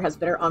 Stupid fucker has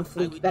better on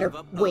fleek, better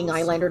wing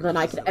eyeliner than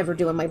I could ever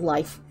do in my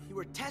life. You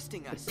were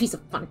testing us. Piece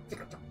of fun.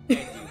 And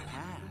you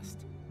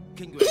passed.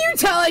 Can you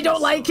tell I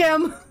don't like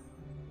him?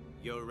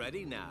 You're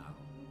ready now.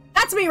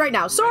 That's me right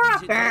now. Sora!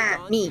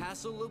 Me.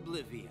 Castle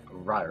Oblivion.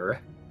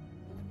 Rar.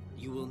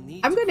 You will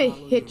need I'm to gonna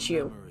follow hit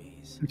your you.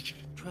 memories.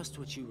 Trust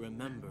what you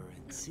remember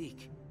and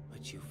seek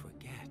what you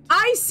forget.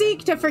 I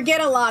seek to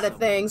forget a lot of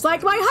things,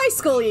 like my high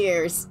school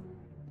years.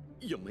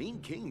 You mean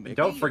King Mickey?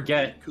 Don't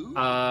forget,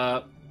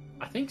 I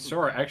think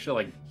Sora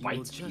actually like You will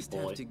bites just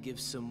people have to give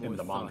some more in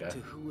the thought manga. to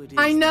who it is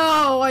I that-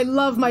 know! I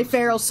love my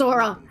feral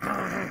Sora.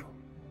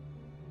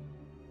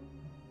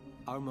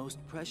 Our most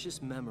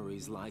precious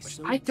memories lie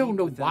so I don't deep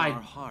know within why.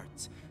 our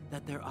hearts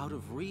that they're out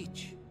of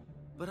reach.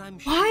 But I'm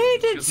sure Why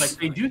did Because, like,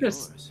 they do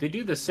this. They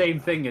do the same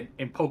thing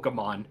in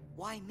Pokemon.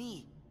 Why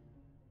me?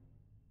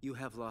 you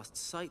have lost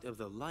sight of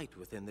the light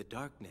within the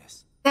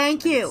darkness.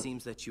 Thank And you. It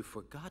seems that you've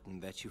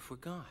forgotten that you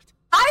forgot.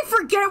 I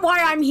forget why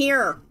I'm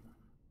here.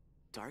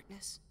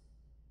 Darkness?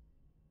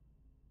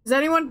 Is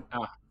anyone?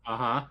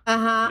 Uh-huh.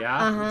 Uh-huh. Yeah?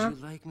 Uh-huh. Would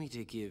you like me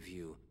to give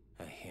you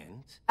a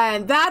hint?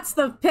 And that's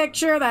the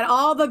picture that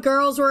all the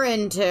girls were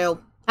into.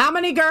 How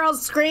many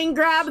girls screen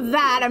grab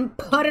that and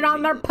put it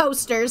on their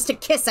posters to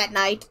kiss at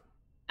night?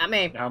 I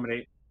mean, How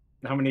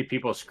many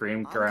people scream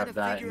I'm grab gonna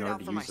that figure in it order out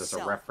to for use as a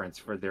myself. reference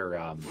for their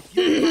Way.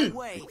 Don't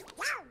worry,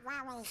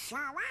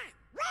 Sora.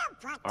 We'll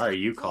protect Why are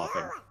you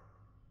coughing?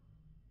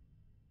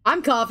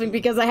 I'm coughing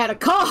because I had a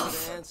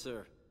cough. Good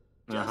answer.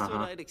 Just Uh-huh.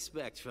 what I'd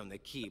expect from the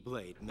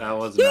Keyblade That Master.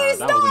 wasn't He's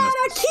that not wasn't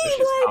a suspicious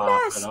Keyblade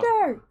cough at all.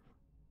 Master.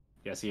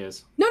 Yes, he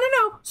is. No.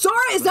 Sora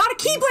is not a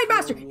Keyblade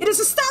Master. It is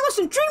established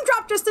in Dream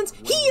Drop distance.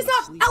 He is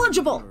not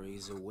eligible.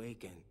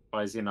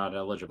 Why is he not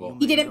eligible?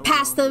 He didn't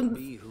pass the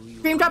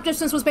Dream Drop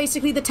distance was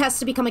basically the test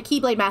to become a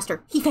Keyblade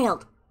Master. He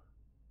failed.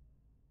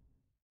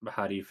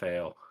 How do you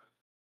fail?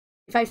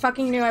 If I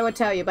fucking knew, I would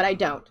tell you, but I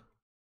don't.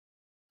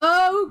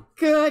 Oh,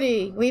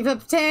 goody. We've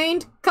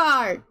obtained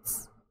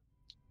cards.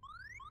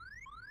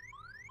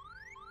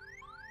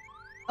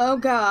 Oh,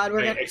 God.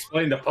 We're Hey, gonna...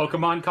 explain the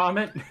Pokemon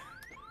comment?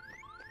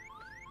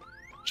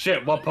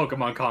 Shit, what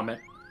Pokemon comment?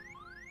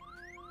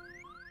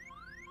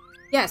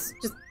 Yes,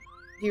 just...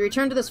 If you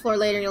return to this floor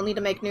later, you'll need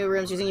to make new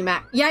rooms using your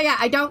map. Yeah,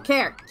 I don't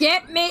care.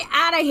 Get me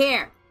out of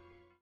here.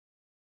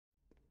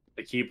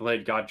 The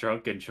Keyblade got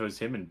drunk and chose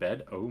him in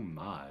bed? Oh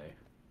my.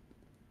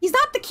 He's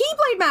not the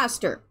Keyblade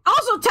Master.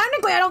 Also,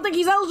 technically, I don't think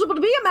he's eligible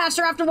to be a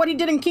Master after what he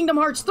did in Kingdom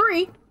Hearts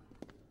 3.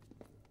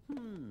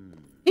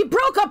 He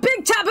broke a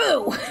big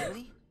taboo!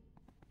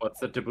 What's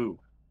the taboo?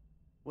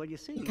 Well, you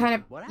see, He kind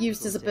of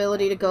used his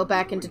ability to go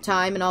back into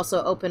time and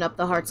also open up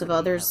the hearts of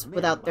others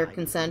without their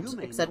consent,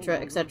 etc.,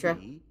 etc.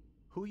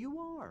 Who you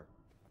are.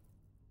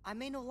 I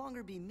may no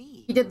longer be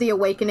me. He did the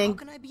awakening How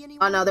can I be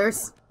anyone on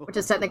others, which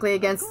is technically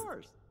against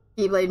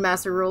Keyblade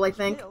Master rule, I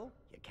think.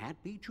 You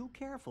can't be too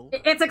careful.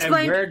 It's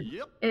explained.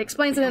 It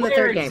explains it in the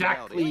third game.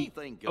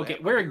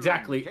 Where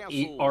exactly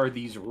are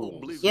these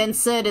rules? Yen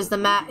Sid is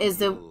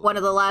one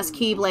of the last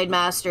Keyblade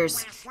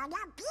Masters.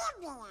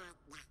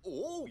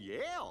 Oh, yeah.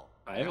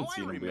 I haven't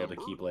seen him wield a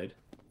Keyblade.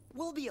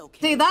 We'll be okay.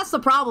 See, that's the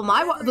problem.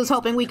 I was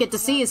hoping we get to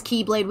see his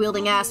Keyblade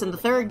wielding ass in the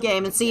third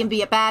game and see him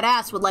be a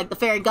badass with like the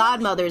fairy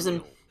godmothers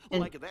and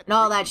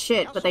all that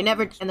shit. But they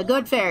never, and the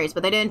good fairies,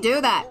 but they didn't do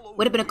that.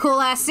 Would have been a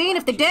cool ass scene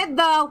if they did,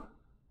 though.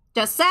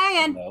 Just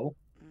saying. No.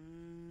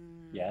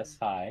 Yes,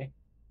 hi.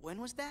 When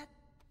was that?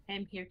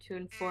 I'm here to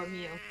inform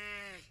you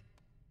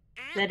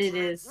that it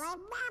is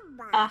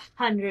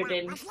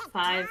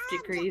 105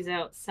 degrees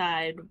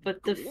outside,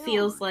 but the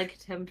feels like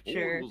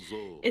temperature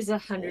is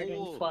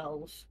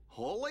 112.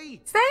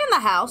 Stay in the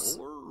house.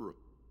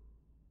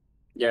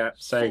 Yeah,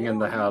 staying in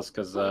the house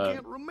because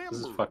this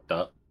is fucked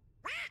up.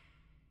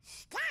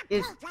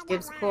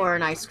 Gives Core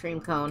an ice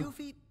cream cone.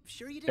 Goofy,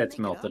 sure you didn't It's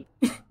make melted.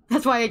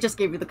 That's why I just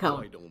gave you the I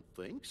cone. don't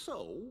think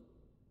so.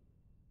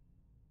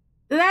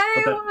 Does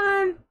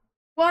anyone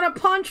want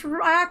to punch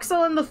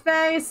Axel in the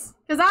face?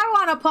 Because I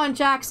want to punch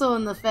Axel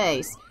in the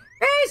face.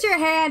 Raise your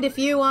hand if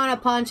you want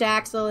to punch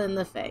Axel in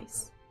the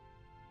face.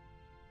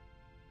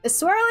 The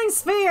swirling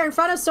sphere in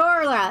front of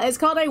Sora is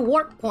called a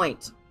warp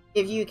point.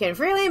 If you can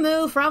freely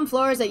move from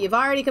floors that you've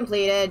already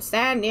completed,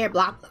 stand near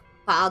block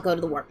file, go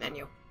to the warp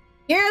menu.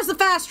 Here's the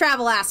fast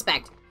travel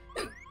aspect.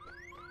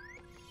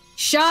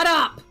 Shut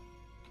up!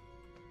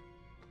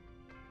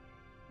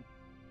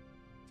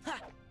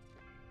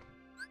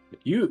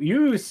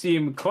 You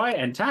seem quite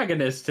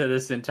antagonist to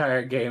this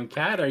entire game,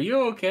 Cat. Are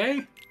you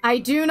okay? I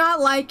do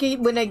not like it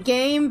when a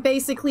game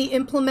basically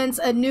implements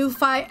a new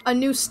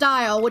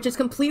style, which is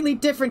completely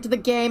different to the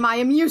game I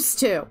am used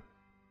to.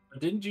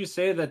 Didn't you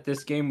say that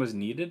this game was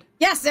needed?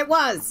 Yes, it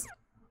was.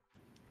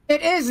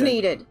 It is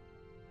needed.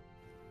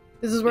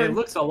 This is where it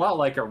looks a lot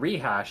like a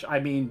rehash. I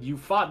mean, you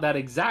fought that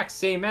exact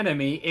same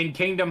enemy in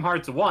Kingdom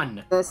Hearts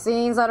 1. The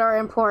scenes that are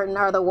important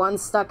are the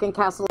ones stuck in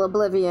Castle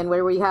Oblivion,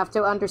 where we have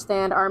to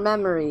understand our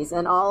memories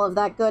and all of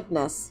that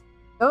goodness.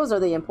 Those are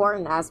the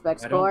important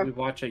aspects, Why Core. don't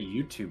we watch a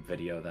YouTube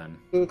video then?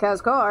 Because,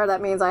 Core, that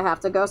means I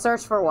have to go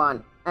search for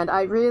one. And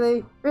I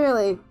really,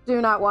 really do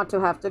not want to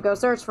have to go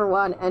search for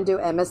one and do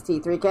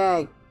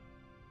MST3K.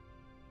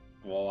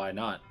 Well, why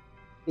not?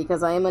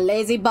 Because I am a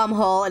lazy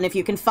bumhole, and if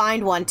you can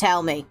find one,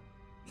 tell me.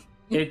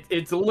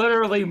 It's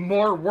literally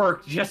more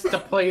work just to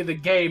play the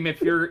game if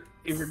you're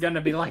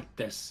gonna be like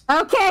this.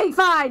 Okay,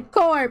 fine,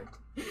 Core.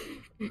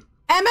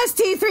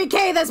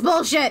 MST3K this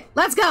bullshit.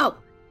 Let's go.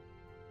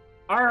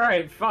 All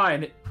right,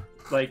 fine.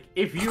 Like,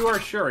 if you're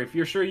sure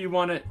you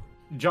want to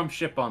jump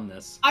ship on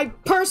this. I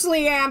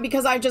personally am,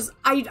 because I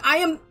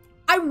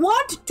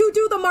want to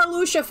do the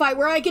Marluxia fight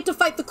where I get to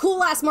fight the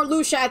cool-ass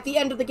Marluxia at the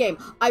end of the game.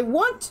 I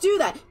want to do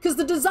that, because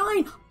the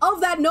design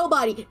of that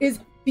nobody is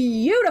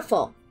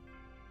beautiful.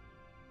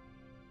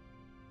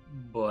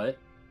 But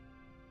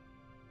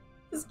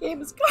This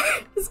game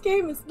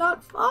is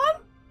not fun.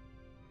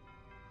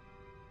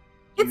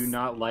 Do you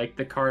not like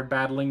the card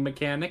battling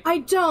mechanic? I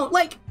don't.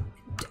 Like,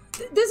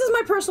 this is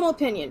my personal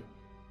opinion.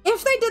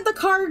 If they did the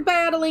card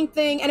battling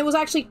thing and it was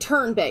actually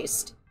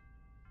turn-based,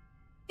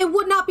 it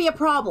would not be a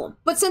problem.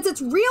 But since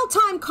it's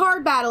real-time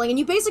card battling and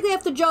you basically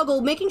have to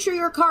juggle making sure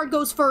your card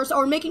goes first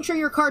or making sure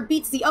your card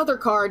beats the other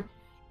card,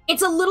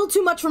 it's a little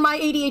too much for my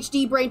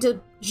ADHD brain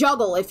to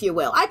juggle, if you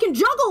will. I can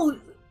juggle,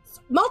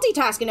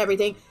 multitask and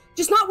everything,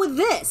 just not with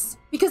this,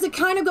 because it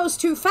kind of goes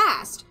too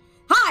fast.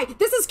 Hi,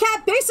 this is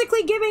Kat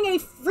basically giving a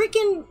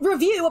freaking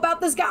review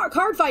about this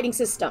card fighting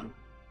system.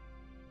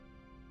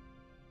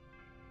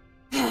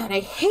 And I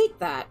hate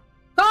that.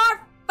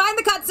 Car, find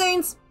the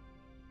cutscenes!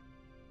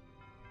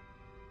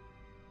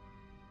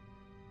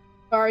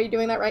 Are you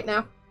doing that right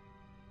now?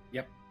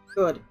 Yep.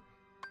 Good.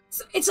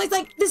 So it's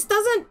like this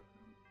doesn't...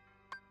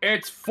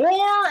 It's 4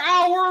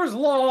 hours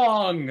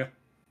long!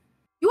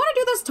 You want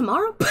to do this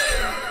tomorrow?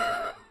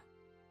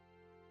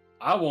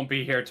 I won't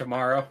be here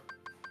tomorrow.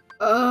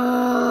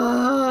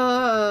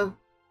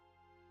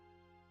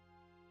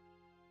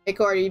 Hey,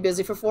 Corey, are you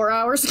busy for 4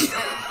 hours?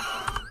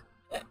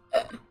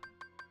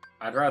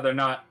 I'd rather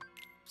not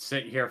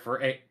sit here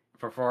for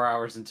 4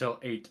 hours until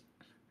 8.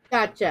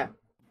 Gotcha.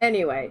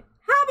 Anyway,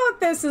 how about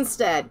this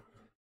instead?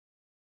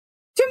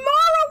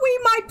 Tomorrow we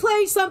might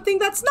play something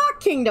that's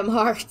not Kingdom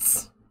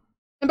Hearts.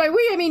 And by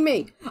we, I mean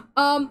me.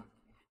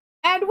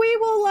 And we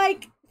will,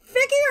 like,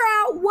 figure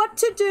out what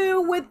to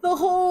do with the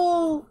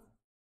whole...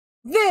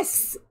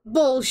 this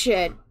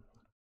bullshit.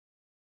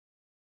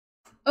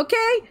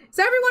 Okay? Is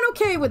everyone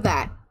okay with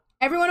that?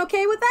 Everyone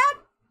okay with that?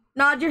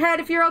 Nod your head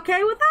if you're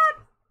okay with that.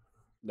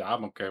 Yeah,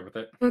 I'm okay with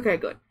it. Okay,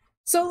 good.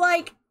 So,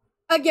 like,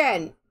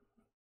 again,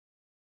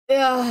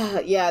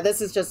 yeah,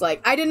 this is just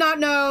like, I did not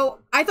know.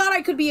 I thought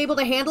I could be able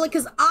to handle it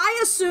because I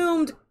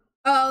assumed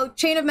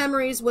Chain of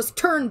Memories was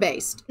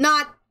turn-based,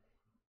 not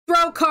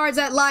throw cards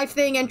at live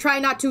thing and try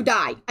not to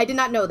die. I did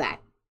not know that.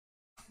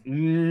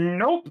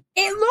 Nope.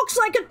 It looks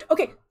like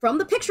okay, from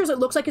the pictures, it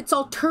looks like it's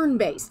all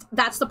turn-based.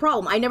 That's the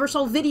problem. I never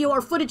saw video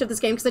or footage of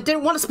this game because I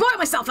didn't want to spoil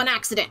myself on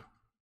accident.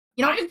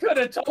 You know? I could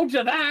have told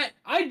you that.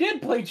 I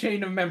did play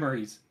Chain of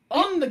Memories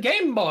on the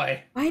Game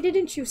Boy. Why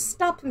didn't you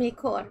stop me,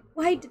 Core?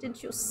 Why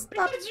didn't you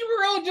stop? Because you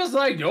were all just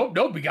like,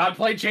 nope, we gotta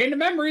play Chain of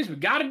Memories. We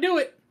gotta do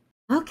it.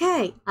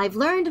 Okay, I've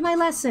learned my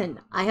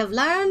lesson. I have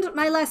learned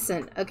my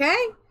lesson,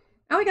 okay?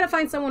 Now we gotta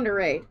find someone to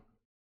raid.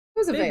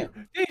 Who's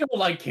available? They don't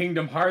like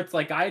Kingdom Hearts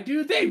like I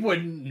do. They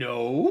wouldn't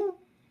know.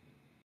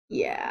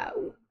 Yeah.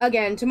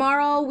 Again,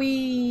 tomorrow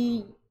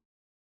we...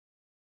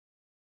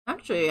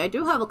 Actually, I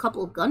do have a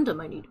couple of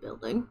Gundam I need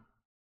building.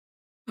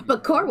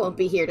 But Core won't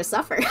be here to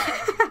suffer.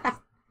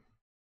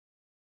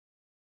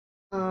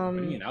 What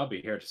do you mean I'll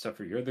be here to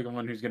suffer? You're the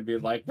one who's gonna be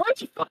like, where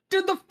the fuck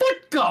did the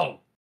foot go?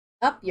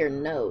 Up your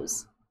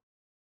nose.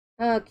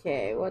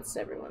 Okay, what's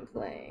everyone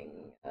playing?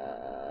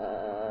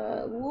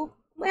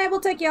 We'll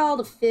take you all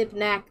to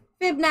Fibnac.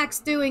 Fibnac's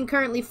doing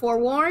currently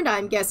forewarned.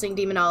 I'm guessing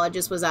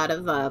Demonologist was out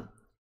of the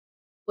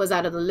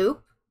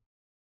loop.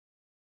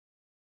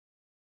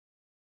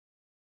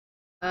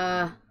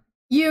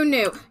 You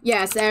knew.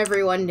 Yes,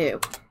 everyone knew.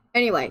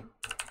 Anyway,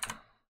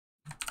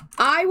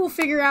 I will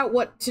figure out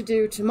what to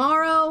do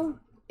tomorrow.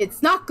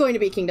 It's not going to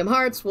be Kingdom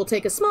Hearts. We'll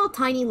take a small,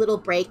 tiny little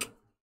break,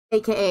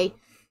 aka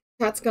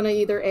Cat's gonna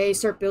either A,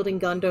 start building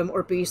Gundam,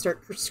 or B,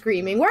 start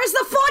screaming, "Where's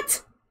the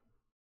foot?"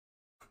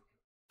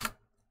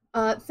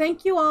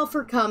 Thank you all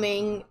for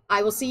coming.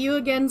 I will see you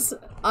again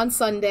on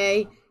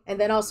Sunday, and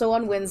then also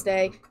on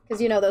Wednesday,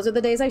 because, you know, those are the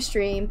days I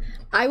stream.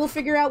 I will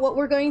figure out what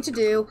we're going to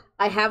do.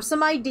 I have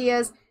some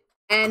ideas,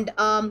 and,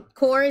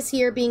 Core is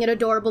here being an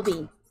adorable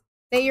bean.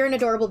 Say you're an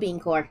adorable bean,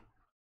 Core.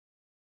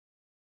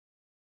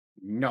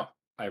 No,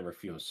 I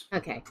refuse.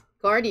 Okay.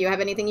 Core, do you have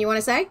anything you want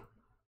to say?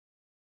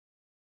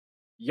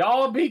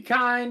 Y'all be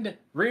kind,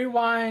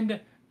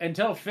 rewind,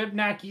 until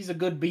Fibnaki's a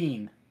good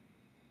bean.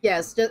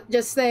 Yes,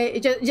 just say,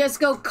 just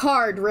go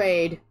card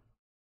raid.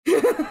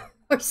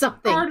 Or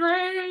something. Card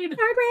raid!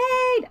 Card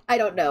raid! I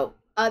don't know.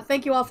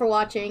 Thank you all for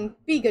watching.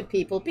 Be good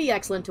people. Be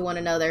excellent to one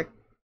another.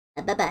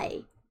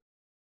 Bye-bye.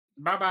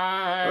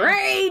 Bye-bye.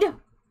 Raid!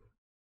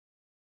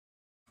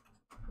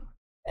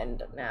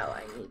 And now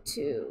I need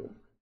to...